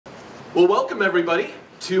Well, welcome everybody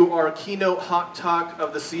to our keynote hot talk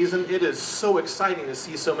of the season. It is so exciting to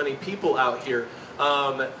see so many people out here.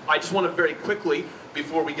 I just want to very quickly,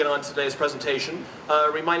 before we get on to today's presentation,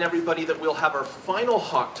 remind everybody that we'll have our final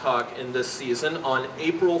hot talk in this season on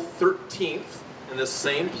April 13th in this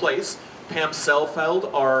same place. Pam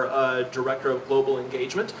Selfeld, our Director of Global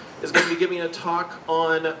Engagement, is going to be giving a talk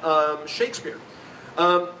on Shakespeare.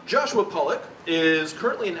 Joshua Pollock is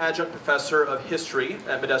currently an adjunct professor of history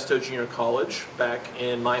at Modesto Junior College back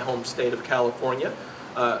in my home state of California.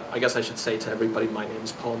 I guess I should say to everybody, my name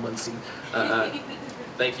is Paul Muncie.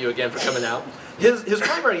 Thank you again for coming out. His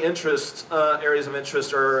primary interests, areas of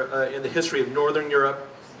interest are in the history of Northern Europe,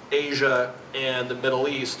 Asia, and the Middle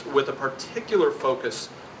East, with a particular focus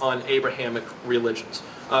on Abrahamic religions.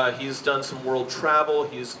 He's done some world travel.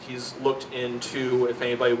 He's looked into, if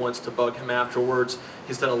anybody wants to bug him afterwards,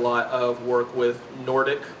 he's done a lot of work with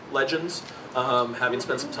Nordic legends, having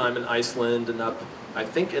spent some time in Iceland and up, I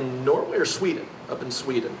think, in Norway or Sweden, up in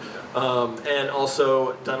Sweden. And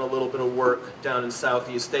also done a little bit of work down in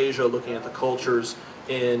Southeast Asia, looking at the cultures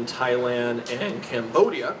in Thailand and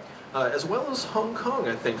Cambodia, as well as Hong Kong,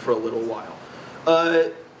 I think, for a little while.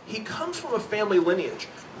 He comes from a family lineage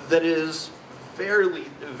that is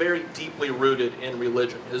very deeply rooted in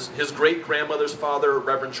religion. His great-grandmother's father,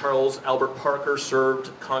 Reverend Charles Albert Parker, served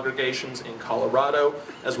congregations in Colorado,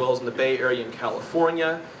 as well as in the Bay Area in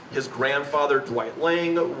California. His grandfather, Dwight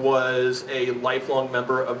Lang, was a lifelong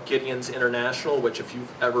member of Gideon's International, which if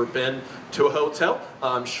you've ever been to a hotel,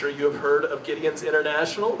 I'm sure you have heard of Gideon's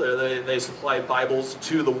International. They supply Bibles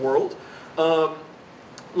to the world.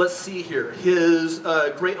 Let's see here. His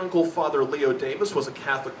great-uncle, Father Leo Davis, was a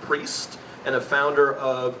Catholic priest and a founder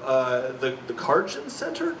of the Cardin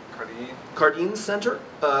Center? Cardin Center,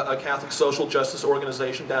 a Catholic social justice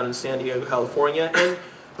organization down in San Diego, California. And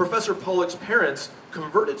Professor Pollock's parents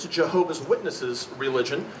converted to Jehovah's Witnesses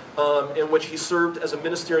religion, in which he served as a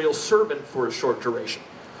ministerial servant for a short duration.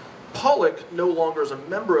 Pollock no longer is a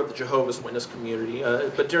member of the Jehovah's Witness community,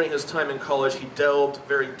 but during his time in college he delved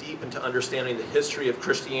very deep into understanding the history of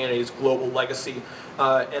Christianity's global legacy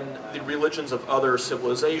and the religions of other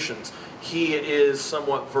civilizations. He is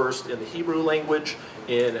somewhat versed in the Hebrew language,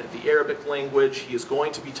 in the Arabic language. He is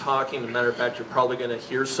going to be talking, as a matter of fact, you're probably going to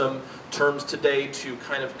hear some terms today to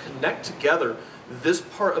kind of connect together this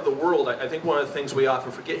part of the world. I think one of the things we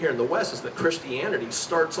often forget here in the West is that Christianity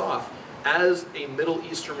starts off as a Middle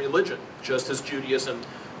Eastern religion, just as Judaism,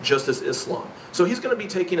 just as Islam. So he's going to be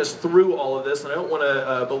taking us through all of this, and I don't want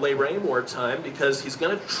to belabor any more time because he's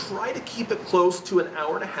going to try to keep it close to an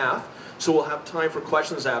hour and a half, so we'll have time for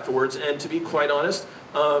questions afterwards. And to be quite honest,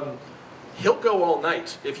 he'll go all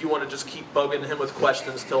night if you want to just keep bugging him with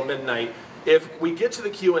questions till midnight. If we get to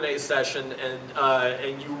the Q&A session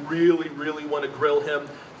and you really want to grill him,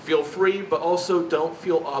 feel free, but also don't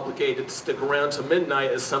feel obligated to stick around to midnight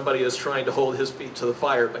as somebody is trying to hold his feet to the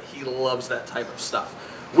fire, but he loves that type of stuff.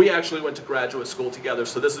 We actually went to graduate school together,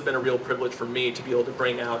 so this has been a real privilege for me to be able to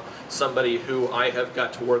bring out somebody who I have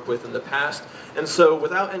got to work with in the past. And so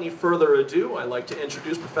without any further ado, I'd like to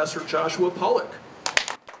introduce Professor Joshua Pollock.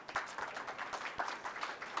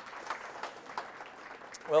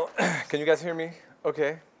 Well, can you guys hear me?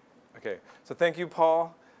 Okay. So thank you,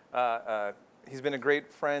 Paul. He's been a great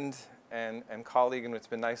friend and colleague, and it's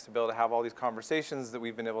been nice to be able to have all these conversations that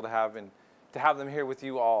we've been able to have and to have them here with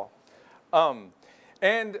you all.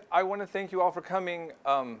 And I want to thank you all for coming.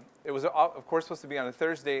 It was, of course, supposed to be on a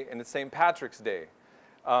Thursday, and it's St. Patrick's Day.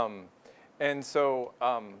 And so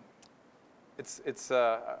it's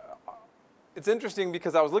interesting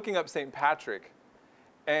because I was looking up St. Patrick,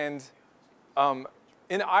 and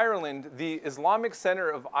in Ireland, the Islamic Center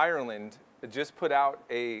of Ireland just put out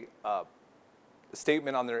a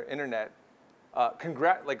statement on their internet,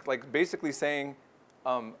 basically saying,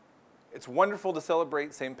 it's wonderful to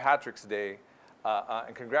celebrate St. Patrick's Day,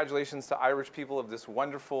 and congratulations to Irish people of this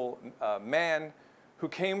wonderful man who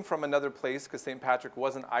came from another place, because St. Patrick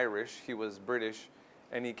wasn't Irish, he was British,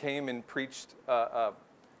 and he came and preached the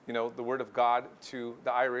word of God to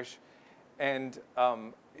the Irish, and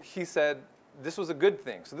he said this was a good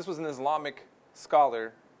thing. So this was an Islamic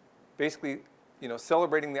scholar basically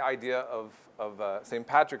celebrating the idea of St.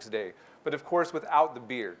 Patrick's Day, but of course without the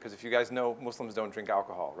beer, because if you guys know, Muslims don't drink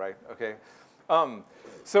alcohol, right? Okay.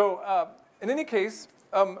 In any case,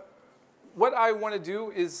 what I want to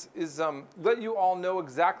do is let you all know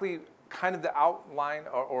exactly kind of the outline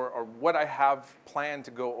or what I have planned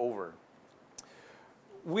to go over.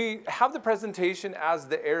 We have the presentation as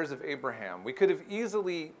the Heirs of Abraham. We could have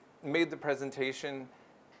easily made the presentation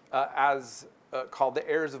as called the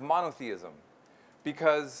Heirs of Monotheism,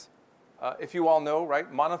 because if you all know,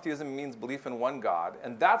 right, monotheism means belief in one God,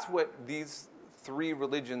 and that's what these three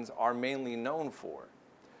religions are mainly known for.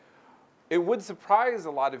 It would surprise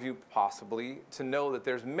a lot of you possibly to know that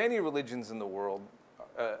there's many religions in the world,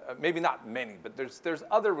 maybe not many, but there's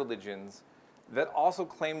other religions that also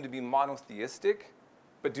claim to be monotheistic,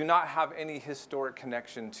 but do not have any historic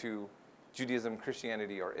connection to Judaism,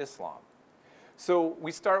 Christianity, or Islam. So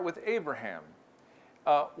we start with Abraham.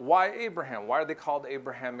 Why Abraham? Why are they called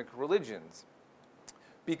Abrahamic religions?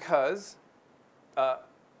 Because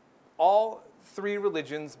all three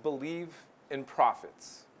religions believe in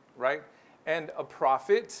prophets, right? And a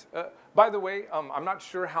prophet, by the way, I'm not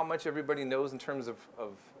sure how much everybody knows in terms of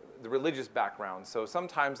the religious background. So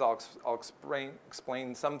sometimes I'll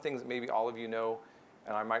explain some things that maybe all of you know,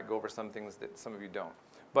 and I might go over some things that some of you don't.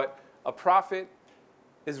 But a prophet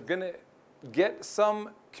is going to get some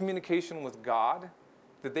communication with God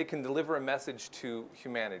that they can deliver a message to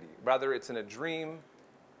humanity. Whether it's in a dream,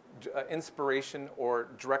 inspiration, or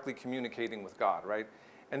directly communicating with God, right?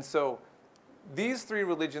 And so these three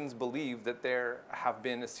religions believe that there have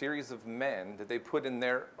been a series of men that they put in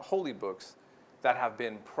their holy books that have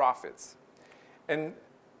been prophets. And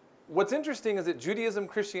what's interesting is that Judaism,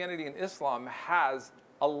 Christianity, and Islam has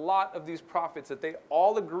a lot of these prophets that they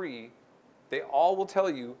all agree, they all will tell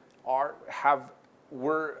you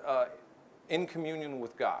were in communion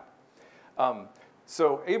with God.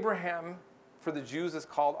 So Abraham, for the Jews, is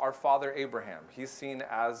called our father Abraham. He's seen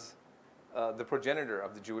as the progenitor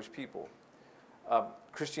of the Jewish people.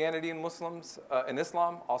 Christianity and Muslims and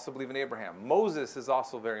Islam also believe in Abraham. Moses is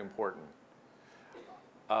also very important.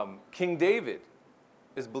 King David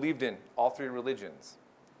is believed in all three religions.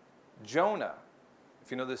 Jonah,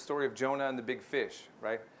 if you know the story of Jonah and the big fish,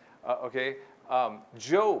 right? Okay.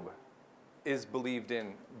 Job is believed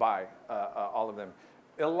in by all of them.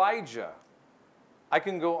 Elijah, I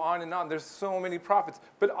can go on and on. There's so many prophets.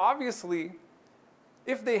 But obviously,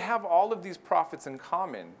 if they have all of these prophets in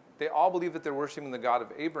common, they all believe that they're worshiping the God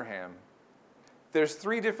of Abraham. There's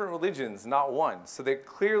three different religions, not one. So they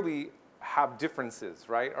clearly have differences,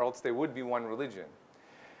 right? Or else they would be one religion.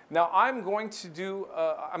 Now, I'm going to do,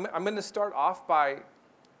 I'm going to start off by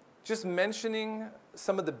just mentioning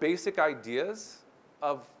some of the basic ideas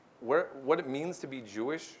of what it means to be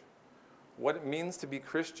Jewish, what it means to be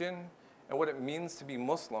Christian, and what it means to be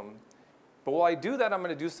Muslim. But while I do that, I'm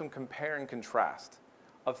going to do some compare and contrast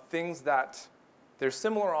of things that they're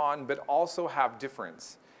similar on, but also have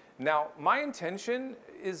difference. Now, my intention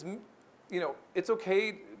is, it's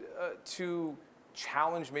okay to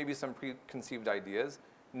challenge maybe some preconceived ideas.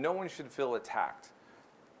 No one should feel attacked.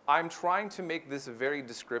 I'm trying to make this very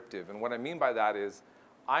descriptive, and what I mean by that is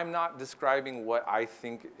I'm not describing what I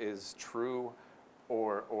think is true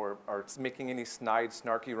or making any snide,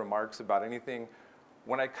 snarky remarks about anything.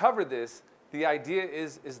 When I cover this, the idea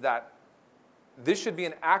is that this should be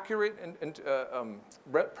an accurate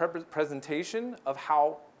presentation of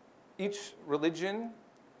how each religion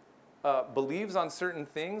believes on certain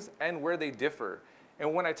things and where they differ.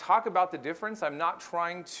 And when I talk about the difference, I'm not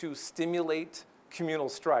trying to stimulate communal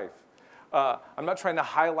strife. I'm not trying to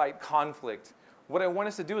highlight conflict. What I want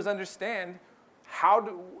us to do is understand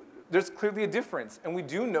there's clearly a difference. And we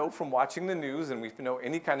do know from watching the news, and we know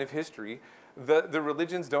any kind of history, the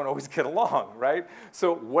religions don't always get along, right?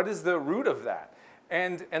 So what is the root of that?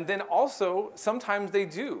 And then also, sometimes they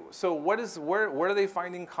do. So where are they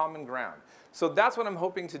finding common ground? So that's what I'm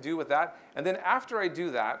hoping to do with that. And then after I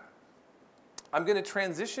do that, I'm going to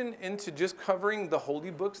transition into just covering the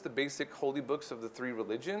holy books, the basic holy books of the three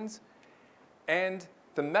religions, and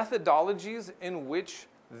the methodologies in which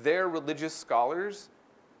their religious scholars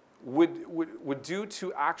would do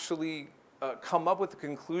to actually come up with a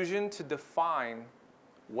conclusion to define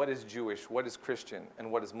what is Jewish, what is Christian, and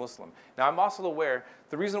what is Muslim. Now, I'm also aware,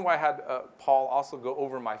 the reason why I had Paul also go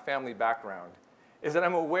over my family background is that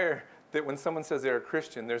I'm aware that when someone says they're a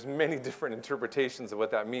Christian, there's many different interpretations of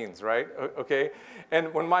what that means, right? Okay?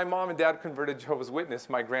 And when my mom and dad converted Jehovah's Witness,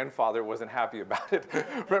 my grandfather wasn't happy about it,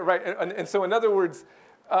 right? And so in other words,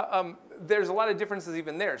 there's a lot of differences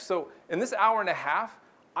even there. So in this hour and a half,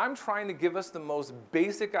 I'm trying to give us the most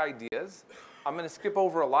basic ideas. I'm going to skip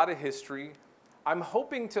over a lot of history. I'm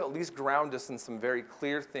hoping to at least ground us in some very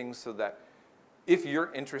clear things so that if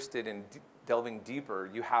you're interested in delving deeper,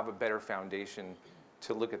 you have a better foundation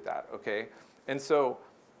to look at that, okay? And so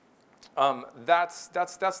that's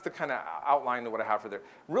the kind of outline of what I have for there.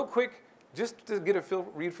 Real quick, just to get a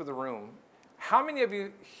read for the room, how many of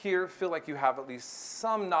you here feel like you have at least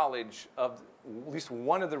some knowledge of at least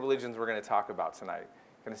one of the religions we're going to talk about tonight?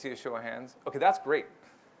 Can I see a show of hands? Okay, that's great.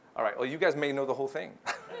 All right, well, you guys may know the whole thing.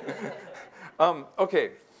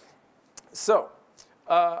 Okay, So,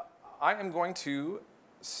 I am going to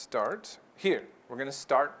start here. We're going to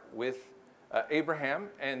start with Abraham,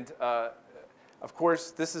 and of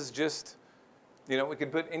course, this is just, we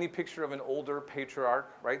could put any picture of an older patriarch,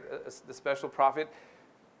 right? The special prophet.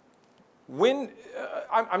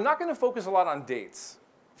 I'm not going to focus a lot on dates.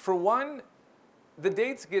 For one, the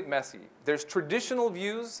dates get messy. There's traditional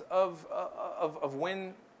views of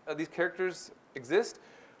when these characters exist.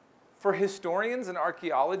 For historians and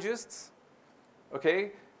archaeologists,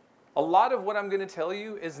 okay, a lot of what I'm going to tell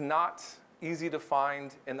you is not easy to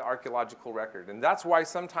find in the archaeological record. And that's why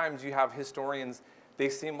sometimes you have historians, they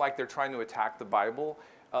seem like they're trying to attack the Bible.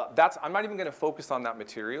 I'm not even going to focus on that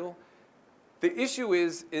material. The issue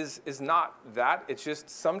is not that. It's just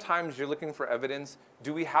sometimes you're looking for evidence.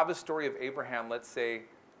 Do we have a story of Abraham, let's say?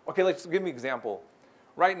 Okay, let's give me an example.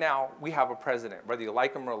 Right now, we have a president, whether you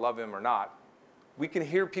like him or love him or not. We can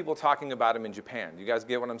hear people talking about him in Japan. You guys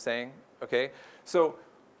get what I'm saying? Okay? So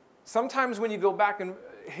sometimes when you go back in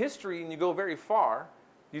history and you go very far,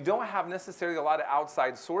 you don't have necessarily a lot of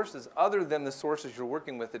outside sources other than the sources you're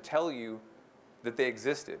working with to tell you that they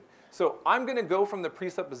existed. So I'm going to go from the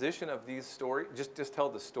presupposition of these stories, just tell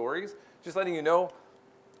the stories, just letting you know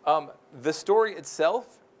the story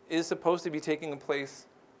itself is supposed to be taking place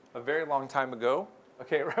a very long time ago,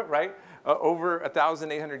 okay, right? Over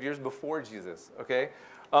 1,800 years before Jesus, okay?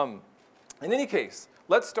 In any case,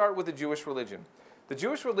 let's start with the Jewish religion. The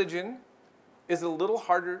Jewish religion is a little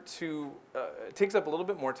harder to, it takes up a little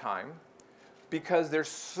bit more time because there's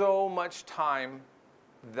so much time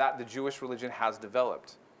that the Jewish religion has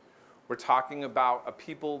developed. We're talking about a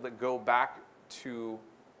people that go back to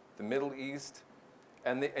the Middle East,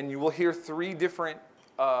 and you will hear three different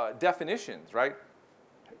definitions, right?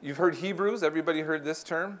 You've heard Hebrews. Everybody heard this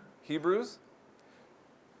term, Hebrews.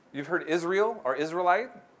 You've heard Israel or Israelite,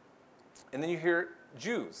 and then you hear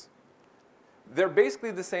Jews. They're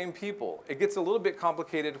basically the same people. It gets a little bit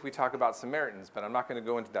complicated if we talk about Samaritans, but I'm not going to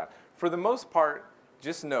go into that. For the most part,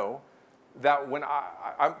 just know that when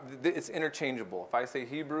it's interchangeable. If I say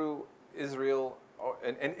Hebrew, Israel,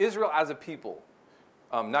 and Israel as a people,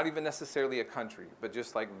 not even necessarily a country, but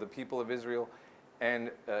just like the people of Israel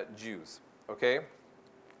and Jews, okay?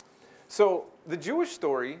 So the Jewish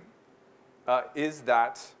story is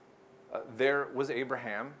that there was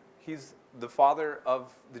Abraham. He's the father of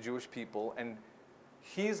the Jewish people, and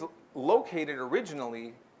he's located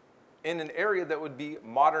originally in an area that would be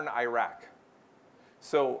modern Iraq.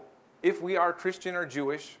 So if we are Christian or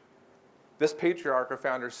Jewish, this patriarch or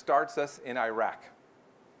founder starts us in Iraq,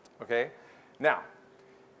 okay? Now,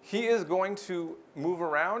 he is going to move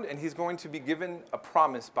around, and he's going to be given a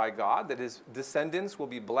promise by God that his descendants will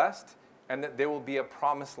be blessed and that there will be a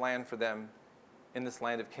promised land for them in this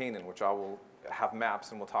land of Canaan, which I will have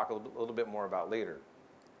maps and we'll talk a little bit more about later.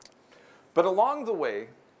 But along the way,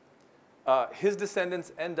 his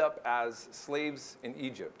descendants end up as slaves in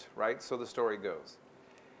Egypt, right? So the story goes.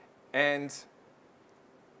 And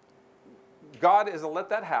God is to let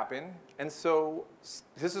that happen, and so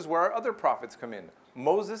this is where our other prophets come in.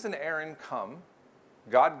 Moses and Aaron come.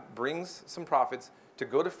 God brings some prophets to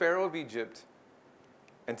go to Pharaoh of Egypt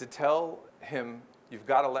and to tell him, you've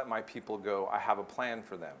got to let my people go. I have a plan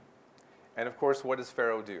for them. And of course, what does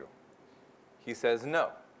Pharaoh do? He says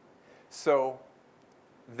no. So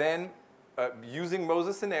then, using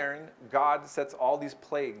Moses and Aaron, God sets all these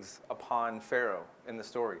plagues upon Pharaoh in the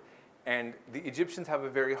story. And the Egyptians have a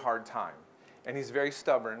very hard time. And he's very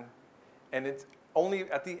stubborn. And it's only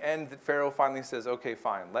at the end that Pharaoh finally says, okay,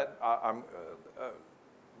 fine,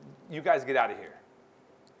 you guys get out of here.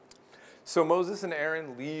 So Moses and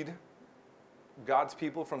Aaron lead God's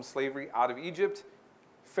people from slavery out of Egypt.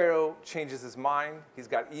 Pharaoh changes his mind. He's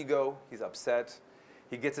got ego. He's upset.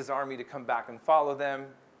 He gets his army to come back and follow them.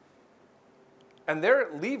 And they're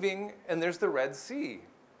leaving, and there's the Red Sea,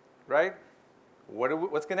 right?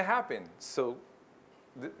 What's going to happen? So,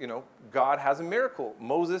 God has a miracle.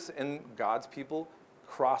 Moses and God's people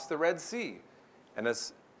cross the Red Sea. And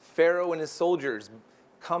as Pharaoh and his soldiers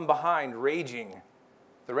come behind, raging,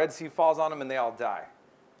 the Red Sea falls on them, and they all die.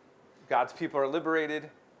 God's people are liberated,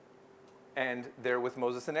 and they're with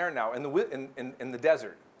Moses and Aaron now in the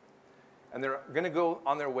desert. And they're going to go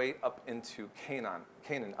on their way up into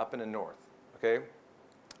Canaan, up in the north, okay?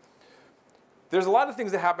 There's a lot of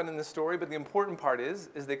things that happen in this story, but the important part is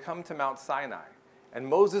they come to Mount Sinai. And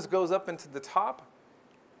Moses goes up into the top,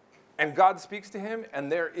 and God speaks to him, and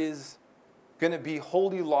there is going to be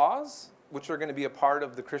holy laws, which are going to be a part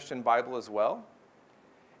of the Christian Bible as well.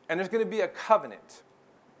 And there's going to be a covenant.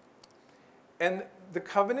 And the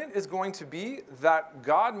covenant is going to be that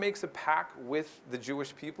God makes a pact with the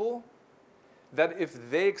Jewish people that if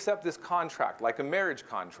they accept this contract, like a marriage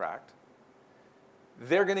contract,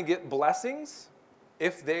 they're going to get blessings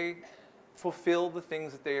if they fulfill the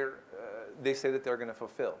things that they say that they're going to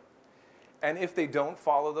fulfill. And if they don't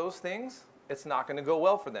follow those things, it's not going to go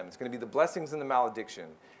well for them. It's going to be the blessings and the malediction.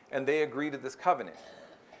 And they agree to this covenant.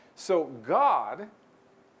 So God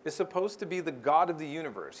is supposed to be the God of the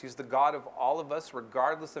universe. He's the God of all of us,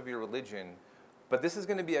 regardless of your religion. But this is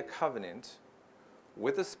going to be a covenant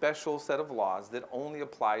with a special set of laws that only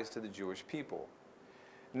applies to the Jewish people.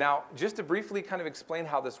 Now, just to briefly kind of explain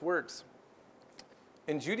how this works,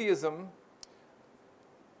 in Judaism,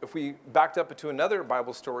 if we backed up to another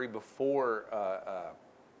Bible story before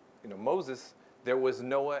Moses, there was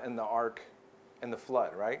Noah and the ark and the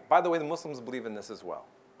flood, right? By the way, the Muslims believe in this as well,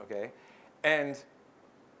 okay? And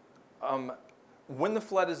when the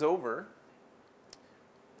flood is over,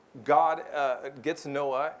 God gets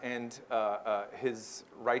Noah and his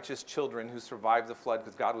righteous children who survived the flood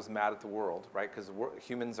because God was mad at the world, right? Because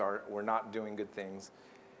humans were not doing good things.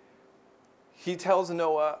 He tells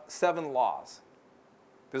Noah 7 laws.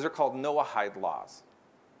 Those are called Noahide laws.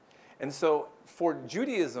 And so for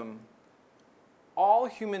Judaism, all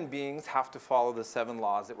human beings have to follow the 7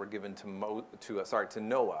 laws that were given to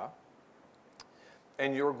Noah.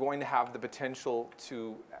 And you're going to have the potential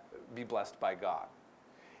to be blessed by God.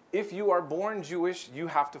 If you are born Jewish, you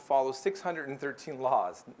have to follow 613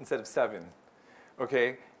 laws instead of 7,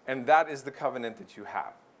 okay? And that is the covenant that you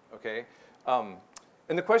have, okay?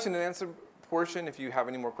 In the question and answer portion, if you have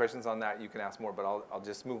any more questions on that, you can ask more, but I'll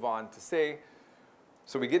just move on to say,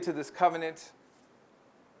 so we get to this covenant,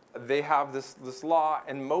 they have this law,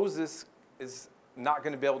 and Moses is not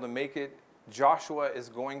going to be able to make it. Joshua is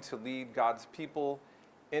going to lead God's people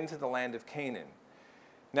into the land of Canaan.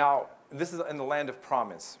 Now, this is in the land of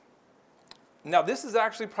promise. Now, this is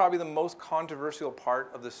actually probably the most controversial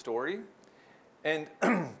part of the story. And,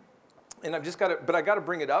 and I've just got to, but I got to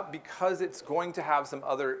bring it up because it's going to have some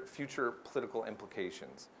other future political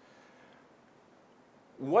implications.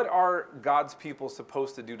 What are God's people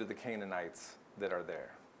supposed to do to the Canaanites that are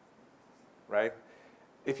there? Right?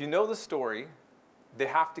 If you know the story, they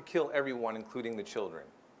have to kill everyone, including the children.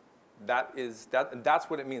 That's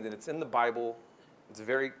what it means, and it's in the Bible. It's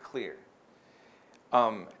very clear.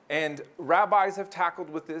 And rabbis have tackled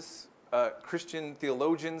with this. Christian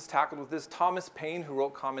theologians tackled with this. Thomas Paine, who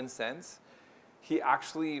wrote Common Sense, he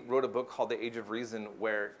actually wrote a book called The Age of Reason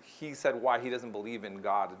where he said why he doesn't believe in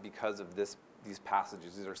God because of these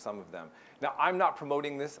passages. These are some of them. Now, I'm not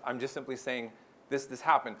promoting this. I'm just simply saying this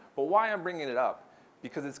happened. But why I'm bringing it up?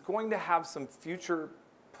 Because it's going to have some future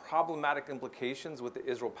problematic implications with the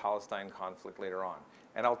Israel-Palestine conflict later on.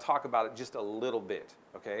 And I'll talk about it just a little bit,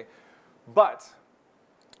 okay? But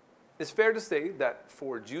it's fair to say that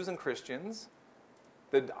for Jews and Christians,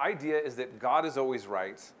 the idea is that God is always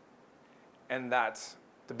right and that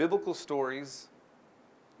the biblical stories,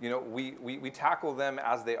 we tackle them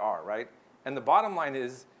as they are, right? And the bottom line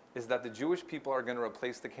is that the Jewish people are going to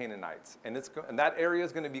replace the Canaanites. And that area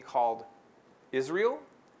is going to be called Israel.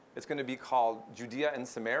 It's going to be called Judea and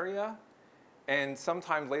Samaria. And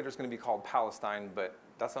sometime later it's going to be called Palestine, but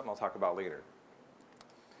that's something I'll talk about later.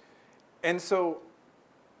 And so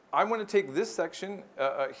I want to take this section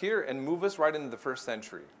here and move us right into the 1st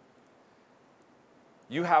century.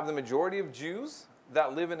 You have the majority of Jews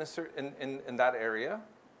that live in that area.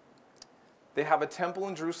 They have a temple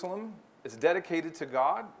in Jerusalem. It's dedicated to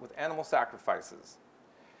God with animal sacrifices.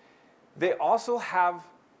 They also have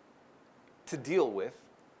to deal with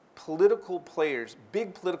political players,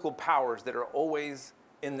 big political powers that are always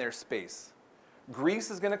in their space.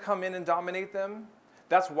 Greece is going to come in and dominate them.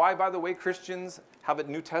 That's why, by the way, Christians have a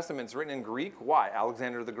New Testament. It's written in Greek. Why?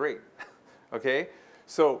 Alexander the Great. Okay?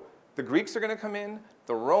 So the Greeks are going to come in.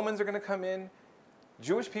 The Romans are going to come in.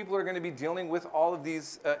 Jewish people are going to be dealing with all of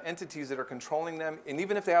these entities that are controlling them. And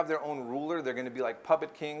even if they have their own ruler, they're going to be like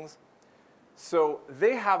puppet kings. So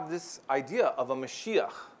they have this idea of a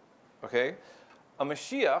Mashiach. Okay? A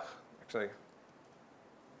Mashiach, actually,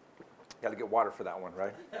 got to get water for that one,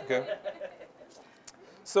 right? Okay.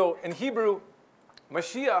 So in Hebrew,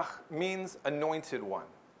 Mashiach means anointed one,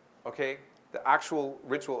 okay? The actual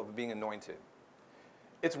ritual of being anointed.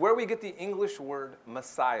 It's where we get the English word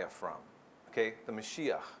Messiah from, okay? The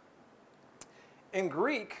Mashiach. In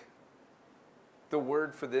Greek, the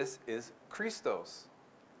word for this is Christos.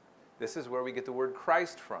 This is where we get the word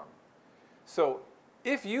Christ from. So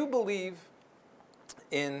if you believe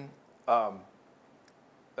in, so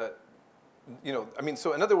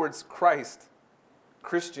in other words, Christ,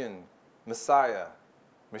 Christian, Messiah,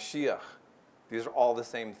 Mashiach, these are all the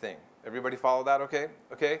same thing, Everybody follow that, okay?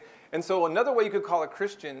 Okay? And so another way you could call a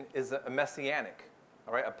Christian is a messianic,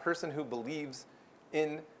 all right? A person who believes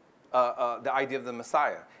in the idea of the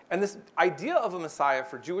Messiah. And this idea of a Messiah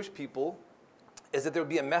for Jewish people is that there would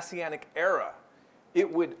be a messianic era.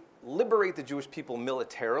 It would liberate the Jewish people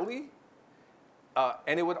militarily,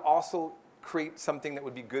 and it would also create something that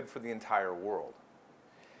would be good for the entire world.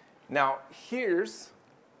 Now, here's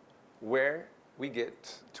where we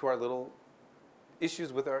get to our little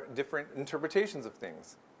issues with our different interpretations of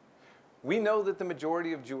things. We know that the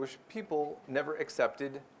majority of Jewish people never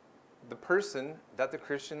accepted the person that the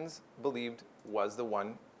Christians believed was the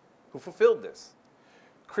one who fulfilled this.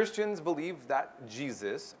 Christians believe that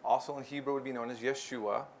Jesus, also in Hebrew would be known as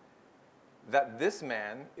Yeshua, that this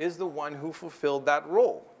man is the one who fulfilled that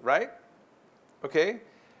role, right? Okay?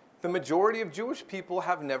 The majority of Jewish people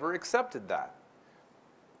have never accepted that.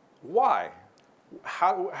 Why?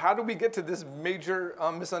 How do we get to this major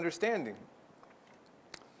misunderstanding?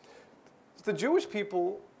 The Jewish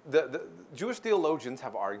people, the Jewish theologians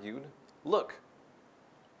have argued, look,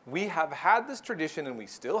 we have had this tradition, and we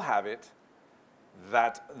still have it,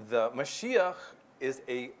 that the Mashiach is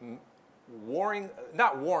a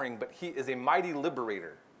not warring, but he is a mighty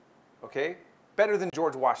liberator, okay? Better than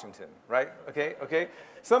George Washington, right? Okay, okay?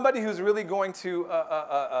 Somebody who's really going to,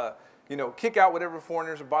 kick out whatever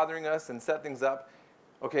foreigners are bothering us and set things up,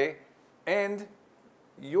 okay? And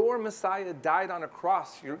your Messiah died on a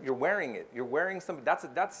cross. You're wearing it. You're wearing something.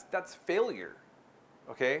 That's failure,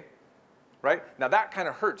 okay? Right? Now that kind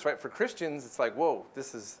of hurts, right? For Christians, it's like, whoa,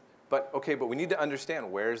 this is, but we need to understand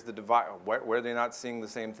where's the divide, where they're not seeing the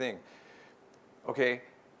same thing, okay?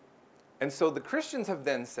 And so the Christians have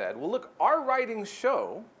then said, well, look, our writings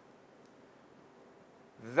show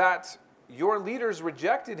that your leaders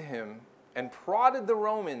rejected him and prodded the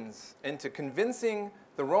Romans into convincing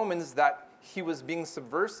the Romans that he was being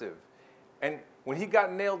subversive. And when he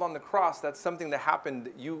got nailed on the cross, that's something that happened,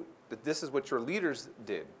 that this is what your leaders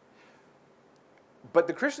did. But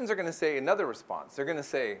the Christians are going to say another response. They're going to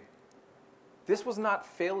say, this was not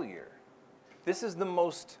failure. This is the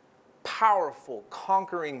most powerful,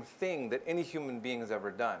 conquering thing that any human being has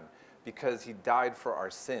ever done, because he died for our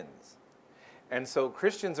sins. And so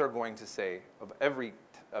Christians are going to say, of every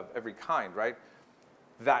kind, right,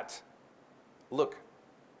 that, look,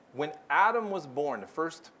 when Adam was born, the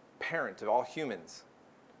first parent of all humans,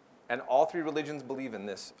 and all three religions believe in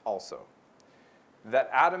this also, that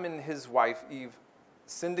Adam and his wife Eve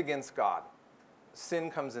sinned against God. Sin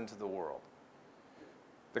comes into the world.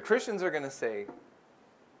 The Christians are going to say,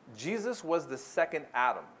 Jesus was the second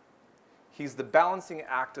Adam. He's the balancing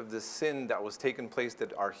act of the sin that was taking place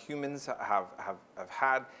that our humans have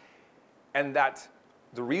had, and that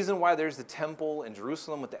the reason why there's the temple in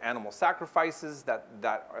Jerusalem with the animal sacrifices that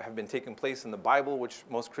have been taking place in the Bible, which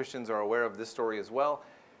most Christians are aware of this story as well,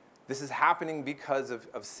 this is happening because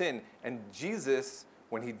of sin. And Jesus,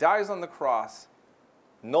 when he dies on the cross,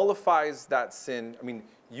 nullifies that sin. I mean,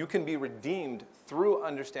 you can be redeemed through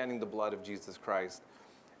understanding the blood of Jesus Christ.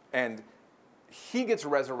 And he gets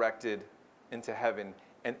resurrected into heaven.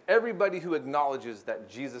 And everybody who acknowledges that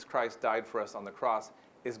Jesus Christ died for us on the cross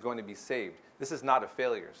is going to be saved. This is not a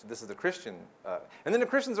failure. So this is the Christian. And then the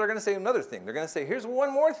Christians are going to say another thing. They're going to say, here's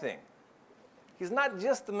one more thing. He's not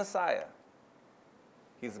just the Messiah.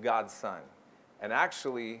 He's God's Son. And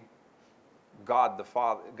actually, God the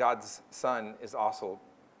Father, God's Son is also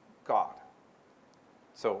God.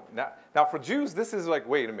 So now for Jews, this is like,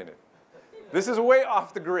 wait a minute. This is way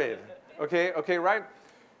off the grid. Okay, right?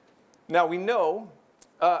 Now we know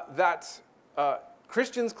that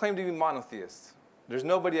Christians claim to be monotheists. There's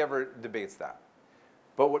nobody ever debates that.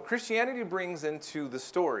 But what Christianity brings into the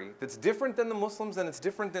story that's different than the Muslims and it's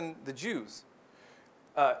different than the Jews,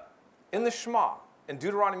 in the Shema, in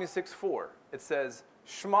Deuteronomy 6:4, it says,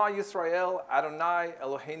 Shema Yisrael, Adonai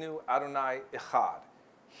Eloheinu, Adonai Echad.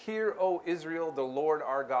 Hear, O Israel, the Lord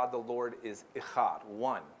our God, the Lord is Echad,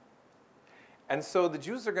 one. And so the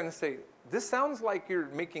Jews are going to say, this sounds like you're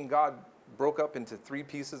making God broke up into 3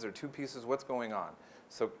 pieces or 2 pieces. What's going on?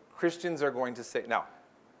 So Christians are going to say, now,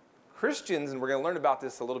 Christians, and we're going to learn about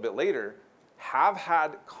this a little bit later, have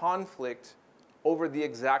had conflict over the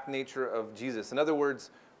exact nature of Jesus. In other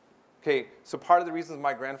words, okay, so part of the reasons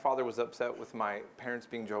my grandfather was upset with my parents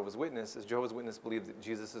being Jehovah's Witness is Jehovah's Witness believed that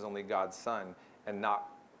Jesus is only God's Son and not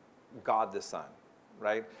God the Son,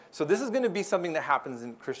 right? So this is going to be something that happens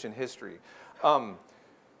in Christian history.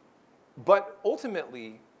 But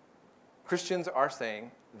ultimately, Christians are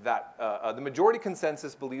saying that the majority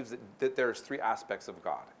consensus believes that there's 3 aspects of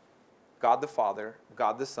God. God the Father,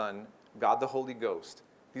 God the Son, God the Holy Ghost.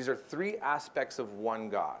 These are 3 aspects of one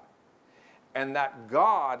God. And that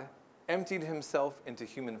God emptied himself into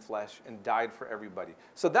human flesh and died for everybody.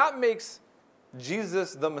 So that makes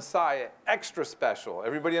Jesus, the Messiah, extra special.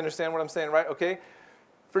 Everybody understand what I'm saying, right? Okay?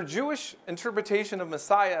 For Jewish interpretation of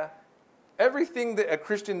Messiah, everything that a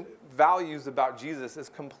Christian values about Jesus is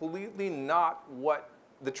completely not what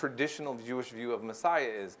the traditional Jewish view of Messiah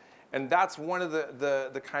is. And that's one of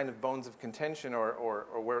the kind of bones of contention or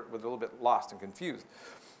where we're a little bit lost and confused.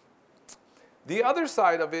 The other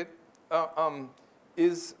side of it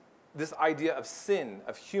is this idea of sin,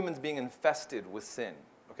 of humans being infested with sin.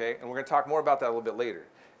 Okay? And we're going to talk more about that a little bit later.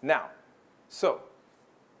 Now, so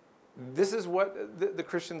this is what the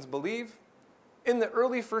Christians believe. In the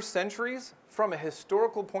early first centuries, from a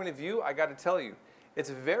historical point of view, I got to tell you, it's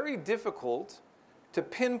very difficult to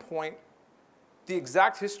pinpoint the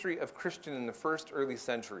exact history of Christian in the first early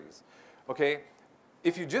centuries. Okay?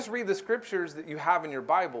 If you just read the scriptures that you have in your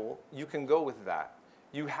Bible, you can go with that.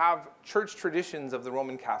 You have church traditions of the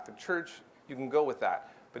Roman Catholic Church, you can go with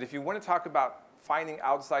that. But if you want to talk about finding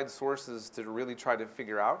outside sources to really try to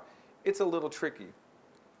figure out, it's a little tricky.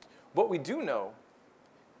 What we do know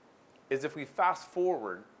is if we fast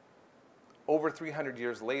forward over 300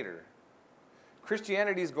 years later,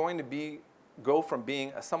 Christianity is going to go from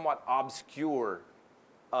being a somewhat obscure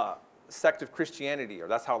sect of Christianity, or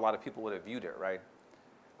that's how a lot of people would have viewed it, right?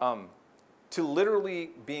 To literally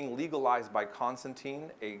being legalized by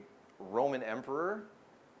Constantine, a Roman emperor,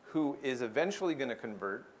 who is eventually going to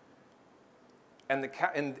convert. And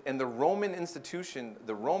the Roman institution,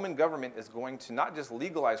 the Roman government is going to not just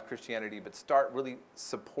legalize Christianity, but start really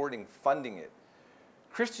supporting, funding it.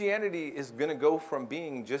 Christianity is going to go from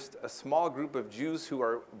being just a small group of Jews who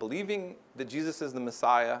are believing that Jesus is the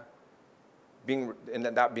Messiah, and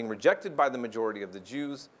that being rejected by the majority of the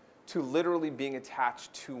Jews, to literally being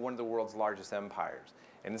attached to one of the world's largest empires.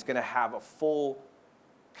 And it's going to have a full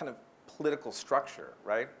kind of political structure,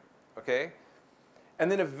 right? Okay?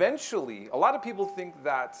 And then eventually, a lot of people think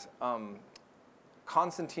that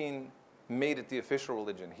Constantine made it the official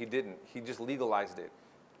religion. He didn't. He just legalized it.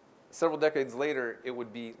 Several decades later, it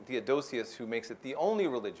would be Theodosius who makes it the only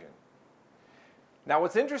religion. Now,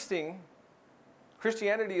 what's interesting,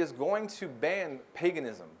 Christianity is going to ban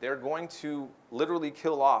paganism. They're going to literally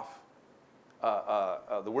kill off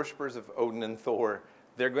the worshippers of Odin and Thor.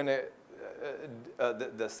 They're going to,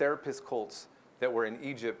 the Serapis cults that were in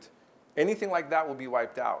Egypt, anything like that will be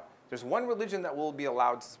wiped out. There's one religion that will be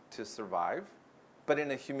allowed to survive, but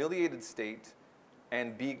in a humiliated state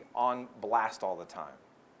and be on blast all the time.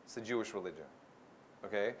 It's the Jewish religion,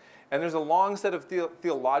 okay? And there's a long set of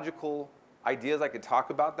theological ideas I could talk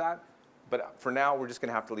about that, but for now, we're just going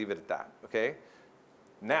to have to leave it at that, okay?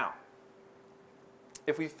 Now,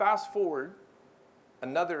 if we fast forward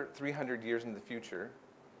another 300 years in the future,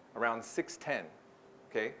 around 610,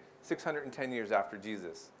 okay? 610 years after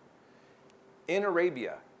Jesus, in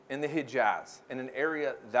Arabia, in the Hijaz, in an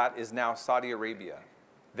area that is now Saudi Arabia,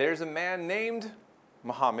 there's a man named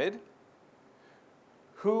Muhammad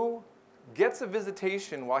who gets a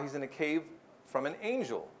visitation while he's in a cave from an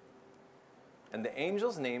angel. And the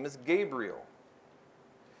angel's name is Gabriel.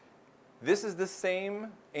 This is the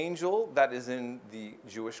same angel that is in the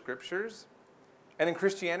Jewish scriptures. And in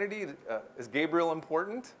Christianity, is Gabriel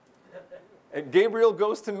important? And Gabriel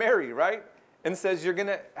goes to Mary, right? And says, you're going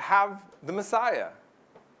to have the Messiah.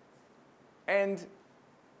 And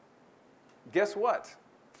guess what?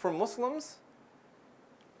 For Muslims,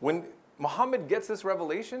 when Muhammad gets this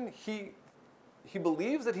revelation, he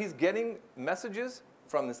believes that he's getting messages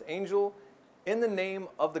from this angel in the name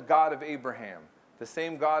of the God of Abraham, the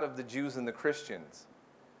same God of the Jews and the Christians.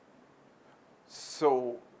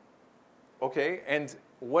 So, okay, and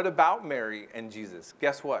what about Mary and Jesus?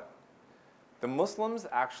 Guess what? The Muslims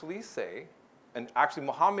actually say, and actually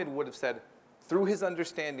Muhammad would have said, through his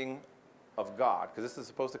understanding of God, because this is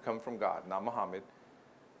supposed to come from God, not Muhammad,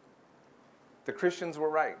 the Christians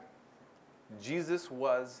were right. Jesus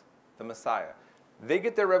was the Messiah. They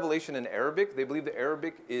get their revelation in Arabic. They believe that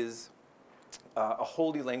Arabic is a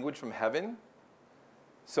holy language from heaven.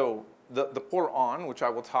 So the Quran, which I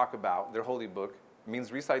will talk about, their holy book,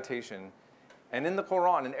 means recitation. And in the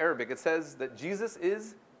Quran, in Arabic, it says that Jesus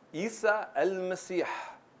is Isa al-Masih,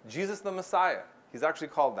 Jesus the Messiah. He's actually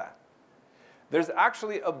called that. There's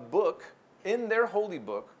actually a book in their holy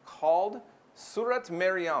book called Surat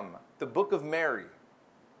Maryam, the Book of Mary,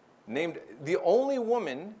 named the only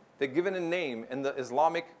woman that given a name in the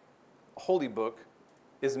Islamic holy book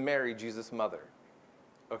is Mary, Jesus' mother.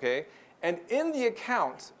 Okay? And in the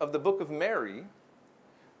account of the Book of Mary,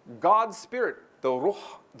 God's Spirit, the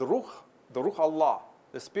Ruh Allah,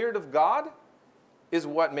 the Spirit of God, is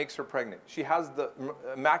what makes her pregnant. She has the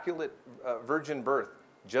immaculate virgin birth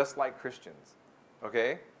just like Christians,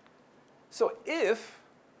 okay? So if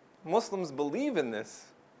Muslims believe in this,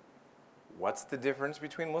 what's the difference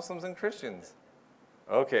between Muslims and Christians?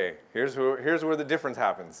 Okay, here's where the difference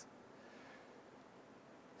happens.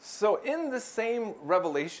 So in the same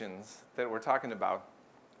revelations that we're talking about,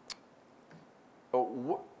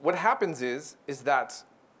 what happens is that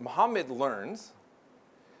Muhammad learns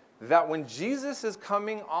that when Jesus is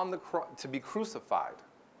coming on the to be crucified,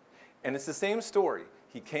 and it's the same story.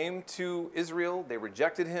 He came to Israel, they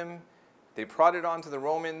rejected him, they prodded on to the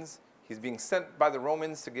Romans, he's being sent by the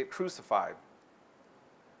Romans to get crucified.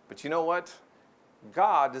 But you know what?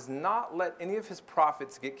 God does not let any of his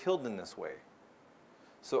prophets get killed in this way.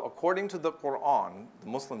 So according to the Quran, the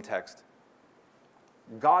Muslim text,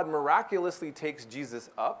 God miraculously takes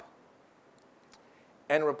Jesus up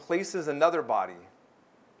and replaces another body.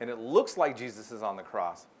 And it looks like Jesus is on the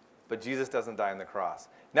cross, but Jesus doesn't die on the cross.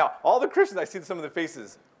 Now, all the Christians, I see some of the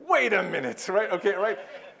faces, wait a minute, right? Okay, right?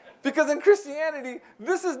 Because in Christianity,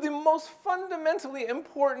 this is the most fundamentally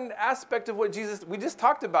important aspect of what Jesus, we just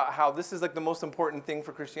talked about how this is like the most important thing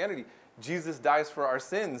for Christianity. Jesus dies for our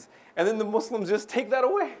sins. And then the Muslims just take that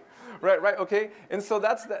away, right, okay? And so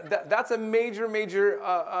that's a major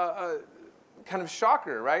kind of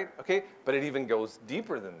shocker, right? Okay, but it even goes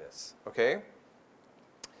deeper than this, okay?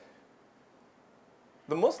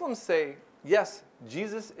 The Muslims say, yes,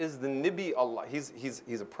 Jesus is the Nabi Allah. He's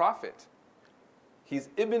a prophet. He's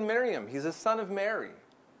Ibn Maryam. He's a son of Mary.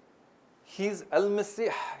 He's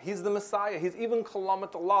Al-Masih. He's the Messiah. He's even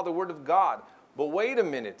Kalamat Allah, the word of God. But wait a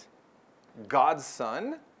minute. God's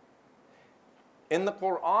son? In the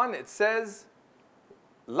Quran, it says,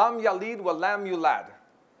 Lam yalid wa lam yulad.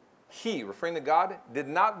 He, referring to God, did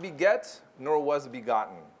not beget nor was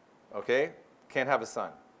begotten. Okay? Can't have a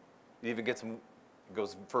son. It even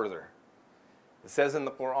goes further. It says in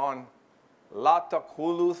the Quran, La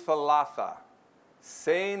taqulu thalatha.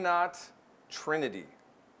 Say not Trinity.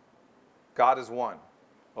 God is one.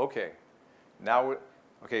 Okay. Now,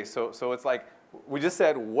 so it's like, we just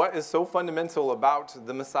said, what is so fundamental about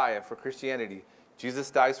the Messiah for Christianity?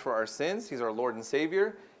 Jesus dies for our sins. He's our Lord and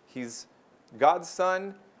Savior. He's God's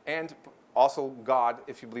Son and also God,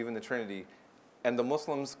 if you believe in the Trinity. And the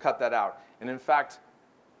Muslims cut that out. And in fact,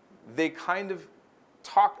 they kind of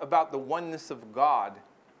talk about the oneness of God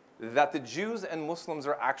that the Jews and Muslims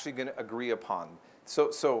are actually going to agree upon.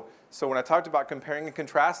 So when I talked about comparing and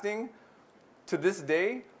contrasting, to this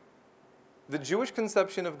day, the Jewish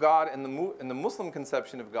conception of God and the Muslim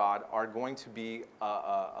conception of God are going to be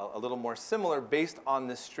a little more similar based on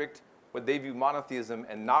this strict, what they view monotheism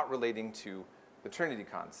and not relating to the Trinity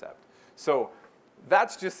concept. So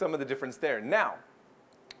that's just some of the difference there. Now,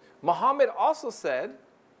 Muhammad also said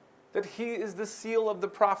that he is the seal of the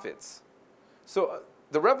prophets. So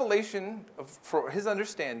the revelation for his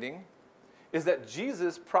understanding is that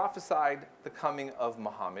Jesus prophesied the coming of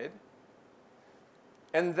Muhammad,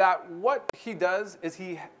 and that what he does is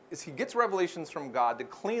he gets revelations from God to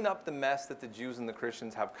clean up the mess that the Jews and the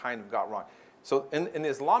Christians have kind of got wrong. So in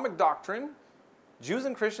Islamic doctrine, Jews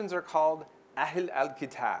and Christians are called Ahl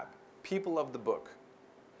al-Kitab, people of the book.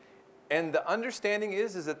 And the understanding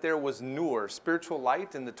is that there was nur, spiritual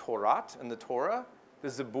light in the Torah, the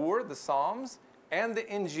Zabur, the Psalms, and the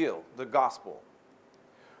Injil, the gospel.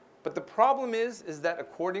 But the problem is that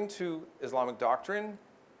according to Islamic doctrine,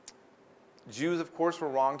 Jews, of course, were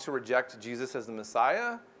wrong to reject Jesus as the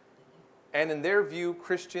Messiah. And in their view,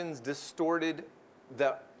 Christians distorted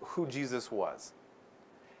who Jesus was.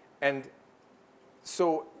 And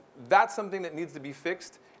so that's something that needs to be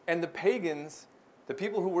fixed. And the pagans, the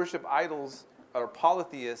people who worship idols or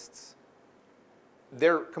polytheists,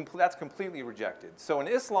 that's completely rejected. So in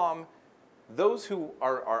Islam, those who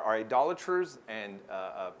are idolaters and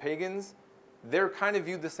pagans, they're kind of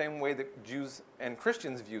viewed the same way that Jews and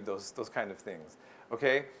Christians viewed those kind of things,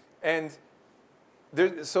 okay? And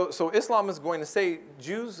so Islam is going to say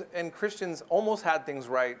Jews and Christians almost had things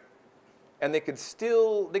right, and they could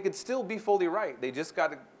still be fully right. They just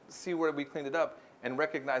got to see where we cleaned it up and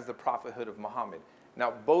recognize the prophethood of Muhammad.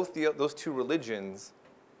 Now, both those two religions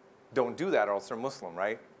don't do that, or else they're Muslim,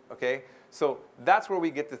 right? Okay? So that's where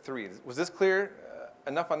we get the three. Was this clear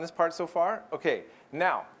enough on this part so far? Okay.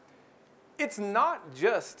 Now, it's not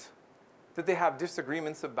just that they have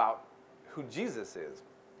disagreements about who Jesus is.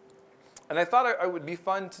 And I thought it would be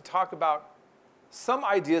fun to talk about some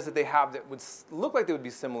ideas that they have that would look like they would be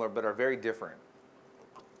similar but are very different.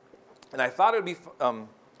 And I thought it would be, fun.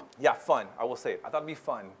 I will say it. I thought it would be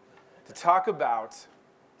fun to talk about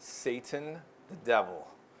Satan, the devil.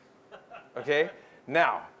 Okay?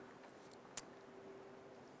 Now,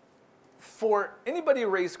 for anybody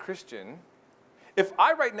raised Christian, If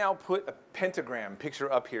I right now put a pentagram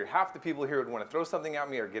picture up here, half the people here would want to throw something at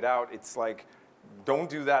me or get out. It's like, don't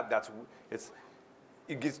do that.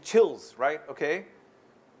 It gives chills, right? Okay?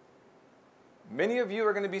 Many of you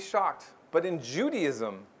are going to be shocked. But in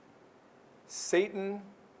Judaism, Satan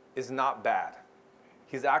is not bad.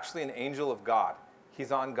 He's actually an angel of God.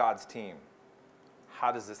 He's on God's team.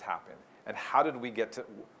 How does this happen? And how did we get to,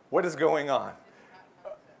 what is going on?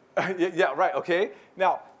 Yeah, right, okay.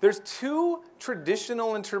 Now, there's two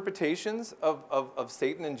traditional interpretations of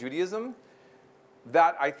Satan in Judaism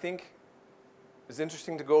that I think is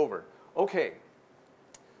interesting to go over. Okay,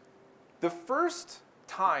 the first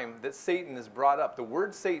time that Satan is brought up, the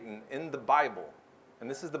word Satan in the Bible, and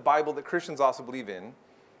this is the Bible that Christians also believe in,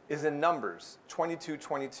 is in Numbers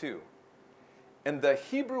 22:22. And the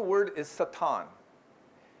Hebrew word is Satan.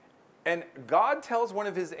 And God tells one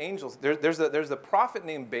of his angels, there's a prophet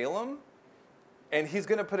named Balaam, and he's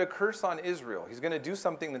going to put a curse on Israel. He's going to do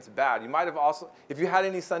something that's bad. You might have also, if you had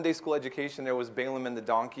any Sunday school education, there was Balaam and the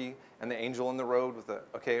donkey and the angel in the road with the,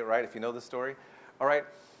 okay, right, if you know the story. All right.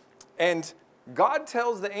 And God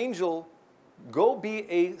tells the angel, go be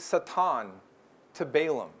a Satan to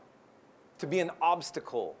Balaam, to be an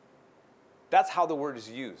obstacle. That's how the word is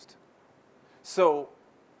used. So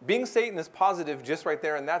being Satan is positive just right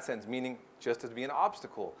there in that sense, meaning just to be an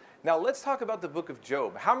obstacle. Now let's talk about the book of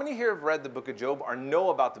Job. How many here have read the book of Job or know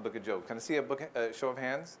about the book of Job? Can I see a show of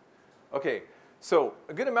hands? Okay, so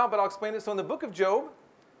a good amount, but I'll explain it. So in the book of Job,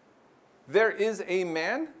 there is a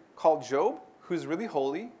man called Job who's really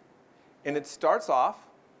holy, and it starts off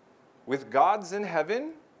with gods in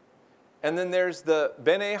heaven, and then there's the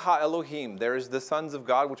Bene Ha-Elohim. There's the sons of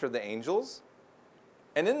God, which are the angels.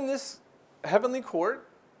 And in this heavenly court,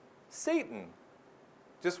 Satan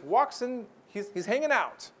just walks in, he's hanging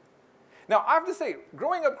out. Now, I have to say,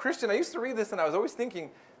 growing up Christian, I used to read this and I was always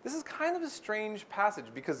thinking, this is kind of a strange passage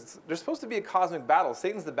because there's supposed to be a cosmic battle.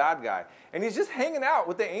 Satan's the bad guy. And he's just hanging out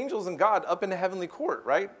with the angels and God up in the heavenly court,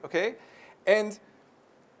 right? Okay? And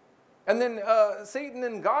then Satan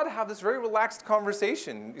and God have this very relaxed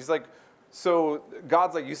conversation. He's like, so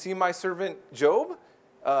God's like, you see my servant Job?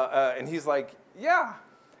 And he's like, yeah.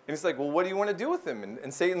 And he's like, well, what do you want to do with him?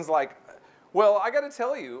 And Satan's like, well, I got to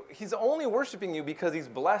tell you, he's only worshiping you because he's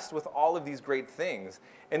blessed with all of these great things.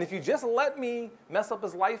 And if you just let me mess up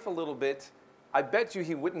his life a little bit, I bet you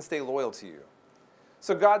he wouldn't stay loyal to you.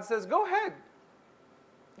 So God says, go ahead.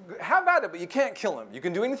 Have at it, but you can't kill him. You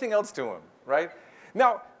can do anything else to him, right?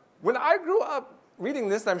 Now, when I grew up reading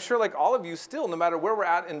this, and I'm sure like all of you still, no matter where we're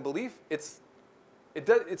at in belief, it's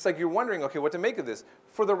like you're wondering, okay, what to make of this.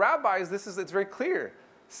 For the rabbis, it's very clear.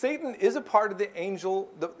 Satan is a part of the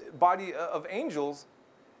body of angels,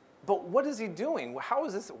 but what is he doing? How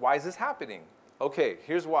is this? Why is this happening? Okay,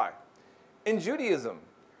 here's why. In Judaism,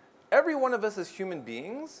 every one of us as human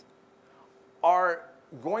beings are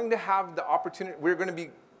going to have the opportunity, we're going to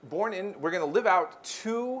be born in, we're going to live out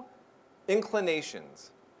two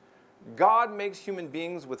inclinations. God makes human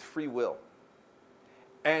beings with free will.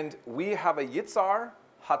 And we have a Yitzhar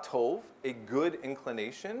Hatov, a good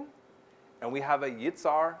inclination, and we have a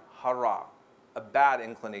Yitzhar Hara, a bad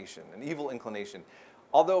inclination, an evil inclination.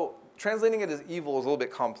 Although translating it as evil is a little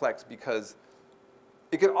bit complex because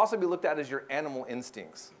it could also be looked at as your animal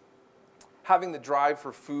instincts. Having the drive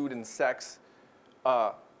for food and sex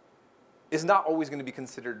is not always going to be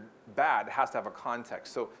considered bad. It has to have a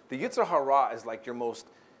context. So the Yitzhar Hara is like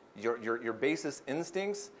your basest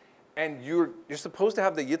instincts, and you're supposed to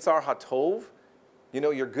have the Yitzhar Hatov,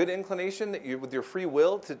 your good inclination that with your free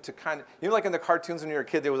will to kind of, like in the cartoons when you were a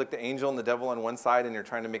kid, there was like the angel and the devil on one side and you're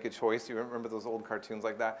trying to make a choice. You remember those old cartoons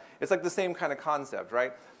like that? It's like the same kind of concept,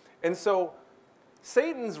 right? And so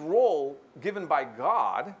Satan's role given by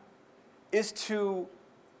God is to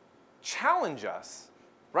challenge us,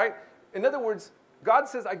 right? In other words, God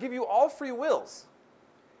says, I give you all free wills.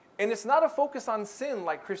 And it's not a focus on sin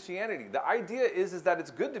like Christianity. The idea is that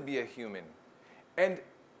it's good to be a human. And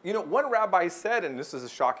one rabbi said, and this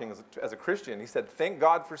is shocking as a Christian, he said, thank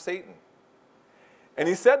God for Satan. And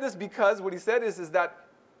he said this because what he said is that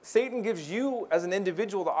Satan gives you as an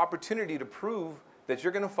individual the opportunity to prove that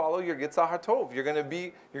you're going to follow your Yitzhar Hatov. You're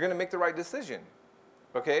going to make the right decision.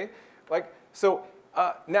 Okay?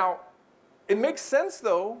 Now, it makes sense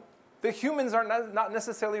though, the humans are not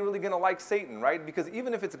necessarily really going to like Satan, right? Because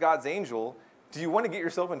even if it's God's angel, do you want to get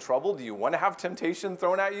yourself in trouble? Do you want to have temptation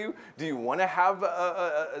thrown at you? Do you want to have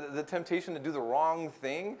the temptation to do the wrong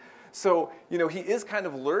thing? So, he is kind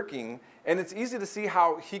of lurking, and it's easy to see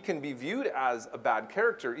how he can be viewed as a bad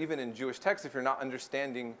character, even in Jewish texts, if you're not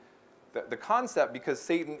understanding the concept, because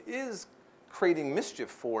Satan is creating mischief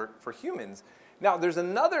for humans. Now, there's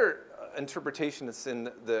another interpretation that's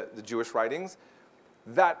in the Jewish writings,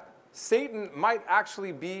 that Satan might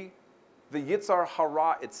actually be the Yitzhar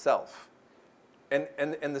Hara itself.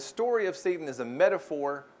 And the story of Satan is a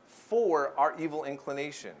metaphor for our evil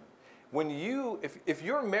inclination. When if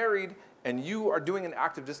you're married and you are doing an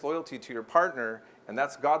act of disloyalty to your partner, and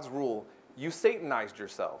that's God's rule, you Satanized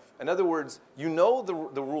yourself. In other words, you know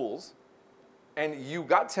the rules, and you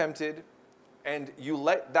got tempted, and you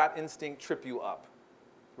let that instinct trip you up,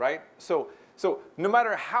 right? So no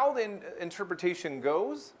matter how the interpretation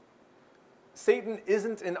goes, Satan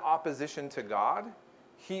isn't in opposition to God.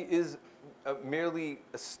 He is merely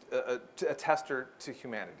a tester to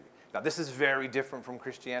humanity. Now, this is very different from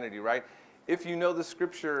Christianity, right? If you know the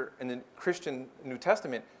scripture in the Christian New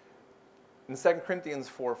Testament, in 2 Corinthians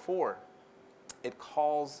 4:4, it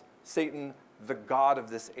calls Satan the god of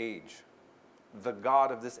this age. The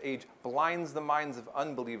god of this age blinds the minds of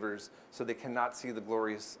unbelievers so they cannot see the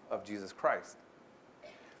glories of Jesus Christ.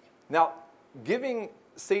 Now, giving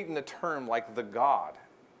Satan a term like the god,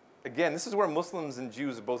 again, this is where Muslims and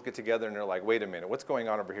Jews both get together and they're like, wait a minute, what's going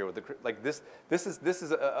on over here with this is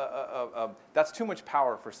that's too much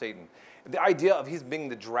power for Satan. The idea of he's being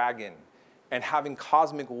the dragon and having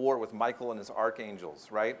cosmic war with Michael and his archangels,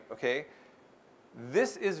 right? Okay?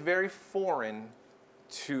 This is very foreign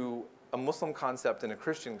to a Muslim concept and a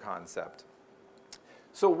Christian concept.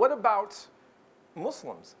 So what about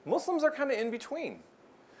Muslims? Muslims are kind of in between.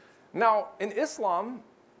 Now, in Islam,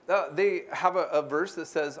 they have a verse that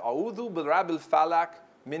says, "A'udhu birabil falak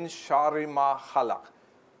min sharri ma khalaq."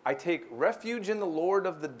 I take refuge in the Lord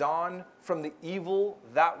of the dawn from the evil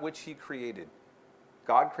that which he created.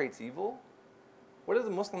 God creates evil? What are the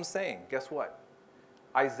Muslims saying? Guess what?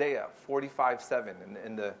 Isaiah 45:7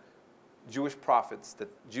 in the Jewish prophets that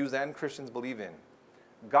Jews and Christians believe in.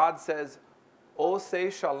 God says, "O say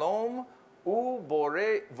shalom u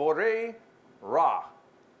vorei ra."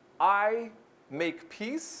 I make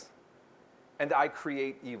peace and I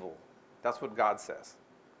create evil. That's what God says.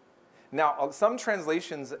 Now, some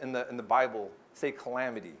translations in the Bible say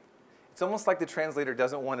calamity. It's almost like the translator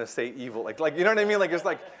doesn't want to say evil. Like you know what I mean? Like it's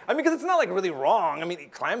like, I mean, because it's not like really wrong. I mean,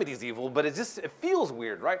 calamity is evil, but it feels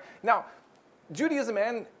weird, right? Now, Judaism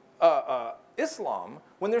and Islam,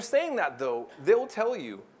 when they're saying that though, they'll tell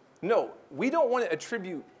you, no, we don't want to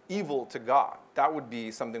attribute evil to God. That would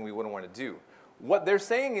be something we wouldn't want to do. What they're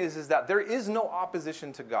saying is that there is no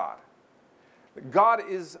opposition to God. God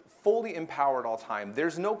is fully empowered all time.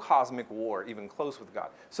 There's no cosmic war even close with God.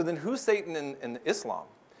 So then who's Satan in Islam?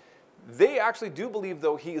 They actually do believe,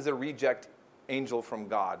 though, he is a reject angel from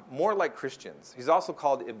God, more like Christians. He's also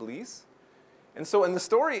called Iblis. And so in the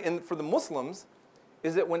story for the Muslims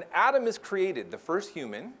is that when Adam is created, the first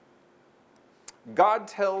human, God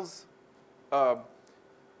tells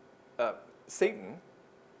Satan,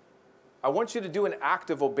 I want you to do an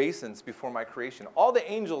act of obeisance before my creation. All the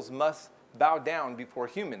angels must bow down before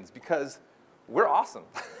humans because we're awesome.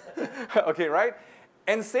 Okay, right?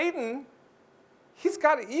 And Satan, he's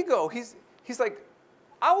got an ego. He's like,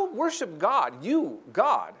 I will worship God, you,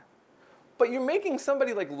 God. But you're making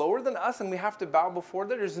somebody like lower than us and we have to bow before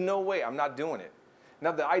that? There's no way, I'm not doing it.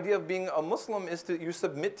 Now, the idea of being a Muslim is you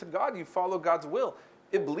submit to God, you follow God's will.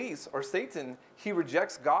 Iblis, or Satan, he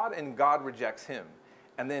rejects God and God rejects him.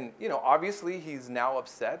 And then, you know, obviously he's now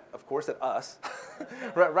upset, of course, at us.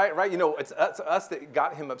 right? You know, it's us that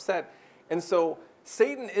got him upset. And so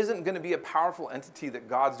Satan isn't going to be a powerful entity that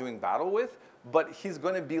God's doing battle with, but he's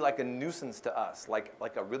going to be like a nuisance to us, like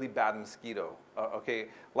a really bad mosquito, okay?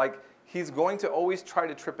 Like he's going to always try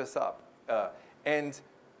to trip us up. And,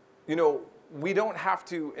 you know, we don't have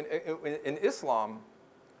to, in Islam,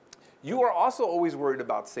 you are also always worried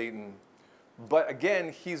about Satan. But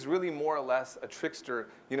again, he's really more or less a trickster.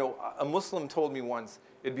 You know, a Muslim told me once,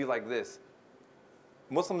 it'd be like this.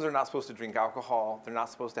 Muslims are not supposed to drink alcohol. They're not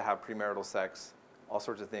supposed to have premarital sex, all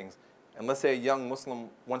sorts of things. And let's say a young Muslim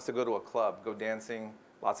wants to go to a club, go dancing,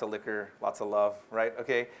 lots of liquor, lots of love, right?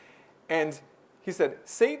 Okay? And he said,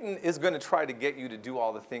 Satan is going to try to get you to do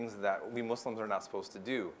all the things that we Muslims are not supposed to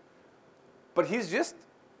do. But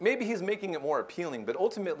maybe he's making it more appealing, but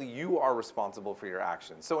ultimately you are responsible for your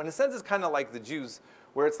actions. So in a sense, it's kind of like the Jews,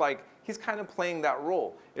 where it's like he's kind of playing that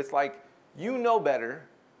role. It's like you know better,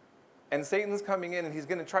 and Satan's coming in and he's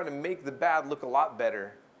going to try to make the bad look a lot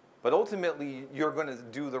better, but ultimately you're going to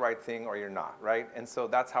do the right thing or you're not, right? And so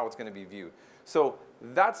that's how it's going to be viewed. So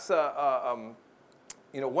that's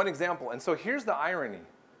one example. And so here's the irony.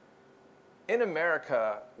 In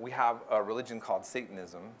America, we have a religion called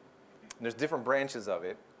Satanism. And there's different branches of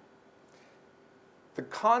it. The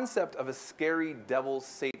concept of a scary devil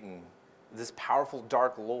Satan, this powerful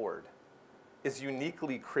dark lord, is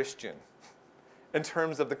uniquely Christian in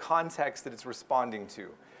terms of the context that it's responding to.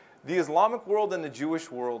 The Islamic world and the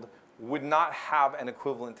Jewish world would not have an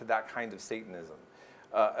equivalent to that kind of Satanism.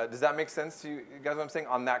 Does that make sense to you guys what I'm saying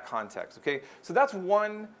on that context? Okay, so that's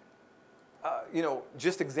one,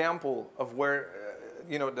 just example of where,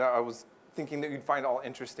 that I was thinking that you'd find all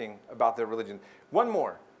interesting about their religion. One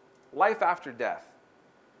more, life after death.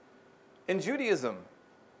 In Judaism,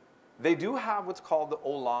 they do have what's called the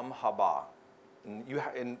Olam Haba.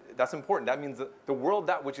 And that's important. That means the world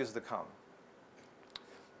that which is to come.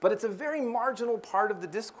 But it's a very marginal part of the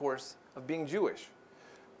discourse of being Jewish.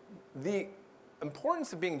 The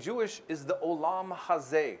importance of being Jewish is the Olam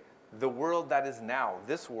Hazeh, the world that is now,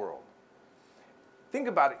 this world. Think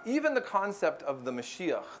about it. Even the concept of the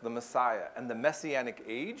Mashiach, the Messiah, and the Messianic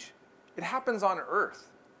age, it happens on earth.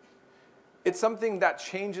 It's something that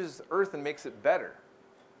changes earth and makes it better.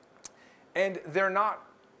 And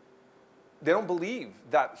they don't believe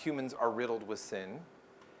that humans are riddled with sin.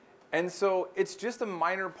 And so it's just a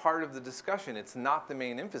minor part of the discussion. It's not the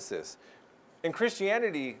main emphasis. In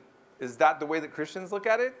Christianity, is that the way that Christians look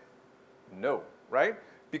at it? No, right?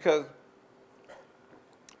 Because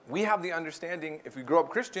we have the understanding, if we grow up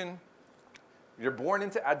Christian, you're born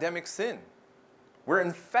into Adamic sin. We're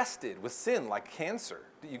infested with sin like cancer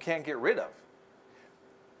that you can't get rid of.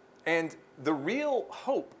 And the real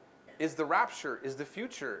hope is the rapture, is the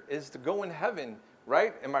future, is to go in heaven,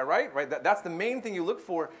 right? Am I right? Right? That's the main thing you look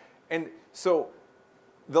for. And so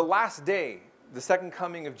the last day, the second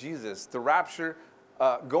coming of Jesus, the rapture,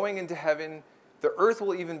 going into heaven, the earth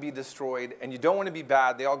will even be destroyed, and you don't want to be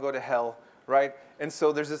bad. They all go to hell, right? And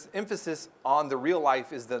so there's this emphasis on the real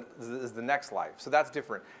life is the next life. So that's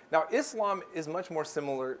different. Now, Islam is much more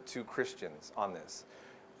similar to Christians on this.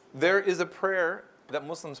 There is a prayer that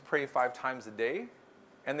Muslims pray 5 times a day,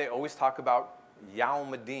 and they always talk about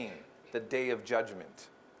Yawm ad-Din, the day of judgment.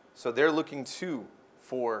 So they're looking too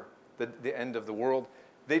for the end of the world.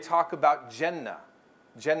 They talk about Jannah.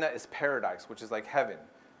 Jannah is paradise, which is like heaven.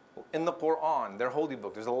 In the Quran, their holy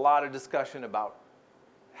book, there's a lot of discussion about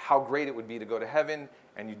how great it would be to go to heaven,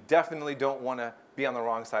 and you definitely don't want to be on the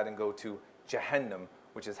wrong side and go to Jahannam,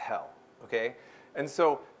 which is hell, okay? And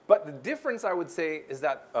so, but the difference I would say is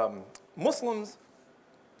that Muslims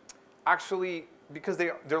actually, because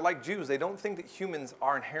they're like Jews, they don't think that humans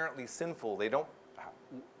are inherently sinful. They don't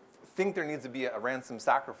think there needs to be a ransom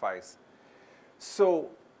sacrifice. So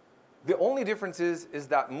the only difference is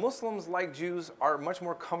that Muslims, like Jews, are much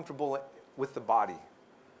more comfortable with the body,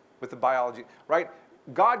 with the biology, right?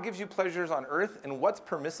 God gives you pleasures on earth, and what's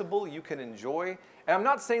permissible you can enjoy. And I'm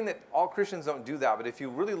not saying that all Christians don't do that, but if you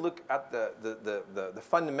really look at the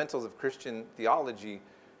fundamentals of Christian theology,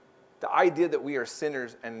 the idea that we are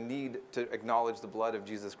sinners and need to acknowledge the blood of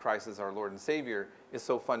Jesus Christ as our Lord and Savior is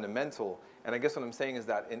so fundamental. And I guess what I'm saying is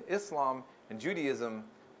that in Islam and Judaism,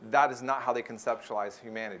 that is not how they conceptualize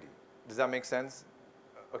humanity. Does that make sense?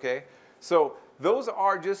 Okay? So those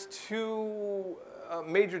are just 2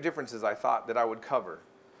 major differences I thought that I would cover.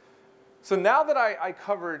 So now that I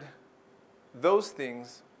covered those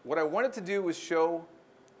things, what I wanted to do was show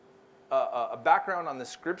a background on the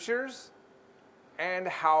scriptures and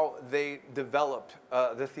how they developed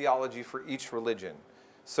the theology for each religion.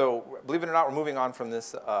 So believe it or not, we're moving on from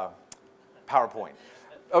this PowerPoint.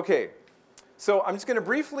 Okay, so I'm just going to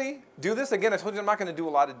briefly do this. Again, I told you I'm not going to do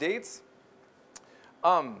a lot of dates.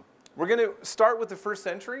 We're going to start with the 1st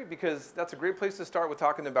century because that's a great place to start with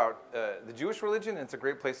talking about the Jewish religion, and it's a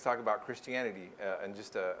great place to talk about Christianity in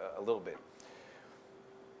just a little bit.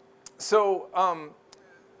 So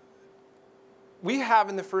we have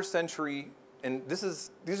in the 1st century, and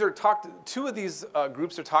these are talked. 2 of these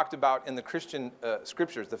groups are talked about in the Christian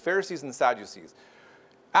scriptures: the Pharisees and the Sadducees.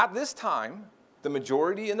 At this time, the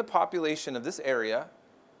majority in the population of this area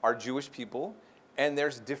are Jewish people, and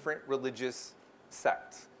there's different religious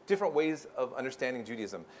sects, different ways of understanding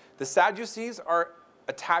Judaism. The Sadducees are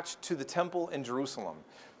attached to the temple in Jerusalem.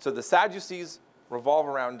 So the Sadducees revolve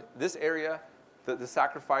around this area, the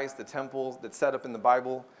sacrifice, the temple that's set up in the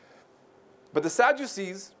Bible. But the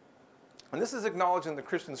Sadducees, and this is acknowledged in the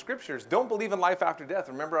Christian scriptures, don't believe in life after death.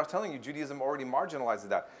 Remember, I was telling you, Judaism already marginalizes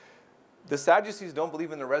that. The Sadducees don't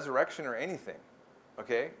believe in the resurrection or anything,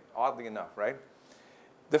 okay? Oddly enough, right?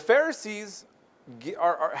 The Pharisees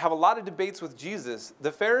have a lot of debates with Jesus.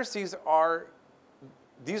 The Pharisees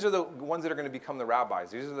these are the ones that are going to become the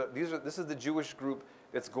rabbis. This is the Jewish group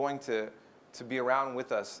that's going to be around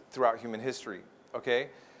with us throughout human history, okay?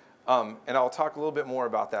 And I'll talk a little bit more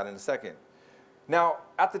about that in a second. Now,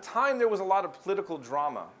 at the time, there was a lot of political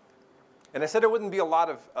drama. And I said there wouldn't be a lot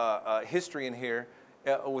of history in here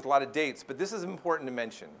with a lot of dates, but this is important to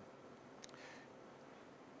mention.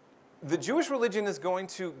 the Jewish religion is going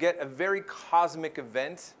to get a very cosmic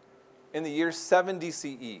event in the year 70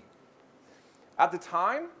 CE. At the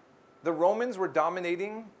time, the Romans were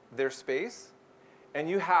dominating their space, and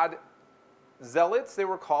you had zealots, they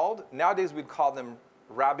were called. Nowadays, we'd call them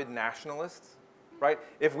rabid nationalists, right?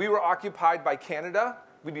 If we were occupied by Canada,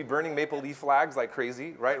 we'd be burning maple leaf flags like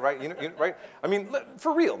crazy, right? Right? I mean,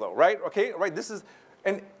 for real though, right? Okay, right? This is,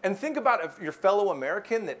 and think about if your fellow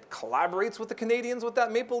American that collaborates with the Canadians with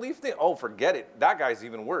that maple leaf thing. Oh, forget it. That guy's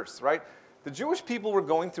even worse, right? The Jewish people were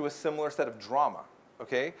going through a similar set of drama,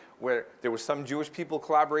 okay? Where there were some Jewish people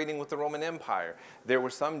collaborating with the Roman Empire. There were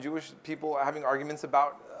some Jewish people having arguments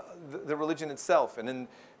about the religion itself. And then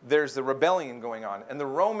there's the rebellion going on. And the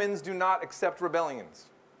Romans do not accept rebellions,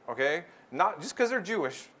 okay? Not just because they're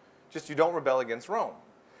Jewish, just you don't rebel against Rome.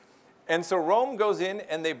 And so Rome goes in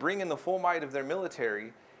and they bring in the full might of their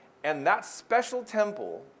military. And that special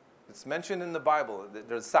temple that's mentioned in the Bible,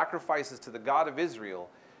 there's sacrifices to the God of Israel,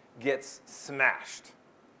 gets smashed.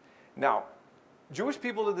 Now, Jewish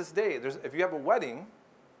people to this day, if you have a wedding,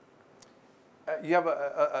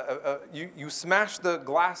 you smash the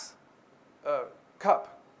glass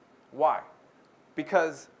cup. Why?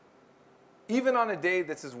 Because even on a day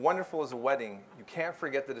that's as wonderful as a wedding, you can't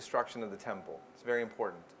forget the destruction of the temple. It's very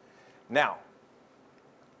important. Now,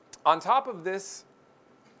 on top of this,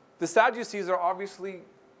 the Sadducees are obviously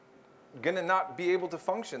going to not be able to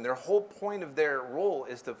function. Their whole point of their role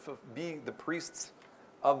is to be the priests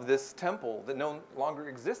of this temple that no longer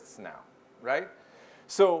exists now, right?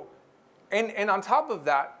 So, and on top of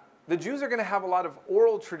that, the Jews are going to have a lot of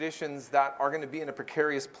oral traditions that are going to be in a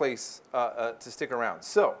precarious place to stick around.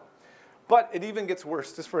 So, but it even gets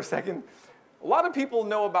worse, just for a second. A lot of people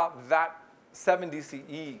know about that 70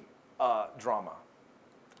 CE drama.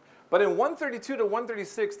 But in 132 to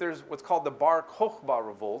 136, there's what's called the Bar Kokhba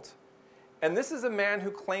revolt. And this is a man who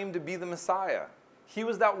claimed to be the Messiah. He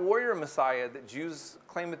was that warrior Messiah that Jews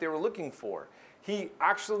claimed that they were looking for. He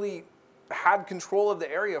actually had control of the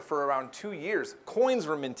area for around 2 years. Coins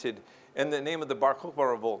were minted in the name of the Bar Kokhba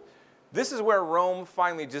revolt. This is where Rome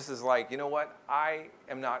finally just is like, you know what?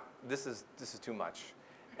 This is too much.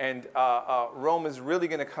 And Rome is really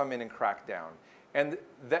going to come in and crack down. And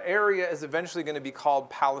the area is eventually going to be called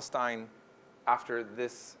Palestine after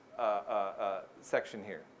this section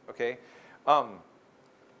here, okay?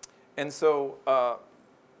 And so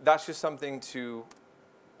that's just something to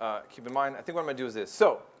keep in mind. I think what I'm going to do is this.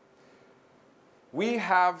 So we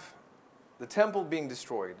have the temple being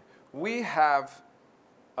destroyed. We have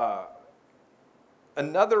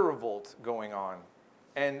another revolt going on.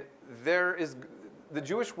 And the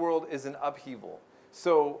Jewish world is in upheaval.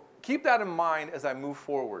 So keep that in mind as I move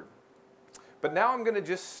forward. But now I'm going to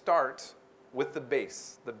just start with the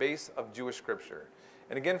base of Jewish scripture.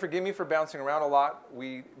 And again, forgive me for bouncing around a lot.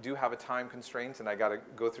 We do have a time constraint, and I got to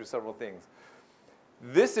go through several things.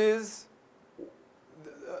 This is,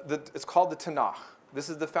 it's called the Tanakh. This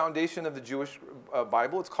is the foundation of the Jewish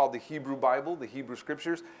Bible. It's called the Hebrew Bible, the Hebrew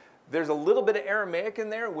Scriptures. There's a little bit of Aramaic in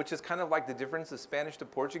there, which is kind of like the difference of Spanish to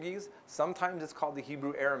Portuguese. Sometimes it's called the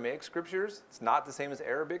Hebrew Aramaic Scriptures. It's not the same as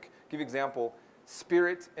Arabic. Give you an example.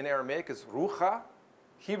 Spirit in Aramaic is rucha.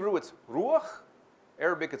 Hebrew, it's ruach.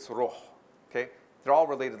 Arabic, it's roh. Okay? They're all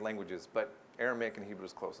related languages, but Aramaic and Hebrew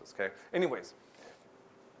is closest, okay? Anyways,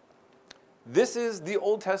 this is the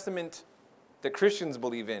Old Testament that Christians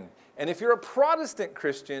believe in. And if you're a Protestant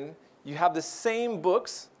Christian, you have the same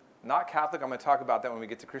books, not Catholic. I'm going to talk about that when we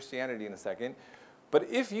get to Christianity in a second. But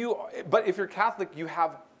if you're Catholic, you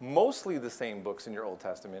have mostly the same books in your Old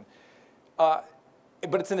Testament, but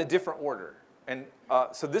it's in a different order. And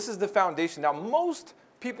so this is the foundation. Now, most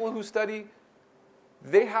people who study,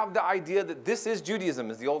 they have the idea that this is Judaism,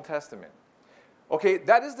 is the Old Testament. Okay,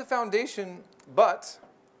 that is the foundation, but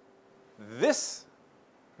this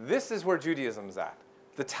is where Judaism is at,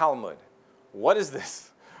 the Talmud. What is this?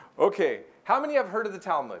 Okay, how many have heard of the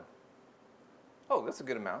Talmud? Oh, that's a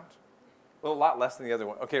good amount. A lot less than the other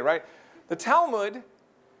one. Okay, right? The Talmud,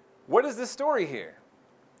 what is this story here?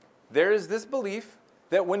 There is this belief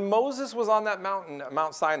that when Moses was on that mountain,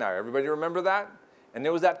 Mount Sinai, everybody remember that? And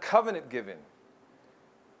there was that covenant given.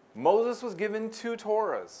 Moses was given 2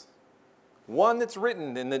 Torahs. One that's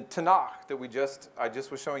written in the Tanakh that I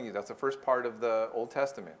just was showing you. That's the first part of the Old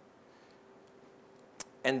Testament.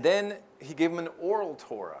 And then he gave him an oral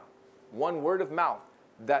Torah, one word of mouth,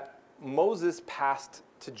 that Moses passed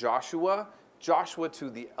to Joshua, Joshua to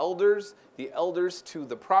the elders to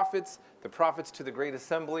the prophets to the great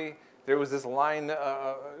assembly. There was this line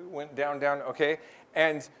went down, okay?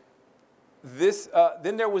 And this,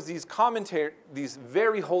 then there was these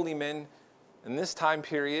very holy men in this time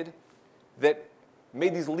period that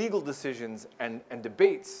made these legal decisions and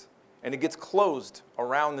debates, and it gets closed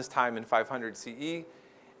around this time in 500 CE.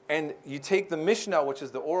 And you take the Mishnah, which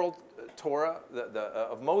is the oral Torah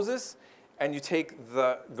of Moses, and you take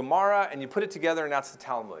the Gemara, and you put it together, and that's the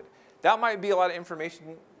Talmud. That might be a lot of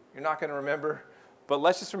information you're not going to remember, but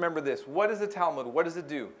let's just remember this. What is the Talmud? What does it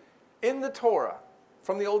do? In the Torah,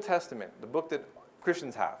 from the Old Testament, the book that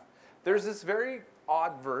Christians have, there's this very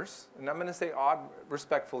odd verse, and I'm going to say odd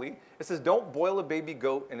respectfully. It says, don't boil a baby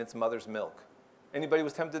goat in its mother's milk. Anybody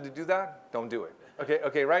was tempted to do that? Don't do it.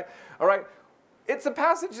 Okay, right? All right. It's a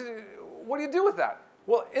passage. What do you do with that?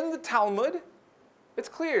 Well, in the Talmud, it's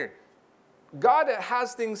clear. God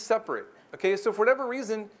has things separate. Okay, so for whatever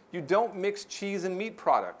reason, you don't mix cheese and meat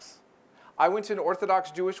products. I went to an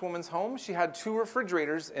Orthodox Jewish woman's home. She had 2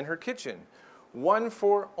 refrigerators in her kitchen. One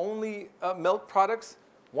for only milk products,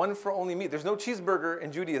 one for only meat. There's no cheeseburger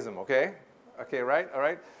in Judaism, okay? Okay, right? All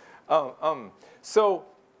right? So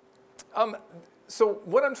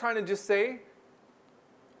what I'm trying to just say,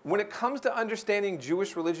 when it comes to understanding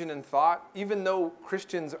Jewish religion and thought, even though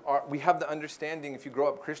Christians we have the understanding, if you grow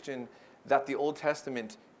up Christian, that the Old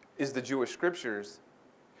Testament is the Jewish scriptures,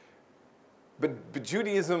 but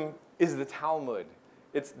Judaism is the Talmud.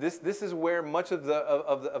 This is where much of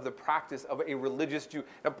the practice of a religious Jew.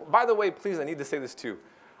 Now, by the way, please, I need to say this too.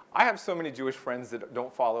 I have so many Jewish friends that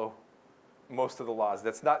don't follow most of the laws.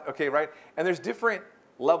 That's not okay, right? And there's different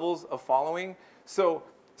levels of following. So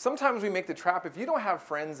sometimes we make the trap, if you don't have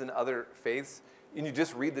friends in other faiths, and you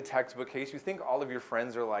just read the textbook case, you think all of your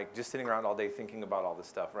friends are like just sitting around all day thinking about all this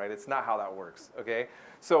stuff, right? It's not how that works, okay?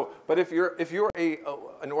 So, but if you're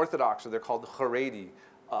an Orthodox, or they're called Haredi,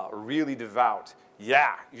 really devout,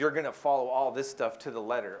 yeah, you're gonna follow all this stuff to the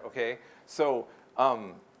letter, okay? So,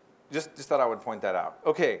 just thought I would point that out.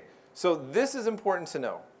 Okay, so this is important to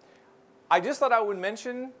know. I just thought I would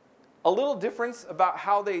mention a little difference about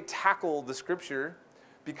how they tackle the scripture,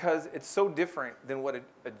 because it's so different than what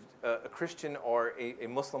a Christian or a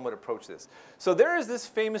Muslim would approach this. So there is this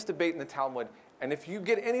famous debate in the Talmud, and if you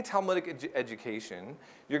get any Talmudic education,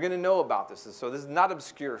 you're going to know about this. So this is not an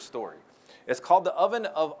obscure story. It's called the oven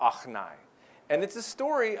of Achnai. And it's a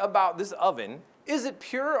story about this oven. Is it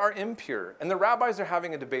pure or impure? And the rabbis are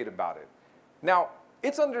having a debate about it. Now,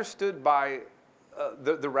 it's understood by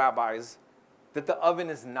the rabbis that the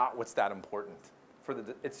oven is not what's that important.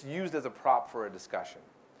 It's used as a prop for a discussion.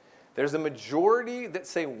 There's a majority that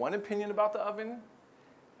say one opinion about the oven,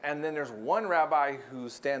 and then there's one rabbi who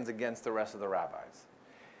stands against the rest of the rabbis.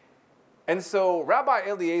 And so Rabbi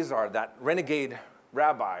Eliezer, that renegade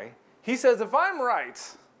rabbi, he says, if I'm right,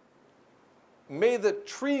 may the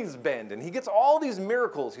trees bend. And he gets all these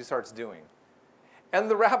miracles he starts doing. And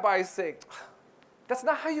the rabbis say, that's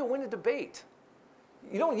not how you win a debate.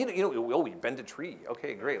 You bend a tree.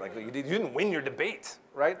 Okay, great. Like you didn't win your debate,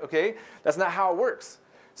 right? Okay, that's not how it works.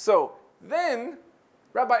 So then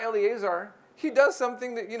Rabbi Eliezer, he does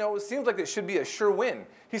something that, it seems like it should be a sure win.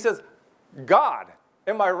 He says, God,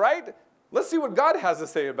 am I right? Let's see what God has to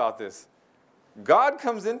say about this. God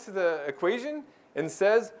comes into the equation and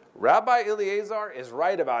says, Rabbi Eliezer is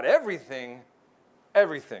right about everything.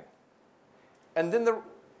 And then the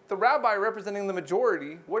rabbi representing the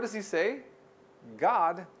majority, what does he say?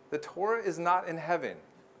 God, the Torah is not in heaven.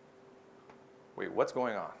 Wait, what's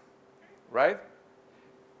going on? Right?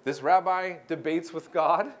 This rabbi debates with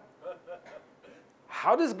God.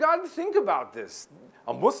 How does God think about this?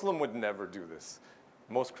 A Muslim would never do this.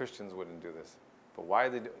 Most Christians wouldn't do this. But why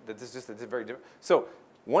they do this? It's very different. So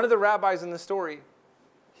one of the rabbis in the story,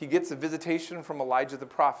 he gets a visitation from Elijah the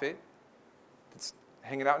prophet. That's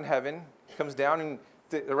hanging out in heaven. He comes down and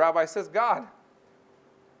the rabbi says, God.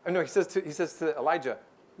 He says to Elijah,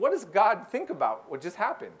 what does God think about what just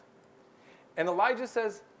happened? And Elijah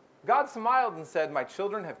says, God smiled and said, my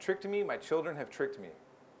children have tricked me, my children have tricked me.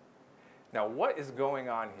 Now, what is going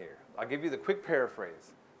on here? I'll give you the quick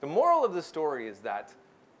paraphrase. The moral of the story is that,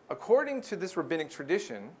 according to this rabbinic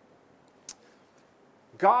tradition,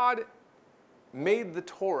 God made the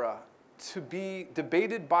Torah to be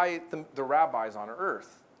debated by the rabbis on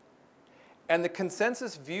earth. And the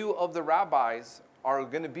consensus view of the rabbis are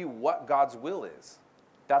going to be what God's will is.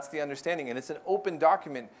 That's the understanding. And it's an open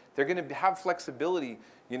document. They're going to have flexibility,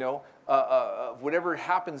 whatever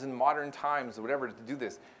happens in modern times, or whatever, to do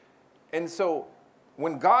this. And so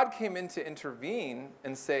when God came in to intervene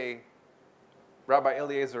and say, Rabbi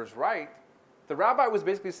Eliezer is right, the rabbi was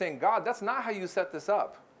basically saying, God, that's not how you set this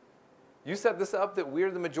up. You set this up that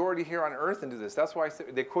we're the majority here on earth and do this. That's why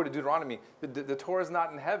they quoted Deuteronomy. The Torah is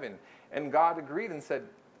not in heaven. And God agreed and said,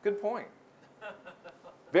 good point.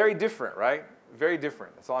 Very different, right? Very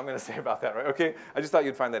different. That's all I'm going to say about that, right? Okay? I just thought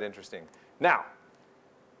you'd find that interesting. Now,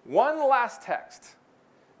 One last text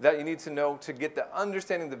that you need to know to get the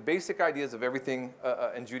understanding, the basic ideas of everything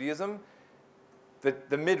in Judaism,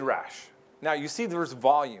 the Midrash. Now, you see there's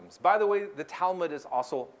volumes. By the way, the Talmud is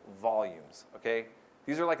also volumes, okay?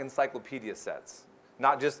 These are like encyclopedia sets.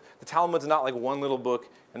 Not just, the Talmud's not like one little book,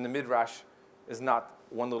 and the Midrash is not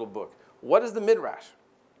one little book. What is the Midrash?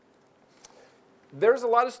 There's a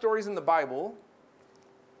lot of stories in the Bible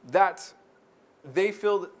that they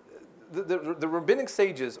feel, the rabbinic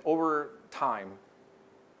sages over time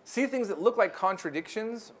see things that look like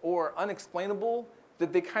contradictions or unexplainable,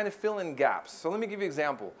 that they kind of fill in gaps. So let me give you an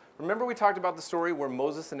example. Remember we talked about the story where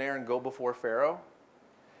Moses and Aaron go before Pharaoh?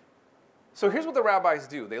 So here's what the rabbis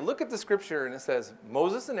do. They look at the scripture and it says,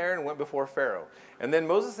 Moses and Aaron went before Pharaoh. And then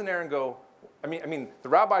Moses and Aaron go, the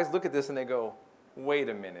rabbis look at this and they go, wait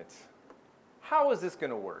a minute. How is this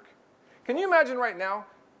going to work? Can you imagine right now,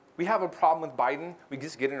 we have a problem with Biden. We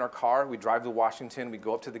just get in our car, we drive to Washington, we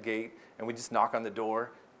go up to the gate, and we just knock on the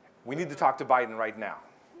door. We need to talk to Biden right now.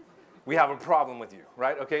 We have a problem with you,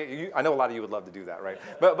 right? Okay, I know a lot of you would love to do that, right?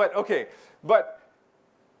 But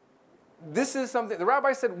this is something, the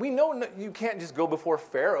rabbi said, we know you can't just go before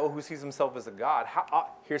Pharaoh, who sees himself as a god.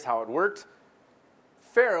 Here's how it worked.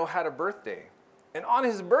 Pharaoh had a birthday. And on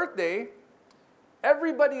his birthday,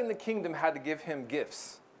 everybody in the kingdom had to give him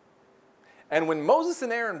gifts. And when Moses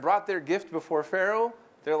and Aaron brought their gift before Pharaoh,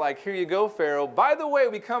 they're like, here you go, Pharaoh. By the way,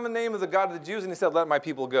 we come in the name of the God of the Jews. And he said, let my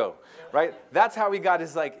people go, right? That's how he got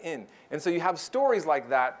his in. And so you have stories like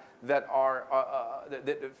that that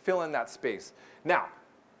fill in that space. Now,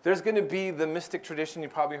 there's going to be the mystic tradition. You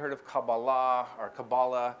probably heard of Kabbalah or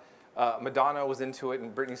Kabbalah. Madonna was into it,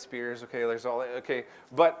 and Britney Spears. Okay, there's all okay.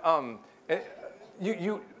 But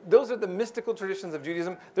those are the mystical traditions of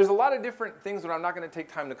Judaism. There's a lot of different things that I'm not going to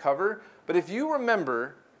take time to cover. But if you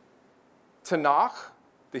remember Tanakh,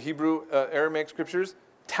 the Hebrew Aramaic scriptures,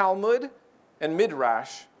 Talmud, and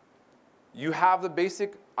Midrash, you have the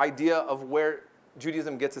basic idea of where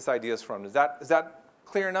Judaism gets its ideas from. Is that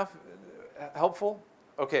clear enough? Helpful?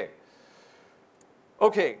 Okay.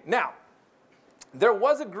 Okay, now, there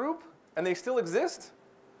was a group, and they still exist,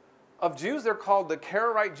 of Jews. They're called the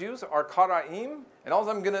Karaite Jews, or Karaim, and all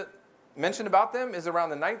I'm going to mention about them is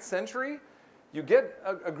around the 9th century, you get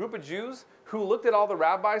a group of Jews who looked at all the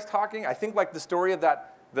rabbis talking. I think like the story of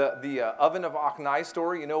the oven of Achnai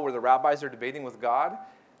story, where the rabbis are debating with God.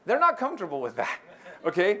 They're not comfortable with that,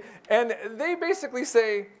 okay? And they basically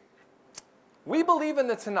say, we believe in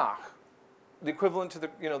the Tanakh, the equivalent to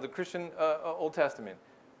the Christian Old Testament.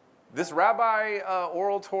 This rabbi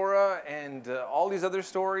oral Torah and all these other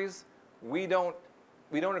stories, we don't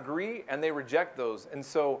agree, and they reject those. And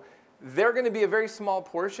so they're going to be a very small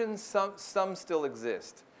portion. Some still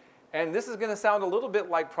exist. And this is going to sound a little bit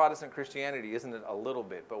like Protestant Christianity, isn't it? A little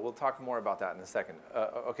bit, but we'll talk more about that in a second,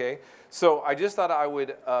 okay? So I just thought I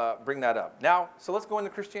would bring that up. Now, so let's go into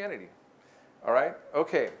Christianity, all right?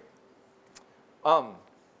 Okay.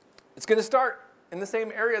 It's going to start in the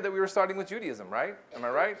same area that we were starting with Judaism, right? Am I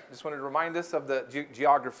right? Just wanted to remind us of the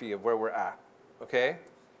geography of where we're at, okay?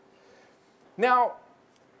 Now,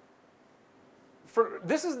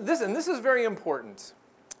 this is very important,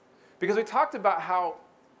 because we talked about how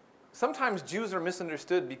sometimes Jews are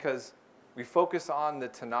misunderstood because we focus on the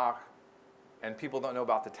Tanakh and people don't know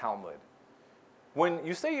about the Talmud. When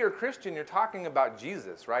you say you're a Christian, you're talking about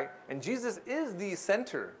Jesus, right? And Jesus is the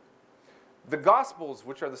center. The Gospels,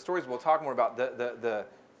 which are the stories we'll talk more about, the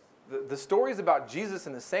stories about Jesus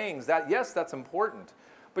and the sayings, yes, that's important.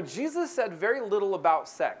 But Jesus said very little about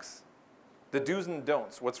sex, the do's and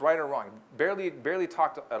don'ts, what's right or wrong. Barely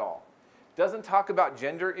talked at all. Doesn't talk about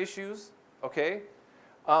gender issues, okay?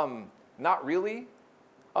 Not really.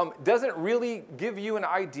 Doesn't really give you an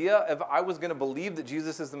idea if I was going to believe that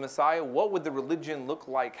Jesus is the Messiah, what would the religion look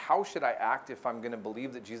like? How should I act if I'm going to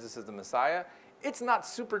believe that Jesus is the Messiah? It's not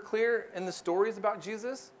super clear in the stories about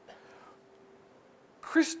Jesus.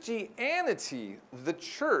 Christianity, the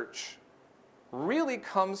church, really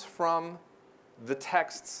comes from the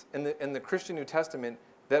texts in the Christian New Testament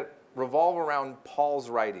that revolve around Paul's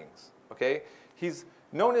writings. Okay, he's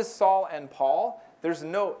known as Saul and Paul. There's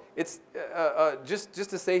no, it's just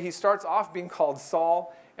to say he starts off being called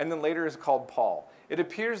Saul and then later is called Paul. It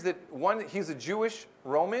appears that he's a Jewish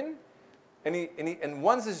Roman, and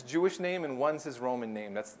one's his Jewish name and one's his Roman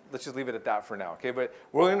name. Let's just leave it at that for now, okay? But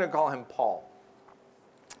we're going to call him Paul.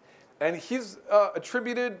 And he's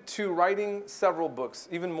attributed to writing several books,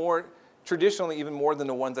 traditionally even more than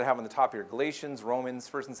the ones I have on the top here. Galatians, Romans,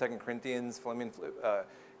 1st and 2nd Corinthians, Philemon,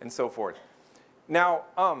 and so forth. Now,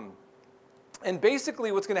 and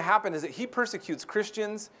basically what's going to happen is that he persecutes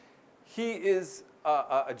Christians. He is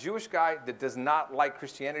a Jewish guy that does not like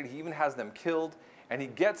Christianity. He even has them killed. And he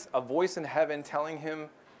gets a voice in heaven telling him,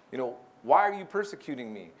 you know, why are you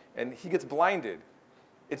persecuting me? And he gets blinded.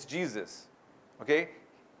 It's Jesus, okay?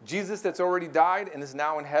 Jesus that's already died and is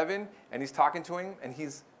now in heaven, and he's talking to him, and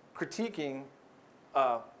he's critiquing,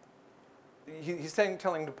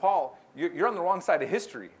 telling to Paul, you're on the wrong side of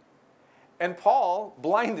history. And Paul,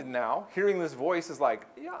 blinded now, hearing this voice, is like,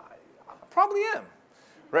 yeah, I probably am.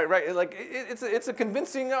 Right. Like, it's a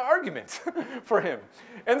convincing argument for him.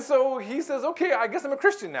 And so he says, okay, I guess I'm a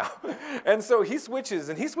Christian now. And so he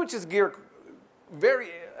switches gear very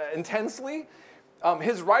intensely.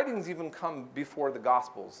 His writings even come before the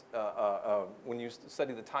Gospels when you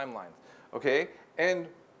study the timelines, okay? And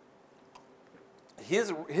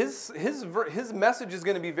his message is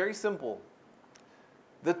going to be very simple.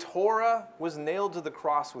 The Torah was nailed to the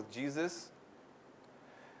cross with Jesus.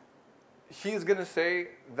 He's going to say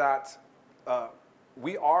that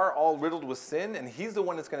we are all riddled with sin, and he's the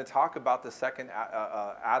one that's going to talk about the second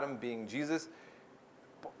Adam being Jesus.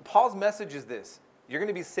 Paul's message is this. You're going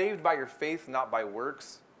to be saved by your faith, not by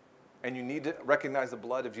works, and you need to recognize the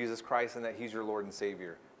blood of Jesus Christ and that he's your Lord and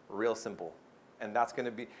Savior. Real simple. And that's going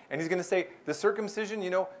to be, and he's going to say, the circumcision, you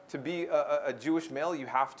know, to be a Jewish male, you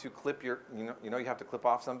have to clip your, you have to clip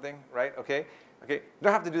off something, right? Okay? You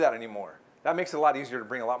don't have to do that anymore. That makes it a lot easier to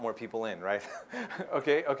bring a lot more people in, right?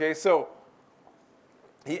 Okay, so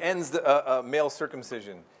he ends the male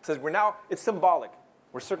circumcision. He says, it's symbolic.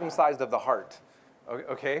 We're circumcised of the heart,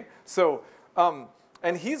 okay? So,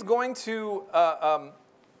 and he's going to,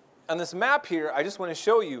 on this map here, I just want to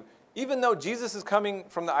show you, even though Jesus is coming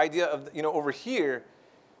from the idea of, over here,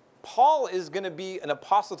 Paul is going to be an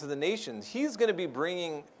apostle to the nations. He's going to be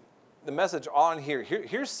bringing the message on here.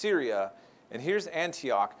 Here's Syria, and here's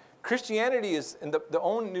Antioch. Christianity is, in the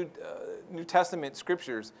own New Testament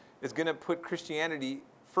scriptures, is going to put Christianity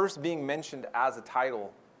first being mentioned as a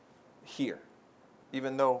title here,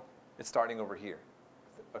 even though it's starting over here,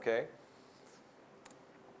 okay?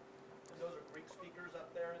 And those are Greek speakers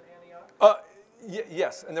up there in Antioch?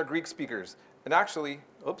 Yes, and they're Greek speakers. And actually,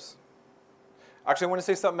 I want to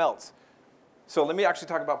say something else. So let me actually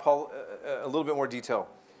talk about Paul a little bit more detail.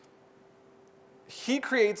 He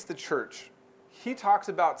creates the church. He talks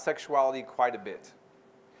about sexuality quite a bit.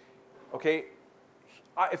 Okay?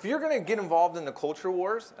 If you're going to get involved in the culture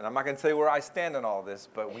wars, and I'm not going to tell you where I stand on all this,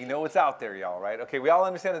 but we know it's out there, y'all, right? Okay, we all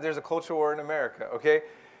understand that there's a culture war in America, okay?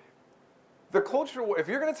 The culture war, if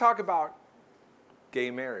you're going to talk about gay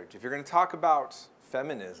marriage, if you're going to talk about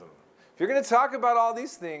feminism, if you're going to talk about all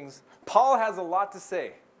these things, Paul has a lot to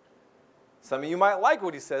say. Some of you might like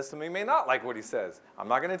what he says, some of you may not like what he says. I'm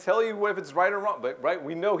not going to tell you if it's right or wrong, but right,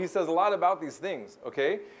 we know he says a lot about these things,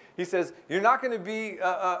 okay? He says, you're not going to be,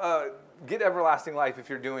 get everlasting life if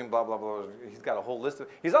you're doing blah, blah, blah. He's got a whole list of,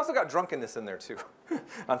 he's also got drunkenness in there too.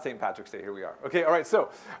 On St. Patrick's Day, here we are. Okay, all right, so,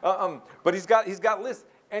 but he's got lists,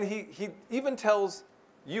 and he even tells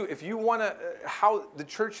you, if you want to, how the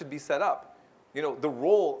church should be set up. The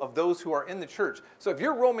role of those who are in the church. So if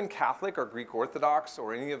you're Roman Catholic or Greek Orthodox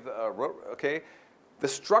or any of the, the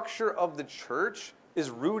structure of the church is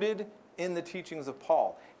rooted in the teachings of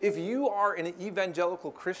Paul. If you are an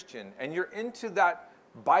evangelical Christian and you're into that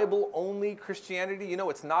Bible-only Christianity,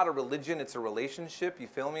 it's not a religion, it's a relationship. You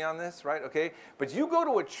feel me on this, right? Okay? But you go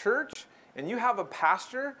to a church and you have a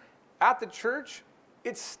pastor at the church,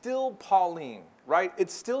 it's still Pauline, right?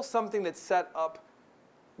 It's still something that's set up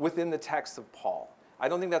within the text of Paul. I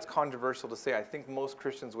don't think that's controversial to say. I think most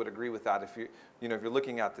Christians would agree with that if you're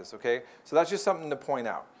looking at this, okay? So that's just something to point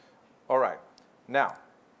out. All right. Now,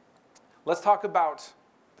 let's talk about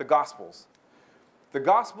the Gospels. The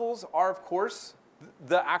Gospels are, of course,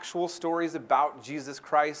 the actual stories about Jesus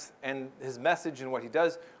Christ and his message and what he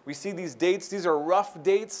does. We see these dates. These are rough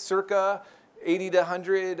dates, circa 80 to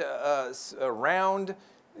 100, around.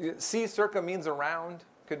 See, circa means around.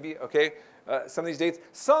 Could be, okay? Some of these dates.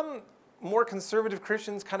 Some more conservative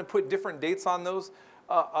Christians kind of put different dates on those.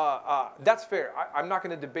 That's fair. I'm not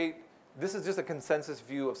going to debate. This is just a consensus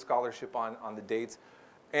view of scholarship on the dates.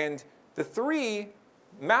 And the three,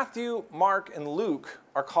 Matthew, Mark, and Luke,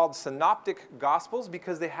 are called synoptic gospels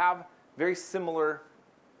because they have very similar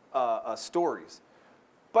stories.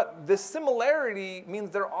 But the similarity means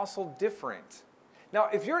they're also different. Now,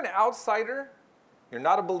 if you're an outsider, you're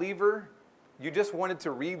not a believer, you just wanted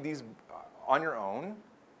to read these on your own,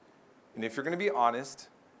 and if you're going to be honest,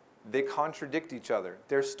 they contradict each other.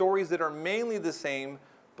 They're stories that are mainly the same,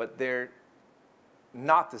 but they're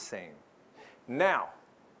not the same. Now,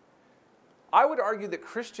 I would argue that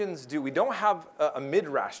Christians we don't have a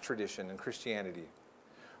midrash tradition in Christianity.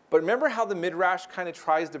 But remember how the Midrash kind of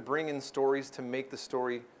tries to bring in stories to make the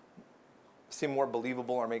story seem more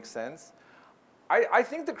believable or make sense? I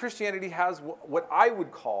think that Christianity has what I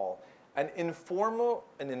would call an informal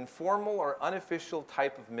or unofficial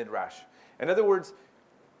type of Midrash. In other words,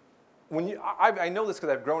 I know this because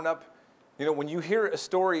I've grown up, when you hear a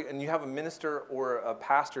story and you have a minister or a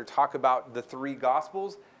pastor talk about the 3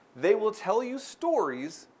 Gospels, they will tell you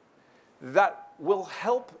stories that will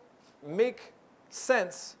help make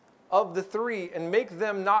sense of the 3 and make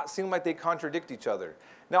them not seem like they contradict each other.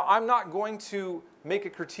 Now, I'm not going to make a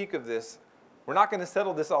critique of this. We're not going to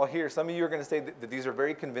settle this all here. Some of you are going to say that these are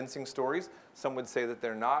very convincing stories. Some would say that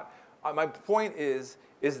they're not. My point is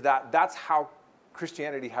that that's how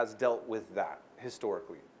Christianity has dealt with that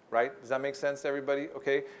historically, right? Does that make sense to everybody?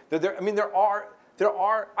 Okay. There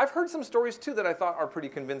are. I've heard some stories too that I thought are pretty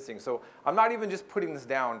convincing. So I'm not even just putting this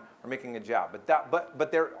down or making a jab.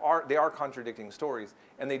 But they are contradicting stories,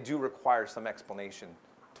 and they do require some explanation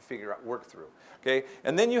to work through. Okay.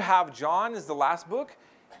 And then you have John is the last book.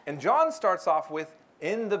 And John starts off with,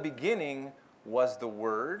 in the beginning was the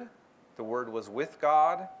Word was with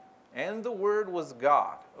God, and the Word was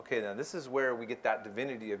God. Okay, now this is where we get that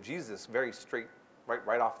divinity of Jesus very straight,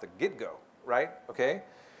 right off the get-go, right? Okay?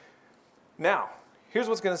 Now, here's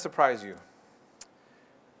what's going to surprise you.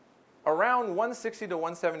 Around 160 to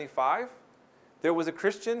 175, there was a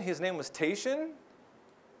Christian, his name was Tatian,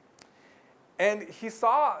 and he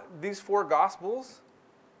saw these 4 Gospels.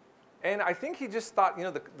 And I think he just thought,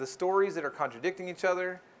 the stories that are contradicting each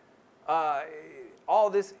other, all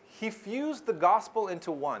this, he fused the gospel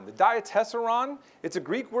into one. The diatessaron, it's a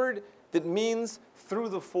Greek word that means through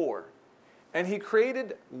the 4. And he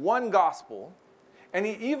created one gospel, and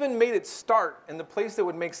he even made it start in the place that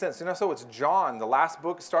would make sense. So it's John, the last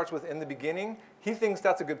book, starts with in the beginning. He thinks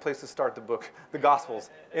that's a good place to start the book, the Gospels,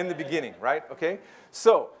 in the beginning, right? Okay?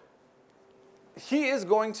 So he is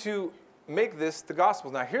going to make this the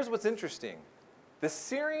Gospels. Now, here's what's interesting. The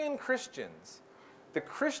Syrian Christians, the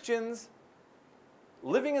Christians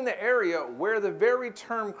living in the area where the very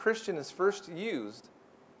term Christian is first used,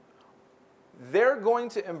 they're going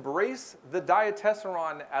to embrace the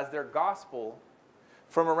diatessaron as their gospel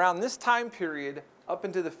from around this time period up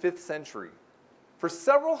into the 5th century. For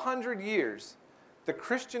several hundred years, the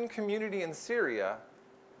Christian community in Syria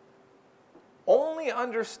only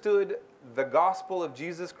understood the gospel of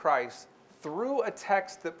Jesus Christ through a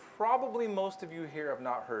text that probably most of you here have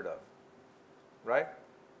not heard of, right?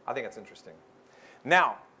 I think that's interesting.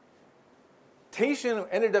 Now, Tatian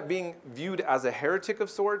ended up being viewed as a heretic of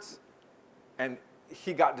sorts, and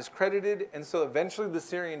he got discredited, and so eventually the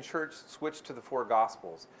Syrian church switched to the 4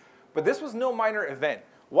 Gospels. But this was no minor event.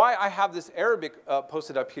 Why I have this Arabic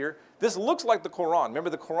posted up here, this looks like the Quran. Remember,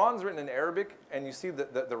 the Quran's written in Arabic, and you see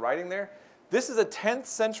the writing there? This is a 10th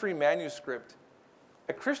century manuscript.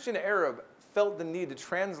 A Christian Arab felt the need to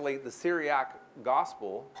translate the Syriac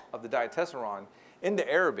gospel of the diatessaron into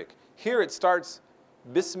Arabic. Here it starts,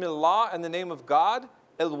 Bismillah, in the name of God,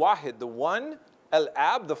 El-Wahid, the one,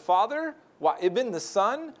 El-Ab, the Father, Wa-Ibn, the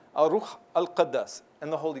Son, Al-Ruh, Al-Qaddas,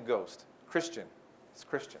 and the Holy Ghost. Christian. It's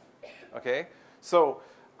Christian. Okay? So,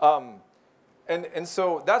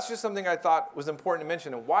 so that's just something I thought was important to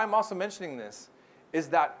mention. And why I'm also mentioning this is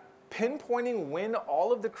that pinpointing when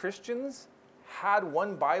all of the Christians had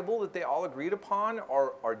one Bible that they all agreed upon,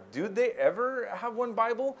 or did they ever have one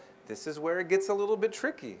Bible? This is where it gets a little bit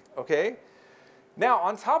tricky, okay? Now,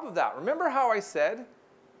 on top of that, remember how I said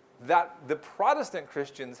that the Protestant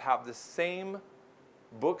Christians have the same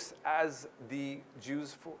books as the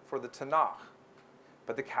Jews for the Tanakh,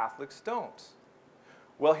 but the Catholics don't.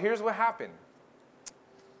 Well, here's what happened.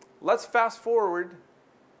 Let's fast forward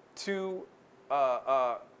to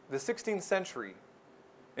the 16th century.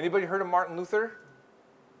 Anybody heard of Martin Luther?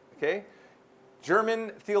 Okay.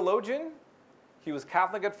 German theologian. He was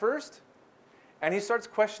Catholic at first. And he starts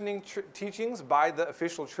questioning teachings by the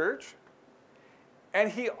official church. And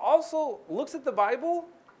he also looks at the Bible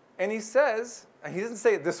and he says, and he doesn't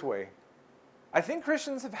say it this way, I think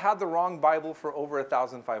Christians have had the wrong Bible for over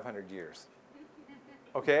 1,500 years.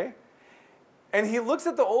 Okay? And he looks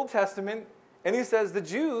at the Old Testament and he says the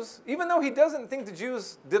Jews, even though he doesn't think the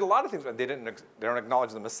Jews did a lot of things, they don't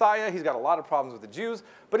acknowledge the Messiah, he's got a lot of problems with the Jews,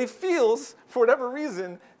 but he feels, for whatever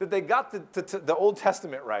reason, that they got the Old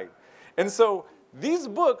Testament right. And so these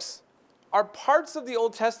books are parts of the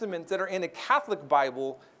Old Testament that are in a Catholic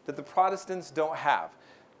Bible that the Protestants don't have.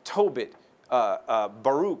 Tobit,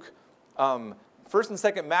 Baruch, 1st and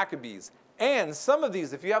 2nd Maccabees. And some of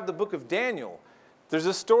these, if you have the book of Daniel, there's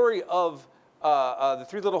a story of the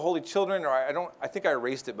 3 little holy children, or I think I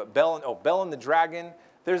erased it, but Bel and the dragon.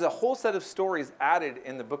 there's a whole set of stories added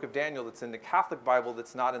in the book of Daniel that's in the Catholic Bible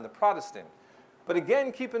that's not in the Protestant. But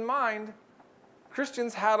again, keep in mind,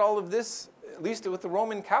 Christians had all of this, at least with the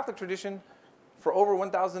Roman Catholic tradition, for over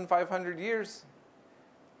 1,500 years.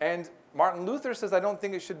 And Martin Luther says, I don't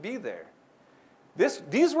think it should be there.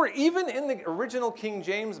 These were even in the original King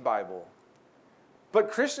James Bible.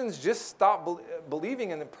 But Christians just stopped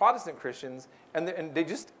believing in the Protestant Christians, and they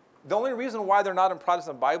just, the only reason why they're not in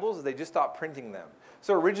Protestant Bibles is they just stopped printing them.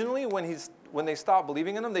 So originally, when they stopped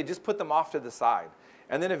believing in them, they just put them off to the side.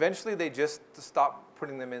 And then eventually, they just stopped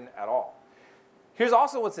putting them in at all. Here's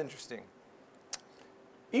also what's interesting.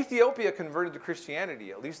 Ethiopia converted to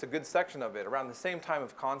Christianity, at least a good section of it, around the same time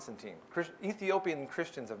of Constantine. Ethiopian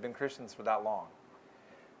Christians have been Christians for that long.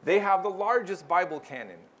 They have the largest Bible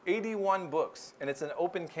canon, 81 books, and it's an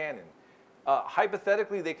open canon.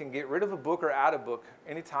 Hypothetically, they can get rid of a book or add a book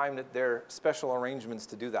anytime that there are special arrangements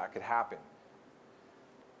to do that could happen.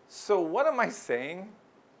 So what am I saying?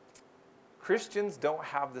 Christians don't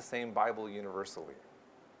have the same Bible universally.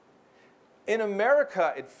 In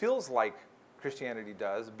America, it feels like Christianity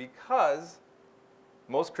does because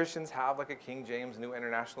most Christians have like a King James New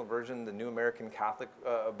International Version, the New American Catholic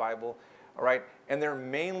Bible, all right? And they're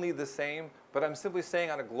mainly the same, but I'm simply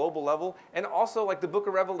saying on a global level, and also like the book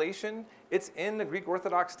of Revelation, it's in the Greek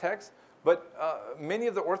Orthodox text, but many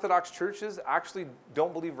of the Orthodox churches actually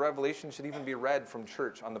don't believe Revelation should even be read from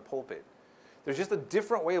church on the pulpit. There's just a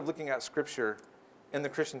different way of looking at Scripture in the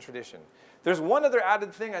Christian tradition. There's one other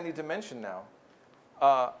added thing I need to mention now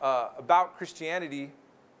about Christianity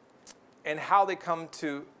and how they come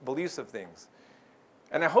to beliefs of things.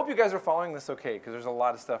 And I hope you guys are following this okay, because there's a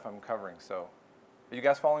lot of stuff I'm covering. So, are you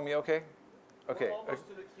guys following me okay? Okay. We're almost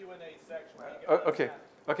to the Q&A section. Okay.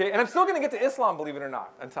 Okay, and I'm still going to get to Islam, believe it or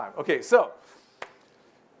not, on time. Okay, so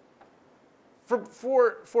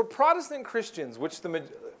for Protestant Christians, which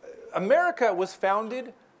America was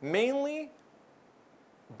founded mainly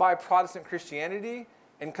by Protestant Christianity,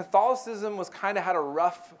 and Catholicism was kind of had a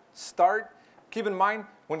rough start. Keep in mind,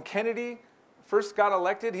 when Kennedy first got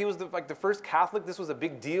elected, he was like the first Catholic. This was a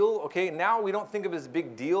big deal. Okay, now we don't think of it as a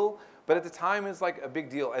big deal, but at the time it's like a big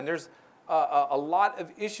deal. And there's a lot of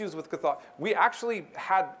issues with Catholicism. We actually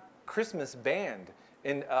had Christmas banned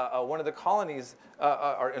in one of the colonies,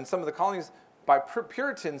 or in some of the colonies, by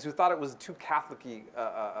Puritans who thought it was too Catholic-y.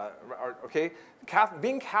 Okay,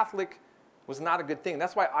 being Catholic was not a good thing.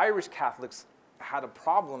 That's why Irish Catholics had a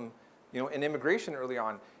problem, in immigration early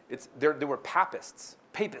on. They were papists,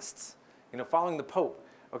 following the Pope.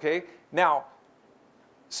 Okay, now,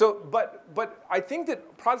 but I think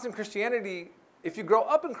that Protestant Christianity, if you grow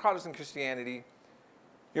up in Protestant Christianity,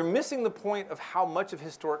 you're missing the point of how much of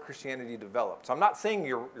historic Christianity developed. So I'm not saying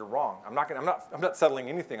you're wrong. I'm not settling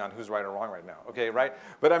anything on who's right or wrong right now. Okay, right?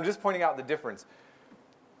 But I'm just pointing out the difference.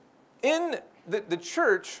 In the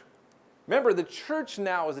church, remember the church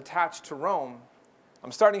now is attached to Rome.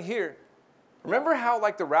 I'm starting here. Remember how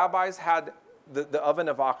like the rabbis had the oven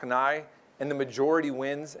of Akhnai and the majority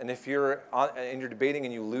wins, and if you're debating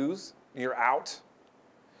and you lose, you're out?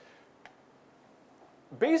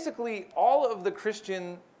 Basically, all of the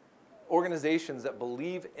Christian organizations that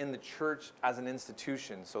believe in the church as an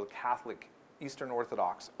institution, so Catholic, Eastern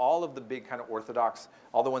Orthodox, all of the big kind of Orthodox,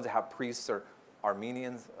 all the ones that have priests are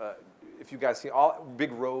Armenians. If you guys see, all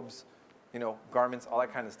big robes, garments, all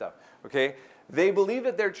that kind of stuff, okay? They believe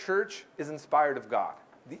that their church is inspired of God,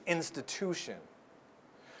 the institution.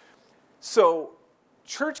 So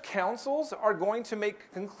church councils are going to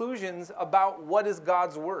make conclusions about what is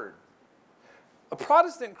God's word. A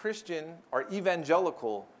Protestant Christian or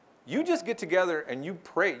evangelical, you just get together and you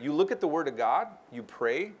pray. You look at the word of God, you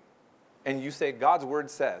pray, and you say, God's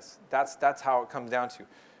word says. That's how it comes down to.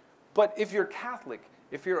 But if you're Catholic,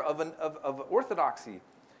 if you're of orthodoxy,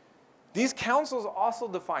 these councils also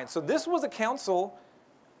define. So this was a council,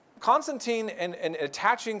 Constantine and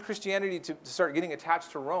attaching Christianity to start getting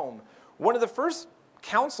attached to Rome. One of the first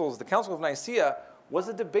councils, the Council of Nicaea, was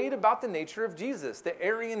a debate about the nature of Jesus, the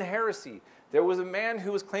Arian heresy. There was a man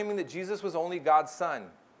who was claiming that Jesus was only God's son,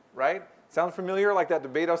 right? Sound familiar, like that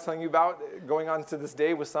debate I was telling you about going on to this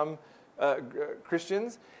day with some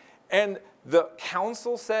Christians? And the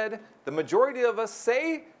council said, the majority of us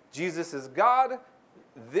say Jesus is God.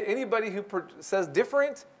 Anybody who says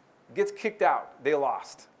different gets kicked out. They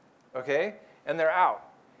lost, okay? And they're out.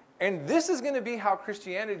 And this is going to be how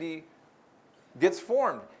Christianity gets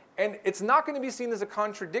formed. And it's not going to be seen as a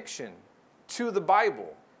contradiction to the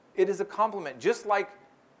Bible. It is a complement. Just like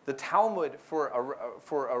the Talmud for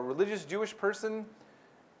a religious Jewish person,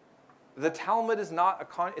 the Talmud is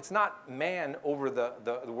not it's not man over the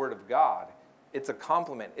Word of God. It's a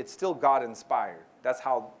complement. It's still God-inspired. That's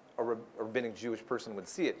how a rabbinic Jewish person would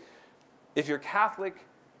see it. If you're Catholic,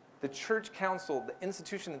 the church council, the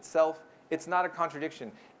institution itself, it's not a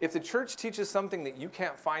contradiction. If the church teaches something that you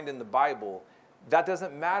can't find in the Bible, that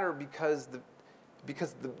doesn't matter because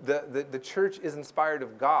the church is inspired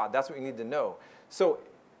of God. That's what you need to know. So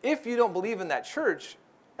if you don't believe in that church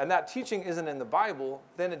and that teaching isn't in the Bible,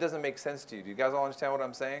 then it doesn't make sense to you. Do you guys all understand what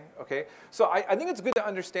I'm saying? Okay. So I think it's good to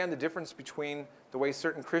understand the difference between the way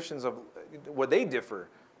certain Christians, where they differ,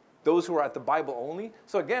 those who are at the Bible only.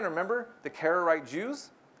 So again, remember the Karaite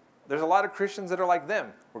Jews? There's a lot of Christians that are like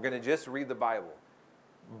them. We're going to just read the Bible.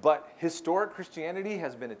 But historic Christianity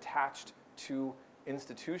has been attached to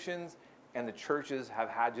institutions, and the churches have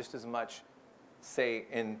had just as much say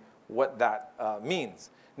in what that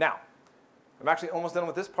means. Now, I'm actually almost done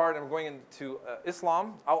with this part. I'm going into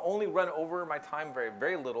Islam. I'll only run over my time very,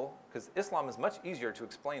 very little, because Islam is much easier to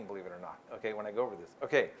explain, believe it or not, okay, when I go over this.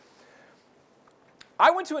 Okay.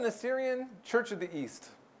 I went to an Assyrian Church of the East.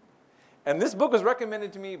 And this book was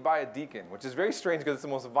recommended to me by a deacon, which is very strange because it's the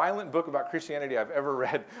most violent book about Christianity I've ever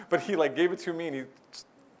read. But he gave it to me, and he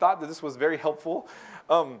thought that this was very helpful.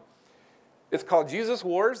 It's called Jesus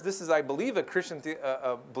Wars. This is, I believe, a Christian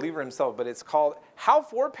believer himself, but it's called How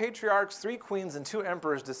 4 Patriarchs, 3 Queens, and 2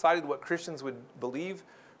 Emperors Decided What Christians Would Believe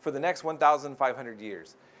for the Next 1,500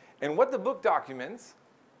 Years. And what the book documents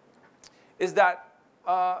is that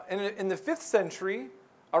in the 5th century,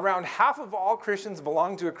 around half of all Christians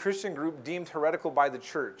belonged to a Christian group deemed heretical by the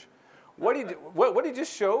church. What he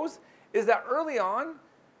just shows is that early on,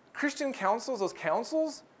 Christian councils, those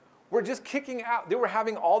councils, were just kicking out. They were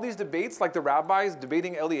having all these debates, like the rabbis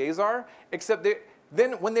debating Eleazar, except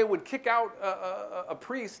then when they would kick out a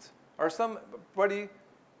priest or somebody,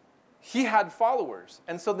 he had followers.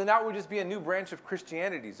 And so then that would just be a new branch of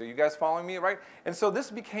Christianity. So you guys following me, right? And so this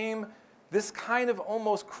became this kind of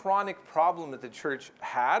almost chronic problem that the church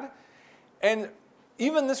had. And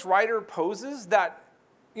even this writer poses that,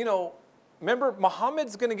 remember,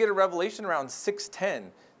 Muhammad's going to get a revelation around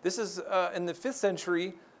 610. This is in the 5th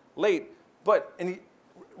century late. But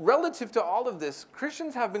relative to all of this,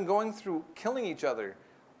 Christians have been going through killing each other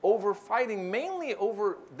over fighting, mainly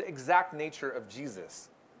over the exact nature of Jesus.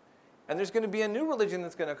 And there's going to be a new religion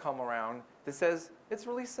that's going to come around that says, it's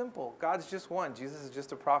really simple. God's just one. Jesus is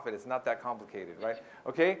just a prophet. It's not that complicated, right?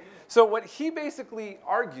 Okay? So what he basically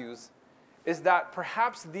argues is that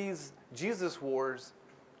perhaps these Jesus wars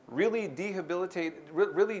really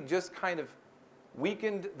really just kind of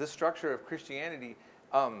weakened the structure of Christianity.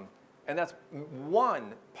 And that's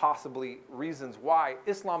one, possibly, reasons why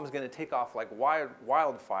Islam is going to take off like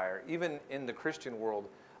wildfire, even in the Christian world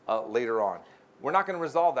later on. We're not going to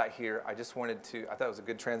resolve that here. I thought it was a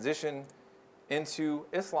good transition into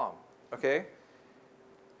Islam, okay?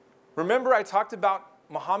 Remember I talked about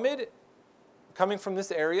Muhammad coming from this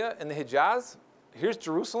area in the Hijaz. Here's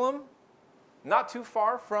Jerusalem, not too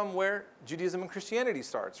far from where Judaism and Christianity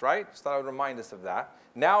starts, right? Just thought I would remind us of that.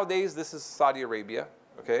 Nowadays, this is Saudi Arabia,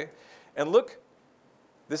 okay? And look,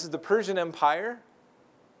 this is the Persian Empire.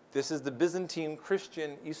 This is the Byzantine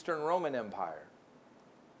Christian Eastern Roman Empire,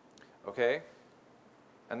 okay?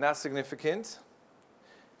 And that's significant.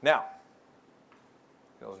 Now,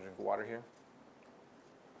 I'll drink water here.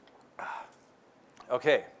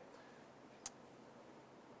 Okay.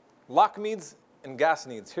 Lakhmids and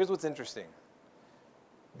Ghasanids. Here's what's interesting.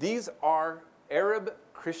 These are Arab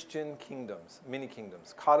Christian kingdoms, mini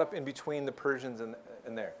kingdoms, caught up in between the Persians and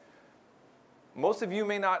there. Most of you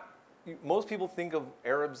may not, most people think of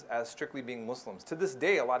Arabs as strictly being Muslims. To this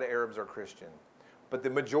day, a lot of Arabs are Christian, but the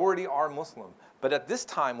majority are Muslim. But at this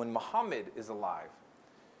time, when Muhammad is alive,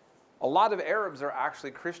 a lot of Arabs are actually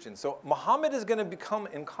Christian. So Muhammad is going to become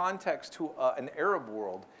in context to an Arab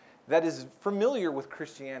world that is familiar with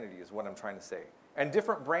Christianity, is what I'm trying to say, and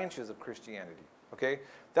different branches of Christianity. Okay,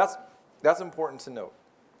 that's important to note.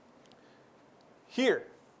 Here,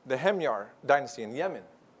 the Himyar dynasty in Yemen.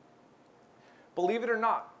 Believe it or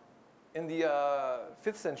not, in the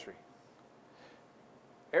 5th century,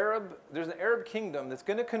 there's an Arab kingdom that's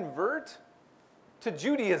going to convert to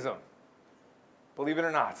Judaism. Believe it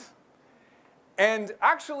or not. And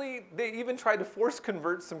actually, they even tried to force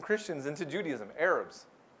convert some Christians into Judaism, Arabs.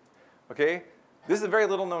 Okay? This is a very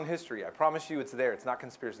little known history. I promise you it's there. It's not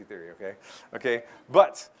conspiracy theory, okay? Okay?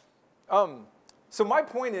 But, so my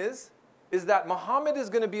point is that Muhammad is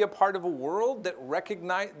going to be a part of a world that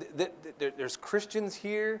there's Christians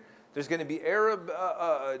here. There's going to be Arab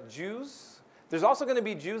Jews. There's also going to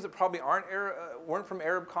be Jews that probably weren't from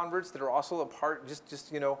Arab converts that are also a part,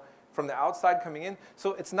 just from the outside coming in.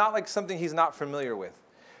 So it's not like something he's not familiar with.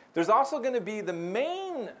 There's also going to be the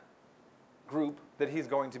main group that he's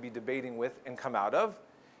going to be debating with and come out of.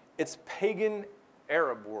 It's pagan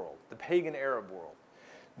Arab world, the pagan Arab world.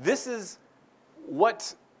 This is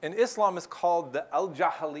what in Islam is called the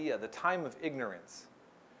al-Jahiliyyah, the time of ignorance.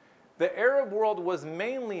 The Arab world was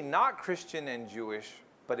mainly not Christian and Jewish,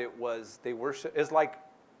 but they worship, it's like,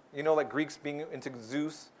 you know, like Greeks being into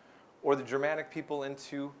Zeus, or the Germanic people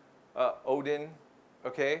into Odin,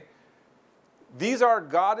 okay? These are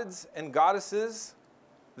gods and goddesses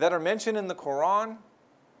that are mentioned in the Quran,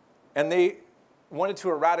 and they wanted to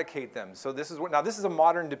eradicate them. So this is what, now this is a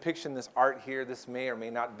modern depiction, this art here. This may or may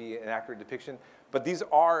not be an accurate depiction, but these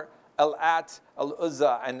are Al-At,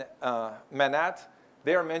 Al-Uzza, and Manat.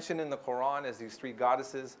 They are mentioned in the Quran as these three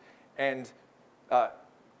goddesses. And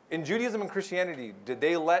in Judaism and Christianity, did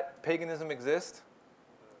they let paganism exist?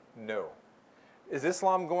 No. Is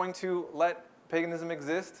Islam going to let paganism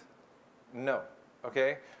exist? No.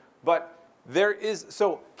 Okay? But there is,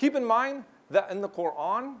 so keep in mind that in the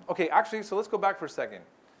Quran, okay, actually, so let's go back for a second.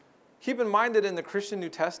 Keep in mind that in the Christian New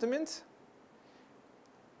Testament,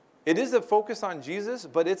 it is a focus on Jesus,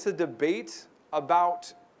 but it's a debate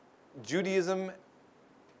about Judaism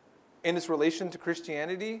in its relation to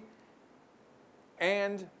Christianity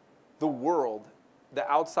and the world, the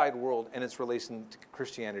outside world, and its relation to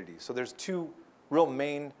Christianity. So there's two real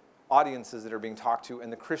main audiences that are being talked to in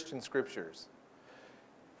the Christian scriptures.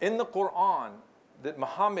 In the Quran, that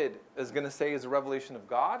Muhammad is going to say is a revelation of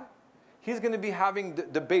God, he's going to be having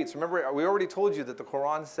debates. Remember, we already told you that the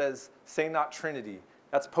Quran says, say not Trinity.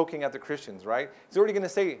 That's poking at the Christians, right? He's already going to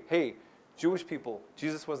say, hey, Jewish people,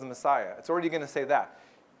 Jesus was the Messiah. It's already going to say that.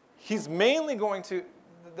 He's mainly going to,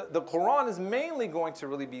 the Quran is mainly going to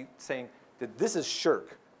really be saying that this is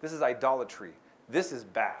shirk, this is idolatry, this is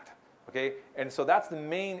bad, okay? And so that's the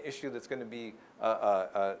main issue that's going to be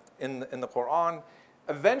in the Quran.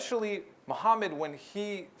 Eventually, Muhammad, when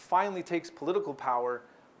he finally takes political power,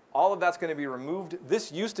 all of that's going to be removed.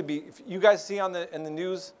 This used to be, if you guys see in the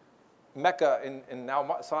news, Mecca and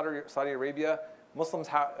now Saudi Arabia, Muslims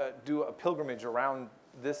do a pilgrimage around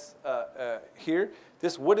this here.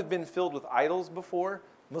 This would have been filled with idols before.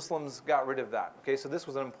 Muslims got rid of that. Okay, so this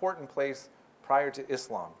was an important place prior to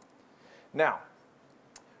Islam. Now,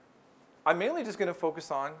 I'm mainly just going to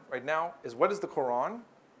focus on right now is what is the Quran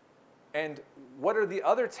and what are the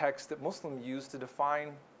other texts that Muslims use to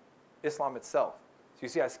define Islam itself. So you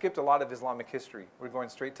see, I skipped a lot of Islamic history. We're going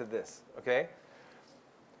straight to this, okay?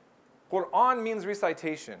 Quran means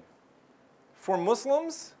recitation. For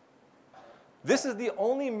Muslims, this is the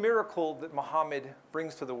only miracle that Muhammad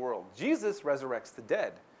brings to the world. Jesus resurrects the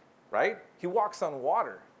dead, right? He walks on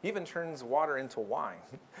water. He even turns water into wine,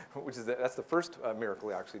 which is that's the first miracle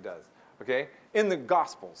he actually does, okay? In the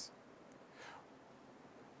Gospels.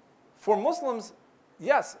 For Muslims,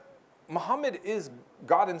 yes, Muhammad is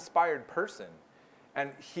God-inspired person,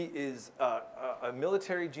 and he is a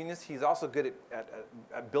military genius. He's also good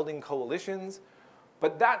at building coalitions,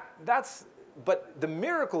 but but the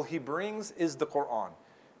miracle he brings is the Quran.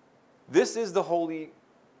 This is the holy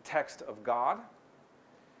text of God.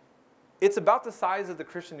 It's about the size of the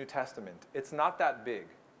Christian New Testament. It's not that big.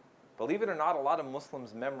 Believe it or not, a lot of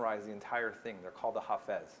Muslims memorize the entire thing. They're called the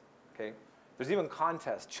Hafez, okay? There's even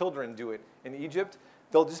contests. Children do it in Egypt.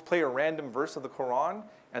 They'll just play a random verse of the Quran,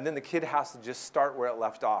 and then the kid has to just start where it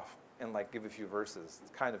left off and like give a few verses.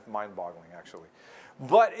 It's kind of mind-boggling, actually.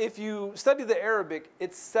 But if you study the Arabic,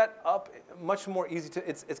 it's set up much more easy to,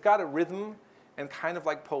 it's got a rhythm and kind of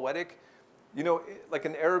like poetic. You know, like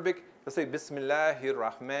in Arabic, they'll say, Bismillahir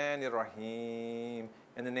Rahmanir Rahim,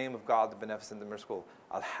 in the name of God, the Beneficent, the Merciful.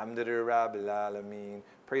 Alhamdulillah Rabbil Alameen.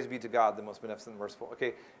 Praise be to God, the most beneficent and merciful.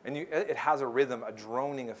 Okay, and it has a rhythm, a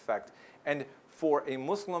droning effect. And for a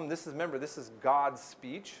Muslim, remember, this is God's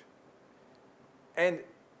speech. And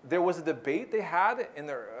there was a debate they had in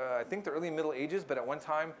I think the early Middle Ages, but at one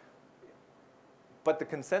time, but the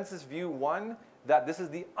consensus view won that this is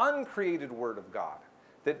the uncreated word of God.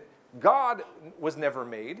 That God was never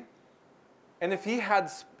made. And if he had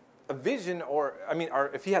a vision, or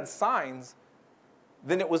if he had signs,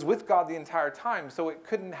 then it was with God the entire time, so it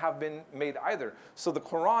couldn't have been made either. So the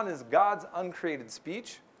Quran is God's uncreated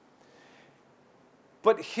speech.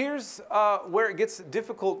 But here's where it gets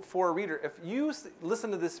difficult for a reader. If you listen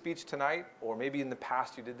to this speech tonight, or maybe in the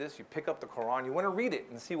past you did this, you pick up the Quran, you want to read it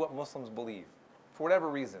and see what Muslims believe, for whatever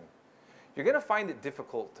reason, you're going to find it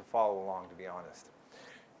difficult to follow along, to be honest.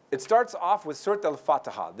 It starts off with Surat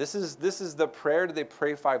al-Fatiha. This is the prayer that they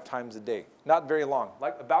pray 5 times a day. Not very long,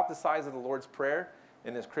 like about the size of the Lord's Prayer.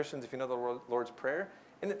 And as Christians, if you know the Lord's Prayer,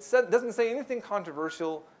 and it doesn't say anything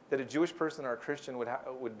controversial that a Jewish person or a Christian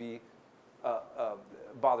would be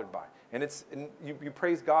bothered by. And you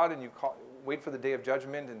praise God and you wait for the day of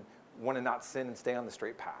judgment and want to not sin and stay on the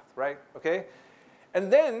straight path, right? Okay?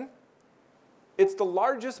 And then it's the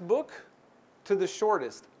largest book to the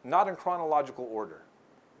shortest, not in chronological order.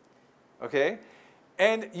 Okay?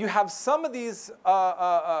 And you have some of these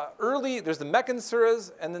early, there's the Meccan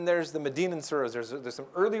surahs, and then there's the Medinan surahs. There's some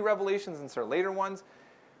early revelations and some later ones.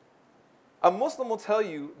 A Muslim will tell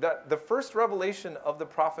you that the first revelation of the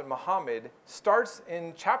Prophet Muhammad starts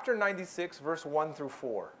in chapter 96, verse 1 through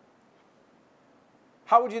 4.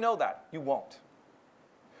 How would you know that? You won't.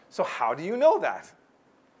 So how do you know that?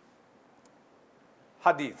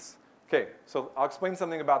 Hadiths. Okay, so I'll explain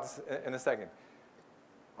something about this in a second.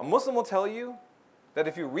 A Muslim will tell you that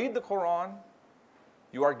if you read the Quran,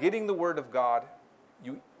 you are getting the word of God.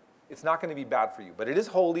 It's not going to be bad for you. But it is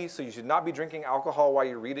holy, so you should not be drinking alcohol while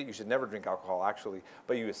you read it. You should never drink alcohol, actually.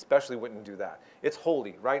 But you especially wouldn't do that. It's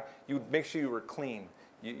holy, right? You make sure you were clean.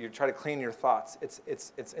 You try to clean your thoughts.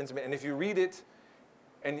 It's intimate. And if you read it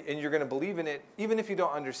and you're going to believe in it, even if you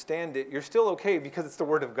don't understand it, you're still okay because it's the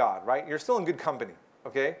word of God, right? You're still in good company,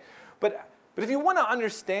 okay? But if you want to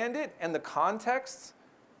understand it and the context,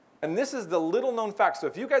 and this is the little known fact. So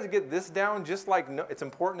if you guys get this down, just like it's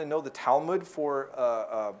important to know the Talmud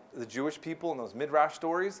for the Jewish people and those Midrash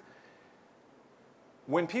stories.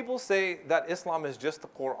 When people say that Islam is just the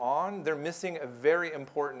Quran, they're missing a very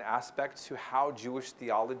important aspect to how Jewish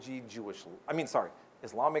theology,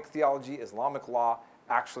 Islamic theology, Islamic law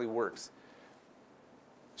actually works.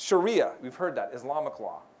 Sharia, we've heard that, Islamic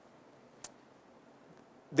law.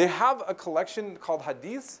 They have a collection called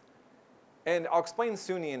hadiths. And I'll explain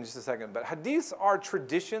Sunni in just a second, but hadiths are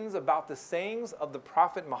traditions about the sayings of the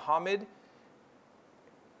Prophet Muhammad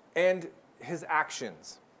and his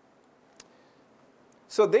actions.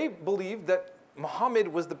 So they believe that Muhammad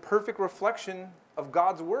was the perfect reflection of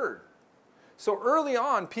God's word. So early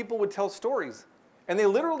on, people would tell stories, and they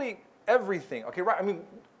literally, everything, okay, right? I mean,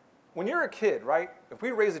 when you're a kid, right, if we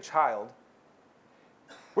raise a child,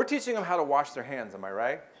 we're teaching them how to wash their hands, am I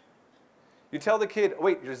right? You tell the kid,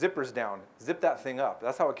 wait, your zipper's down. Zip that thing up.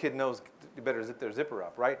 That's how a kid knows you better zip their zipper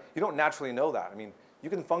up, right? You don't naturally know that. I mean, you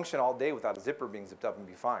can function all day without a zipper being zipped up and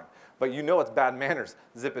be fine. But you know it's bad manners.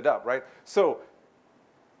 Zip it up, right? So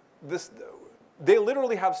they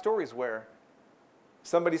literally have stories where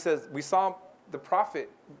somebody says, we saw the prophet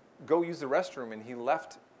go use the restroom, and he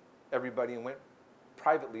left everybody and went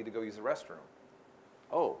privately to go use the restroom.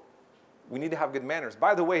 Oh. We need to have good manners.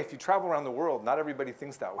 By the way, if you travel around the world, not everybody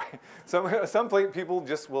thinks that way. Some people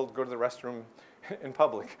just will go to the restroom in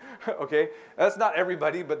public, okay? That's not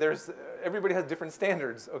everybody, but everybody has different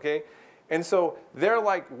standards, okay? And so they're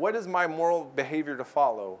like, what is my moral behavior to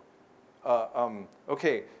follow?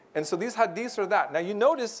 Okay, and so these hadiths are that. Now you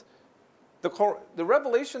notice the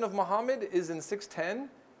revelation of Muhammad is in 610.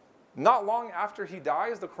 Not long after he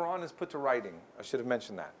dies, the Quran is put to writing. I should have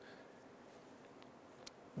mentioned that.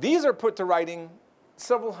 These are put to writing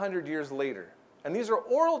several hundred years later. And these are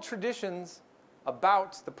oral traditions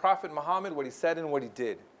about the Prophet Muhammad, what he said and what he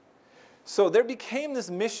did. So there became this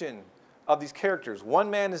mission of these characters. One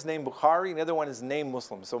man is named Bukhari, and the other one is named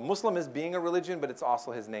Muslim. So Muslim is being a religion, but it's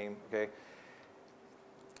also his name, okay?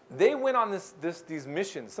 They went on these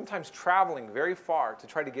missions, sometimes traveling very far to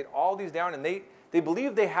try to get all these down, and they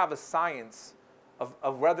believe they have a science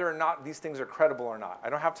of whether or not these things are credible or not. I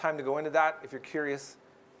don't have time to go into that. If you're curious,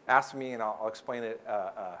 ask me and I'll explain it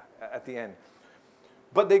at the end.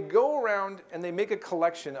 But they go around and they make a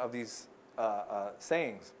collection of these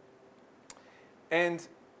sayings. And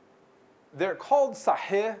they're called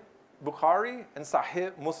Sahih Bukhari and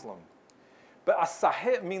Sahih Muslim. But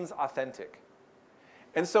as-Sahih means authentic.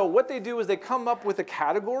 And so what they do is they come up with a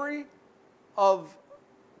category of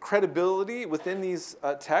credibility within these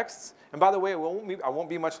texts. And by the way, I won't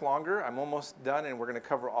be much longer. I'm almost done, and we're going to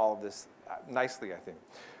cover all of this nicely, I think.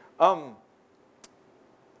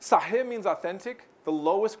 Sahih means authentic. The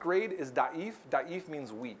lowest grade is da'if. Da'if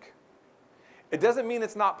means weak. It doesn't mean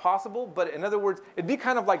it's not possible, but in other words, it'd be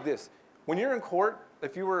kind of like this. When you're in court,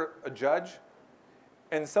 if you were a judge,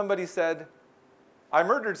 and somebody said, I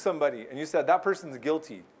murdered somebody, and you said, that person's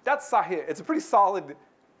guilty. That's sahih. It's a pretty solid,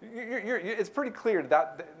 it's pretty clear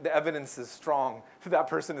that the evidence is strong that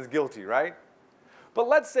person is guilty, right? But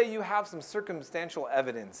let's say you have some circumstantial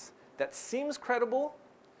evidence that seems credible,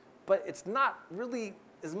 but it's not really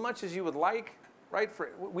as much as you would like, right?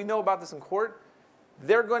 We know about this in court.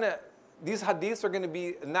 These hadiths are going to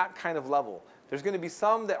be in that kind of level. There's going to be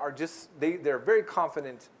some that are just, they're very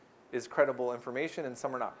confident is credible information, and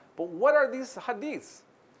some are not. But what are these hadiths?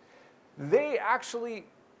 They actually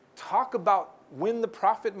talk about when the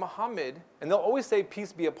Prophet Muhammad, and they'll always say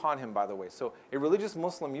peace be upon him, by the way. So a religious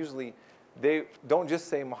Muslim usually they don't just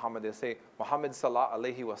say Muhammad, they say Muhammad Salah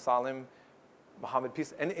Alaihi Wasallam, Muhammad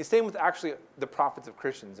peace. And it's same with actually the prophets of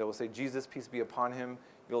Christians. They will say Jesus, peace be upon him.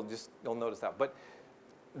 You'll notice that. But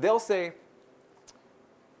they'll say,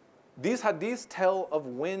 these hadiths tell of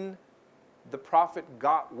when the prophet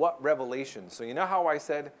got what revelation. So you know how I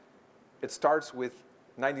said it starts with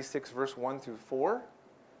 96 verse 1 through 4?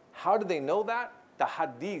 How do they know that? The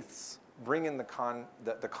hadiths bring in the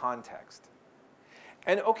context.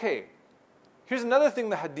 And okay, here's another thing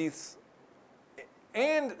the hadiths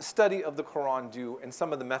and study of the Quran do, and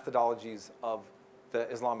some of the methodologies of the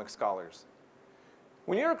Islamic scholars.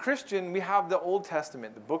 When you're a Christian, we have the Old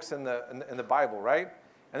Testament, the books in the Bible, right?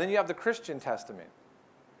 And then you have the Christian Testament.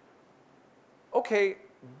 Okay,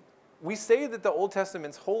 we say that the Old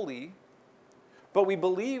Testament's holy, but we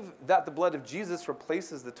believe that the blood of Jesus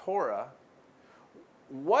replaces the Torah.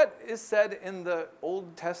 What is said in the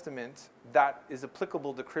Old Testament that is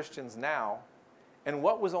applicable to Christians now, and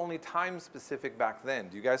what was only time-specific back then?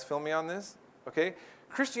 Do you guys feel me on this? Okay?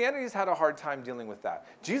 Christianity's had a hard time dealing with that.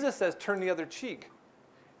 Jesus says, turn the other cheek.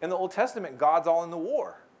 In the Old Testament, God's all in the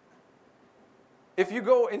war. If you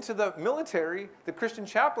go into the military, the Christian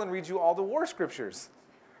chaplain reads you all the war scriptures.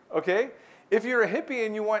 Okay? If you're a hippie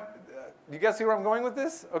and you want... you guys see where I'm going with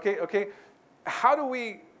this? Okay. How do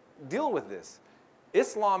we deal with this?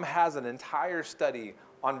 Islam has an entire study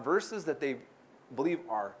on verses that they believe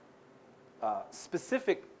are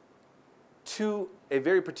specific to a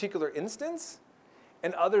very particular instance,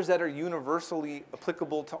 and others that are universally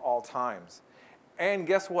applicable to all times. And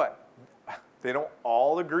guess what? They don't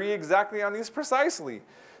all agree exactly on these precisely.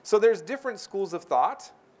 So there's different schools of thought.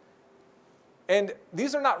 And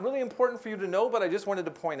these are not really important for you to know, but I just wanted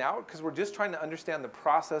to point out, because we're just trying to understand the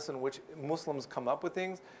process in which Muslims come up with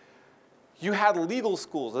things. You had legal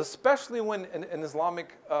schools, especially when an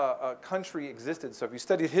Islamic country existed. So if you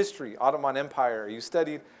studied history, Ottoman Empire, or you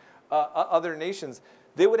studied other nations,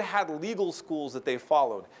 they would have had legal schools that they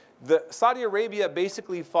followed. Saudi Arabia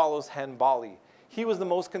basically follows Hanbali. He was the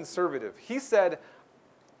most conservative. He said,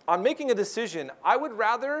 on making a decision, I would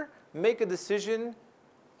rather make a decision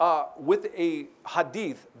with a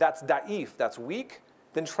hadith that's da'if, that's weak,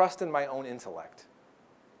 than trust in my own intellect.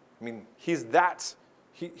 I mean, he's that...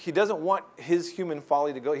 He doesn't want his human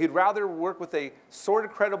folly to go. He'd rather work with a sort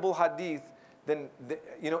of credible hadith than,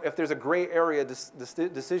 if there's a gray area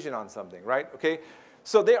decision on something, right? Okay?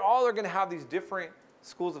 So they all are going to have these different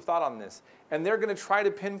schools of thought on this. And they're going to try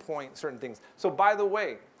to pinpoint certain things. So by the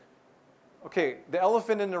way, okay, the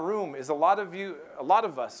elephant in the room is a lot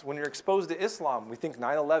of us, when you're exposed to Islam, we think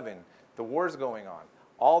 9/11, the war's going on.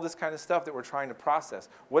 All this kind of stuff that we're trying to process.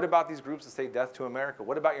 What about these groups that say death to America?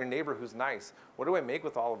 What about your neighbor who's nice? What do I make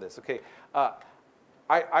with all of this? Okay,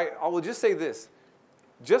 I will just say this.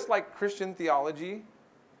 Just like Christian theology,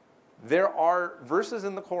 there are verses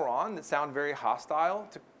in the Quran that sound very hostile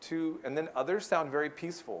and then others sound very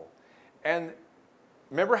peaceful. And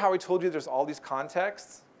remember how I told you there's all these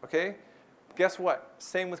contexts? Okay, guess what?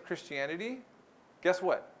 Same with Christianity. Guess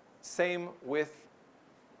what? Same with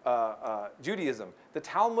Judaism. The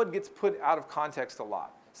Talmud gets put out of context a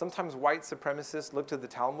lot. Sometimes white supremacists look to the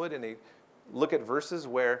Talmud and they look at verses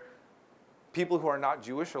where people who are not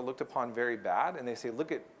Jewish are looked upon very bad, and they say,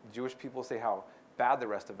 look at Jewish people, say how bad the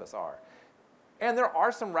rest of us are. And there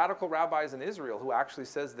are some radical rabbis in Israel who actually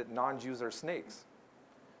says that non-Jews are snakes.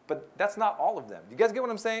 But that's not all of them. You guys get what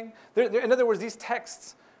I'm saying? In other words, these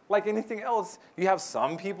texts, like anything else, you have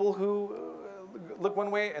some people who look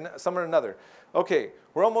one way and some are another. Okay,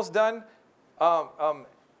 we're almost done.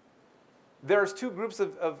 There's two groups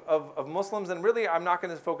of Muslims, and really I'm not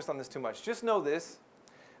going to focus on this too much. Just know this,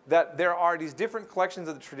 that there are these different collections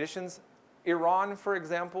of the traditions. Iran, for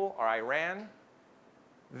example, or Iran,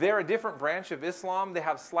 they're a different branch of Islam. They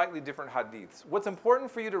have slightly different hadiths. What's important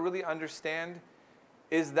for you to really understand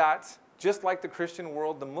is that just like the Christian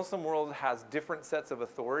world, the Muslim world has different sets of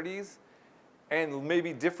authorities and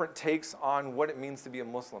maybe different takes on what it means to be a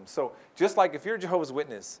Muslim. So just like if you're a Jehovah's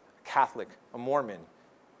Witness, a Catholic, a Mormon,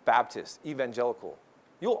 Baptist, evangelical,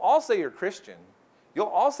 you'll all say you're Christian. You'll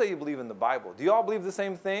all say you believe in the Bible. Do you all believe the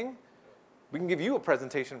same thing? We can give you a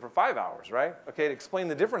presentation for 5 hours, right? Okay, to explain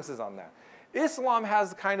the differences on that. Islam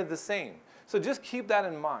has kind of the same. So just keep that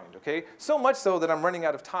in mind, okay? So much so that I'm running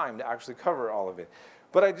out of time to actually cover all of it.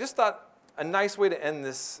 But I just thought a nice way to end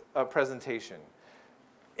this presentation.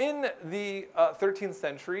 In the 13th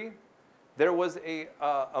century, there was a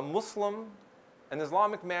Muslim, an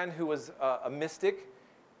Islamic man who was a mystic.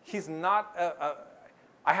 He's not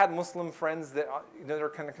I had Muslim friends that they're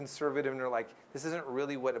kind of conservative and they're like, this isn't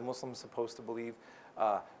really what a Muslim's supposed to believe.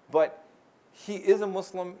 But he is a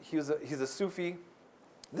Muslim. He's a Sufi.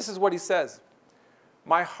 This is what he says.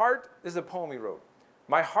 My heart, this is a poem he wrote.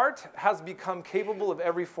 My heart has become capable of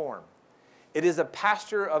every form. It is a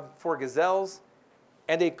pasture for gazelles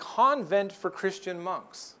and a convent for Christian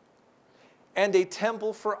monks and a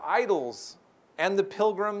temple for idols and the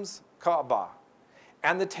pilgrims' Kaaba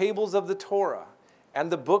and the tables of the Torah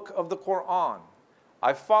and the book of the Quran.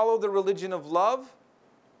 I follow the religion of love.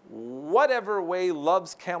 Whatever way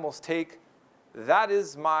love's camels take, that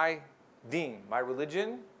is my deen, my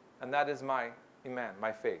religion, and that is my iman,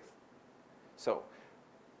 my faith. So,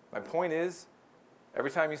 my point is,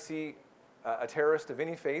 every time you see a terrorist of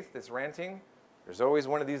any faith that's ranting, there's always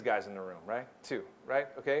one of these guys in the room, right? Two, right?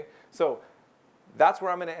 Okay? So, that's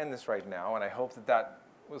where I'm going to end this right now, and I hope that that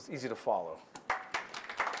was easy to follow.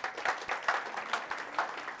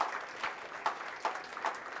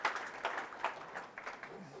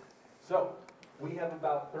 So, we have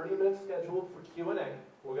about 30 minutes scheduled for Q&A.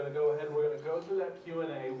 We're going to go ahead and we're going to go through that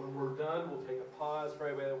Q&A. When we're done, we'll take a pause for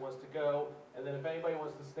everybody that wants to go. And then if anybody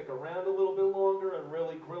wants to stick around a little bit longer and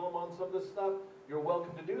really grill them on some of this stuff, you're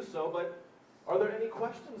welcome to do so. But are there any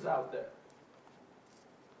questions out there?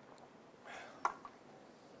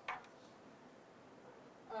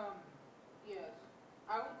 Yes.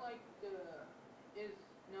 I would like to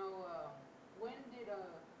know when did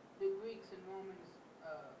the Greeks and Romans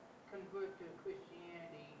convert to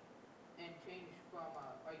Christianity and change from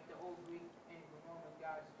like the old Greek and Roman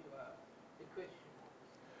gods to the Christian ones?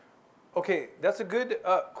 Okay, that's a good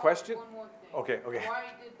question. One more thing. Okay, okay.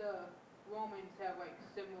 Why did the Romans have like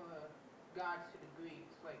similar gods to the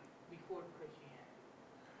Greeks, like before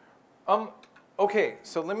Christianity? Okay,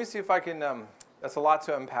 so let me see if I can, that's a lot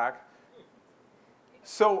to unpack.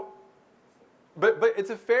 So, but it's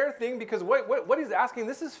a fair thing because what he's asking,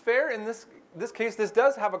 this is fair in this case, this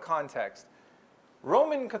does have a context.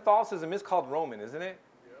 Roman Catholicism is called Roman, isn't it?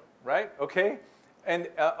 Yeah. Right? Okay. And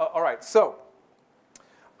all right. So,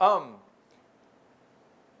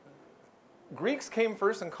 Greeks came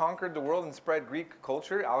first and conquered the world and spread Greek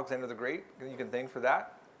culture. Alexander the Great, you can thank for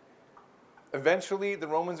that. Eventually, the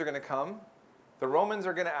Romans are going to come. The Romans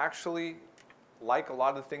are going to actually like a lot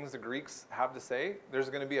of the things the Greeks have to say. There's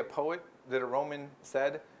going to be a poet that a Roman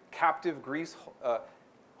said, "Captive Greece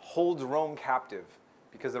holds Rome captive,"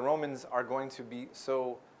 because the Romans are going to be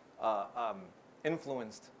so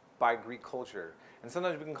influenced by Greek culture. And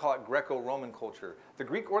sometimes we can call it Greco-Roman culture. The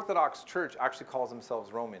Greek Orthodox Church actually calls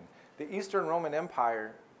themselves Roman. The Eastern Roman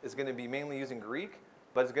Empire is going to be mainly using Greek,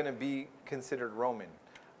 but it's going to be considered Roman.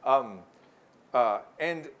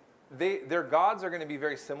 And their gods are going to be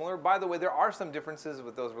very similar. By the way, there are some differences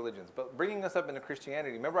with those religions. But bringing us up into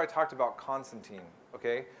Christianity, remember I talked about Constantine,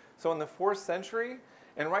 okay? So in the 4th century,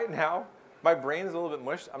 and right now, my brain is a little bit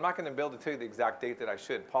mushed. I'm not going to be able to tell you the exact date that I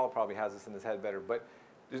should. Paul probably has this in his head better. But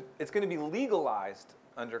it's going to be legalized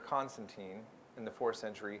under Constantine in the 4th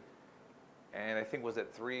century. And I think, was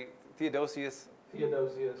it Theodosius?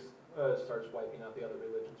 Theodosius starts wiping out the other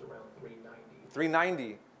religions around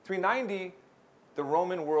 390. 390, the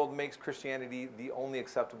Roman world makes Christianity the only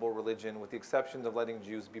acceptable religion, with the exception of letting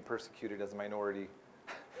Jews be persecuted as a minority.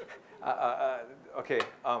 Okay,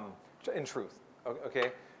 in truth,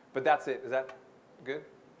 okay? But that's it. Is that good?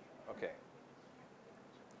 Okay.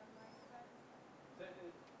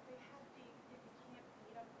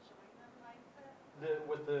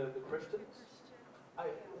 With the Christians?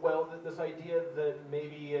 Well, this idea that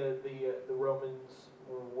maybe the Romans,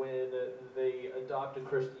 when they adopted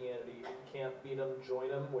Christianity, can't beat them, join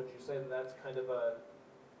them. Would you say that that's kind of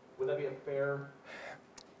would that be a fair?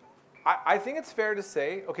 I think it's fair to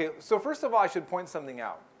say, okay, so first of all, I should point something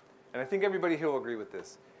out. And I think everybody here will agree with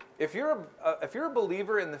this. If you're a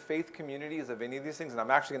believer in the faith communities of any of these things, and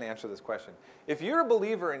I'm actually going to answer this question. If you're a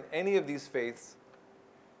believer in any of these faiths,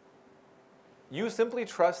 you simply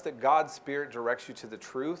trust that God's Spirit directs you to the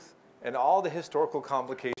truth, and all the historical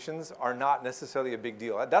complications are not necessarily a big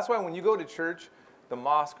deal. That's why when you go to church, the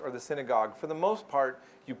mosque, or the synagogue, for the most part,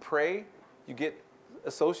 you pray, you get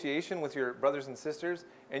association with your brothers and sisters,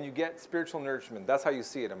 and you get spiritual nourishment. That's how you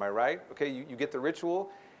see it, am I right? Okay, you get the ritual,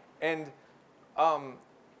 and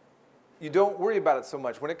you don't worry about it so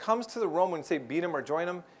much. When it comes to the Romans, say beat them or join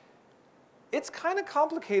them, it's kind of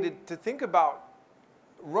complicated to think about.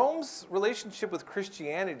 Rome's relationship with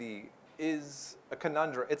Christianity is a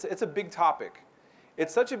conundrum. It's a big topic.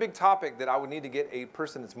 It's such a big topic that I would need to get a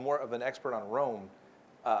person that's more of an expert on Rome,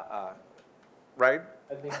 right?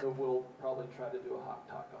 I think that we'll probably try to do a hot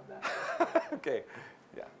talk on that. Okay,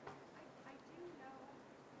 yeah.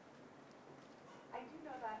 I do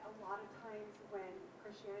know that a lot of times when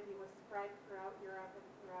Christianity was spread throughout Europe and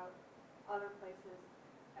throughout other places,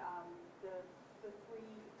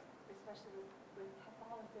 the especially with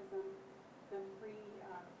Catholicism, the three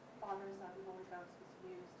fathers of the Holy Ghost was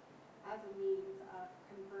used as a means of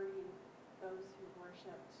converting those who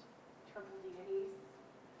worshipped triple deities.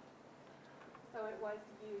 So it was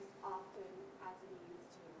used often as a means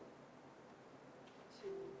to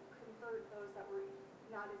convert those that were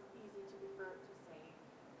not as easy to convert to, say,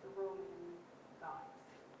 the Roman gods.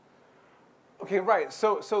 Okay, right.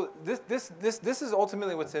 So this is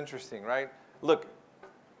ultimately what's interesting, right? Look,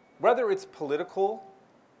 whether it's political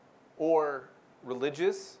or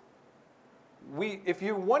religious, if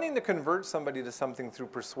you're wanting to convert somebody to something through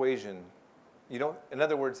persuasion, you don't, in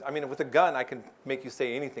other words, I mean, with a gun, I can make you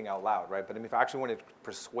say anything out loud, right? But I mean, if I actually want to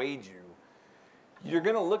persuade you, you're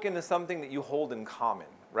going to look into something that you hold in common,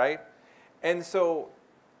 right? And so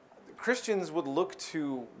Christians would look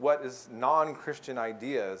to what is non-Christian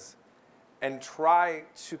ideas and try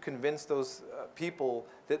to convince those people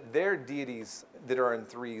that their deities that are in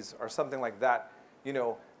threes or something like that, you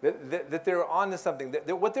know, that they're onto something,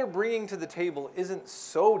 that what they're bringing to the table isn't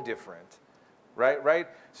so different, right?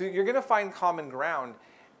 So you're going to find common ground,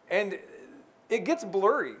 and it gets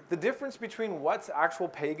blurry. The difference between what's actual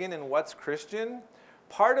pagan and what's Christian,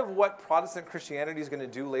 part of what Protestant Christianity is going to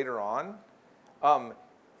do later on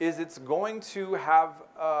is it's going to have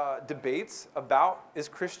debates about, is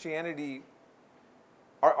Christianity,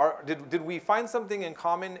 did we find something in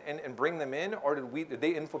common and bring them in, or did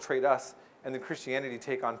they infiltrate us and then Christianity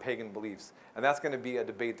take on pagan beliefs? And that's going to be a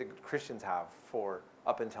debate that Christians have for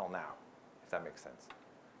up until now, if that makes sense.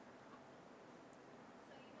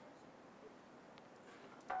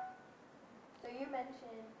 So you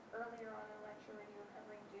mentioned earlier on in the lecture when you were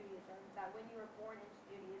covering Judaism that when you were born into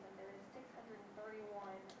Judaism there is 613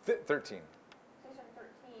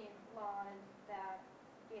 laws that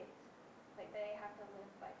they have to live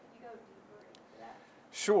by. Can you go deeper into that?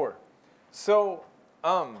 Sure. So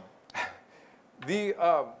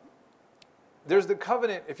there's the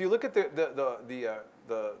covenant. If you look at the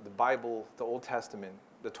Bible, the Old Testament,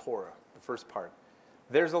 the Torah, the first part,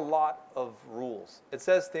 there's a lot of rules. It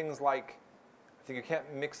says things like, I think you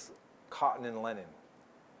can't mix cotton and linen.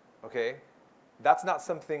 Okay? That's not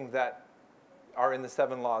something that are in the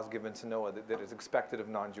 7 laws given to Noah that is expected of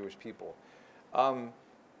non-Jewish people.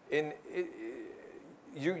 It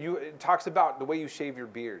talks about the way you shave your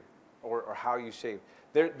beard or how you shave.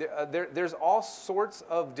 There's all sorts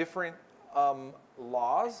of different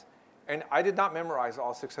laws, and I did not memorize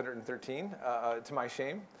all 613 to my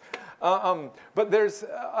shame. But there's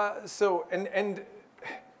and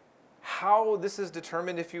how this is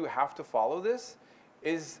determined if you have to follow this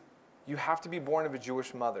is you have to be born of a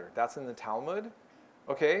Jewish mother. That's in the Talmud,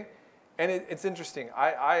 okay? And it's interesting.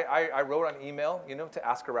 I wrote on email, to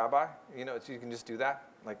ask a rabbi. You can just do that,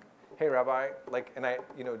 like, hey, rabbi, and I,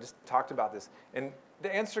 just talked about this. And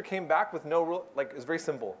the answer came back with no rule. Like, it's very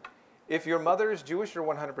simple. If your mother is Jewish, you're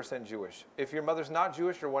 100% Jewish. If your mother's not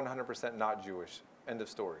Jewish, you're 100% not Jewish. End of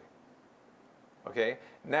story. Okay?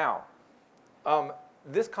 Now,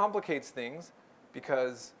 this complicates things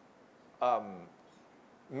because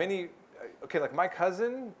like my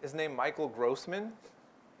cousin is named Michael Grossman,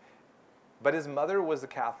 but his mother was a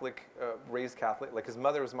Catholic, raised Catholic. Like his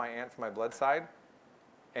mother was my aunt from my blood side,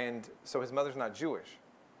 and so his mother's not Jewish.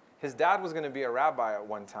 His dad was going to be a rabbi at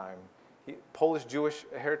one time, Polish Jewish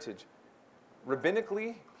heritage.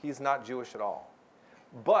 Rabbinically, he's not Jewish at all.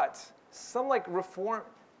 But some reform,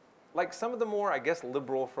 some of the more, I guess,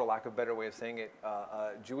 liberal, for lack of a better way of saying it,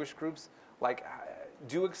 Jewish groups,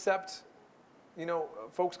 do accept,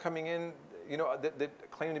 folks coming in,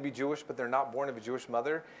 that claim to be Jewish, but they're not born of a Jewish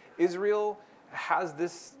mother. Israel has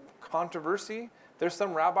this controversy. There's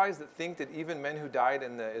some rabbis that think that even men who died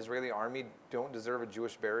in the Israeli army don't deserve a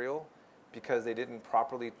Jewish burial because they didn't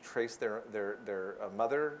properly trace their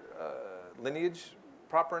mother lineage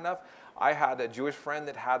proper enough. I had a Jewish friend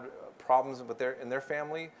that had problems in their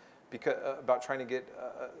family because about trying to get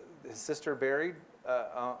his sister buried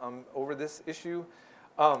over this issue,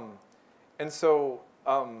 and so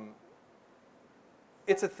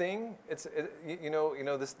it's a thing. It's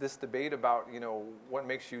this debate about what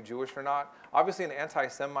makes you Jewish or not. Obviously, an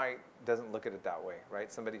anti-Semite doesn't look at it that way,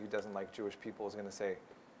 right? Somebody who doesn't like Jewish people is going to say,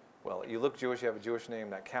 well, you look Jewish, you have a Jewish name,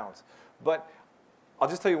 that counts. But I'll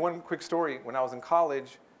just tell you one quick story. When I was in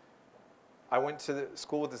college, I went to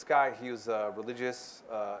school with this guy. He was religious.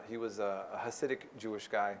 He was a Hasidic Jewish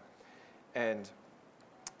guy. And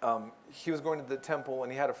he was going to the temple,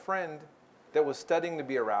 and he had a friend that was studying to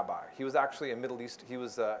be a rabbi. He was actually a Middle East, he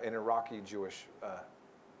was an Iraqi Jewish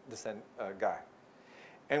descent guy.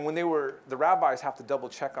 And when the rabbis have to double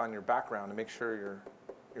check on your background to make sure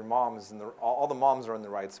your mom is all the moms are in the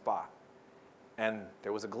right spot. and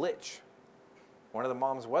there was a glitch. One of the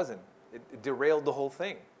moms wasn't. It derailed the whole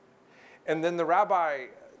thing. And then the rabbi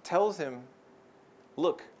tells him,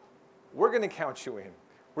 look, we're going to count you in.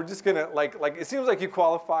 We're just going to, like, it seems like you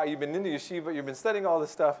qualify. You've been into yeshiva. You've been studying all this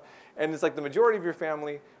stuff. And it's like the majority of your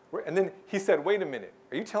family. And then he said, wait a minute.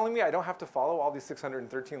 Are you telling me I don't have to follow all these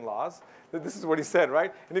 613 laws? This is what he said,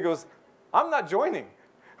 right? And he goes, I'm not joining.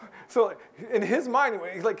 So in his mind,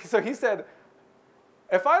 so he said,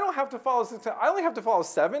 if I don't have to follow 6, I only have to follow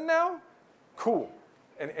 7 now? Cool.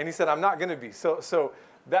 And he said, I'm not going to be. So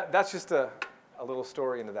that's just a little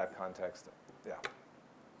story into that context. Yeah.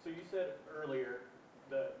 So you said earlier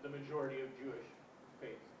the majority of Jewish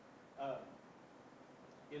faith.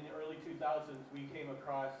 In the early 2000s, we came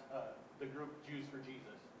across the group Jews for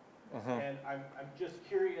Jesus. Mm-hmm. And I'm just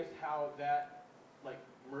curious how that, like,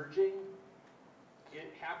 merging,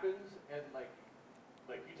 it happens. And, like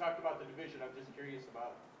you talked about the division. I'm just curious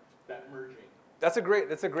about that merging. That's a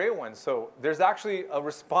great one. So there's actually a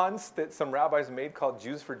response that some rabbis made called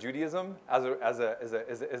Jews for Judaism,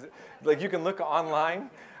 like you can look online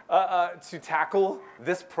to tackle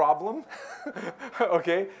this problem.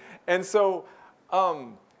 Okay, and so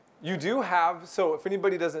you do have. So if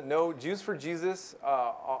anybody doesn't know, Jews for Jesus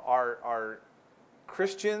are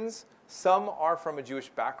Christians. Some are from a Jewish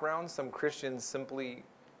background. Some Christians simply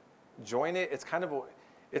join it.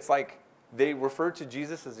 It's like they refer to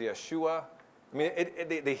Jesus as Yeshua. I mean,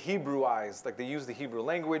 they Hebrewize, like they use the Hebrew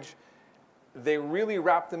language. They really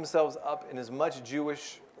wrap themselves up in as much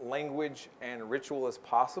Jewish language and ritual as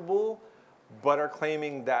possible, but are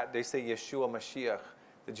claiming that they say Yeshua Mashiach,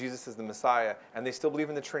 that Jesus is the Messiah, and they still believe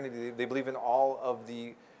in the Trinity. They believe in all of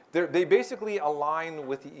the... They basically align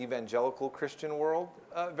with the evangelical Christian world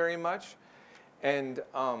very much, and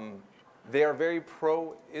they are very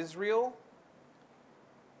pro-Israel,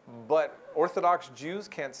 but Orthodox Jews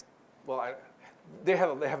can't... Well, they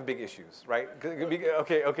have big issues, right?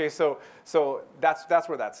 Okay. So that's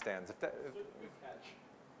where that stands. I'm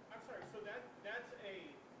sorry. So that's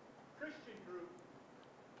a Christian group.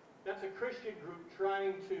 That's a Christian group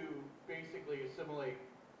trying to basically assimilate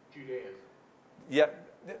Judaism. Yeah,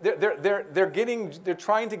 they're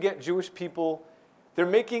trying to get Jewish people. They're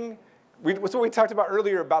making. What's what we talked about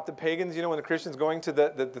earlier about the pagans. You know, when the Christians going to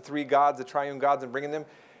the three gods, the triune gods, and bringing them.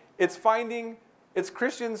 It's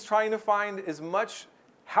Christians trying to find as much,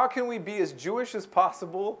 how can we be as Jewish as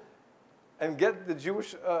possible and get the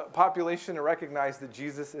Jewish population to recognize that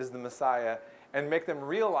Jesus is the Messiah and make them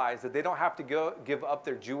realize that they don't have to give up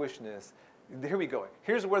their Jewishness. Here we go.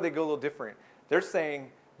 Here's where they go a little different. They're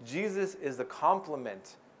saying Jesus is the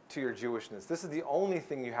complement to your Jewishness. This is the only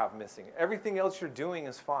thing you have missing. Everything else you're doing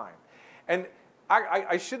is fine. And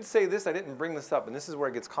I should say this, I didn't bring this up, and this is where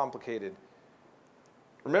it gets complicated.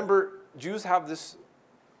 Remember, Jews have this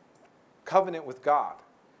covenant with God.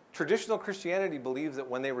 Traditional Christianity believes that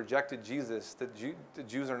when they rejected Jesus, that the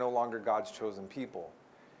Jews are no longer God's chosen people.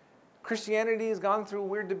 Christianity has gone through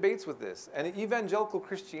weird debates with this. And evangelical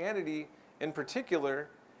Christianity, in particular,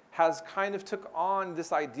 has kind of took on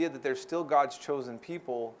this idea that they're still God's chosen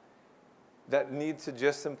people that need to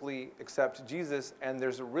just simply accept Jesus. And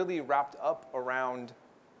there's really wrapped up around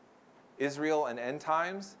Israel and end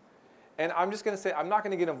times. And I'm just going to say, I'm not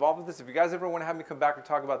going to get involved with this. If you guys ever want to have me come back and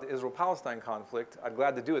talk about the Israel-Palestine conflict, I'd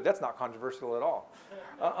glad to do it. That's not controversial at all.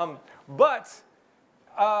 But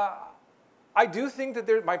I do think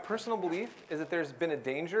that my personal belief is that there's been a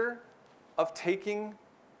danger of taking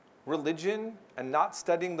religion and not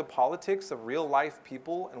studying the politics of real-life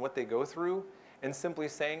people and what they go through and simply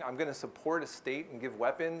saying, I'm going to support a state and give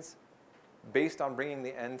weapons based on bringing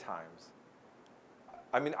the end times.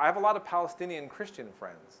 I mean, I have a lot of Palestinian Christian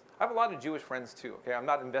friends. I have a lot of Jewish friends too, okay? I'm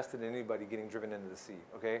not invested in anybody getting driven into the sea,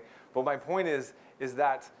 okay? But my point is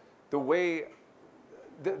that the way,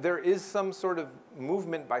 there is some sort of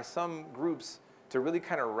movement by some groups to really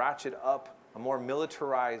kind of ratchet up a more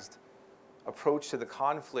militarized approach to the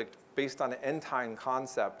conflict based on an end-time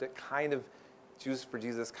concept that kind of, Jews for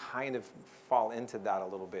Jesus kind of fall into that a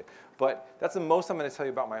little bit. But that's the most I'm going to tell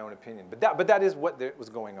you about my own opinion. But that is what was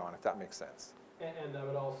going on, if that makes sense. And I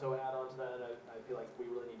would also add on to that, and I feel like we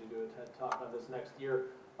really need to do a TED Talk on this next year.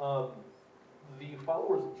 The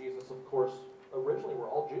followers of Jesus, of course, originally were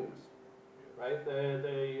all Jews, right?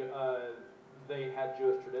 They had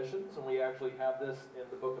Jewish traditions, and we actually have this in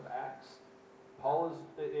the book of Acts. Paul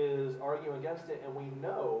is arguing against it, and we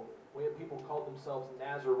know we have people called themselves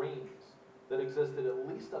Nazarenes that existed at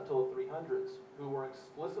least up till the 300s who were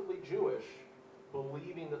explicitly Jewish,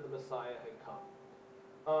 believing that the Messiah had come.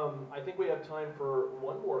 I think we have time for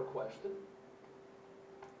one more question.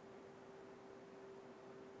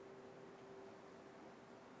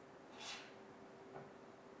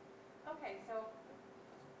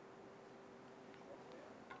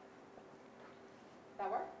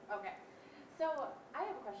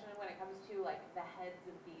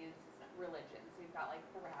 you've got like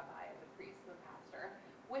the rabbi, the priest, the pastor.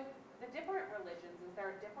 With the different religions, is there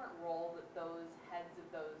a different role that those heads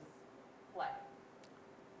of those play?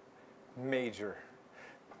 Major.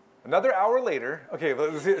 Another hour later, okay,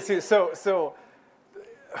 so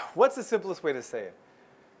what's the simplest way to say it?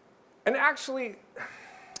 And actually,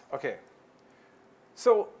 okay,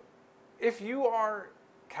 so if you are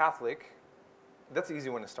Catholic, that's the easy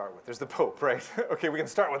one to start with. There's the Pope, right? Okay, we can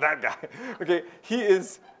start with that guy. Okay, he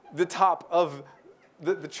is the top of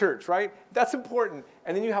the church, right? That's important.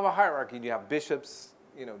 And then you have a hierarchy. You have bishops,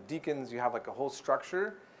 deacons. You have like a whole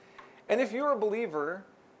structure. And if you're a believer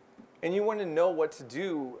and you want to know what to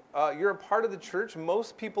do, you're a part of the church.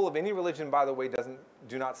 Most people of any religion, by the way,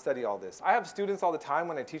 do not study all this. I have students all the time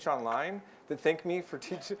when I teach online that thank me for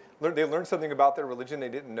teaching. They learned something about their religion they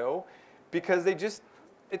didn't know, because they just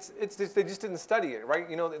didn't study it, right?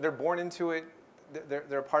 They're born into it.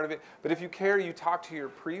 They're a part of it. But if you care, you talk to your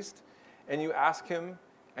priest and you ask him,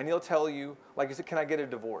 and he'll tell you, like you said, can I get a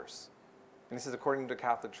divorce? And he says, according to the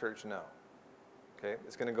Catholic Church, no. Okay,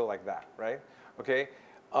 it's going to go like that, right? Okay.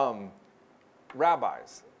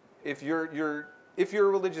 Rabbis, if you're a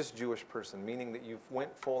religious Jewish person, meaning that you've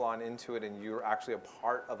went full on into it and you're actually a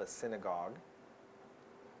part of a synagogue,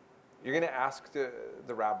 you're going to ask the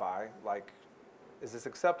rabbi, like, is this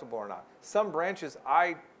acceptable or not? Some branches,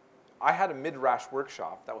 I had a midrash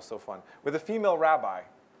workshop, that was so fun, with a female rabbi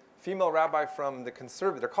from the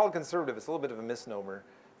conservative. They're called conservative. It's a little bit of a misnomer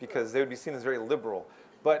because they would be seen as very liberal.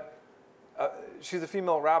 But she's a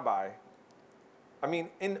female rabbi. I mean,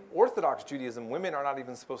 in Orthodox Judaism, women are not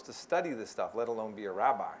even supposed to study this stuff, let alone be a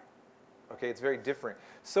rabbi. Okay, it's very different.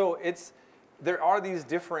 So there are these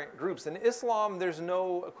different groups. In Islam, there's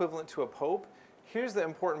no equivalent to a pope. Here's the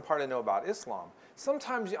important part to know about Islam.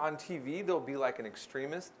 Sometimes on TV, there'll be like an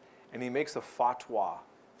extremist, and he makes a fatwa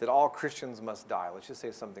that all Christians must die. Let's just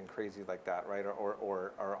say something crazy like that, right?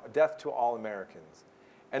 Or death to all Americans.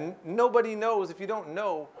 And nobody knows. If you don't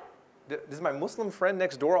know, does my Muslim friend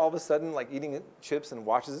next door all of a sudden like eating chips and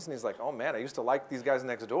watches this and he's like, oh man, I used to like these guys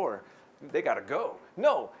next door. They got to go.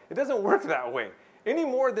 No, it doesn't work that way. Any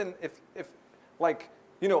more than if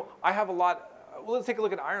I have a lot. Well, let's take a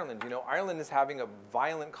look at Ireland. Ireland is having a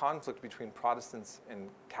violent conflict between Protestants and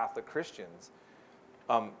Catholic Christians.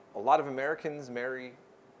 A lot of Americans marry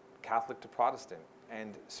Catholic to Protestant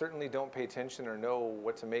and certainly don't pay attention or know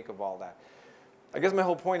what to make of all that. I guess my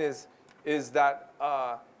whole point is that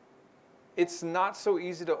it's not so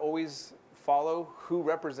easy to always follow who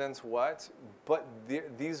represents what, but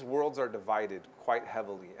these worlds are divided quite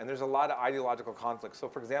heavily, and there's a lot of ideological conflict. So,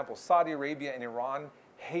 for example, Saudi Arabia and Iran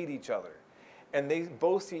hate each other, and they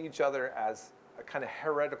both see each other as a kind of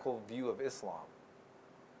heretical view of Islam,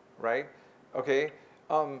 right? Okay.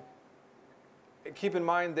 Keep in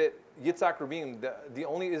mind that Yitzhak Rabin, the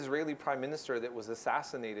only Israeli prime minister that was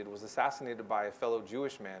assassinated by a fellow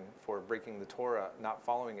Jewish man for breaking the Torah, not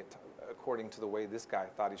following it according to the way this guy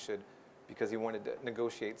thought he should, because he wanted to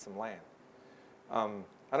negotiate some land. I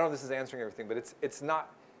don't know if this is answering everything, but it's not.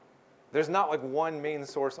 There's not like one main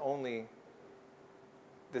source only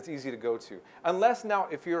that's easy to go to, unless now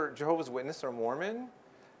if you're Jehovah's Witness or Mormon,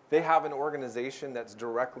 they have an organization that's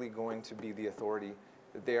directly going to be the authority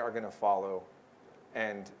that they are going to follow.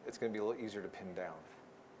 And it's going to be a little easier to pin down.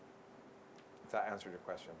 Does that answer your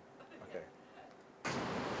question? Okay.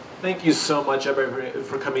 Thank you so much, everybody,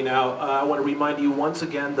 for coming out. I want to remind you once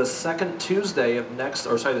again, the second Thursday of next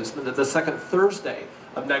month,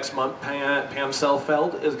 Pam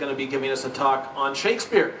Selfeld is going to be giving us a talk on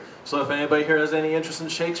Shakespeare. So if anybody here has any interest in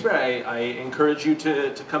Shakespeare, I encourage you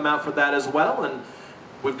to come out for that as well. And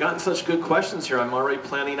we've gotten such good questions here. I'm already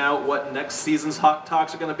planning out what next season's Hot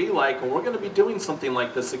Talks are going to be like, and we're going to be doing something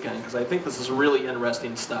like this again, because I think this is really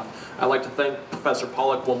interesting stuff. I'd like to thank Professor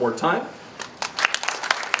Pollock one more time.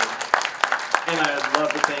 And I'd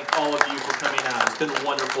love to thank all of you for coming out. It's been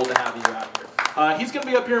wonderful to have you out here. He's going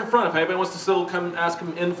to be up here in front. If anybody wants to still come ask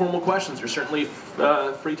him informal questions, you're certainly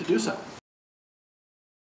free to do so.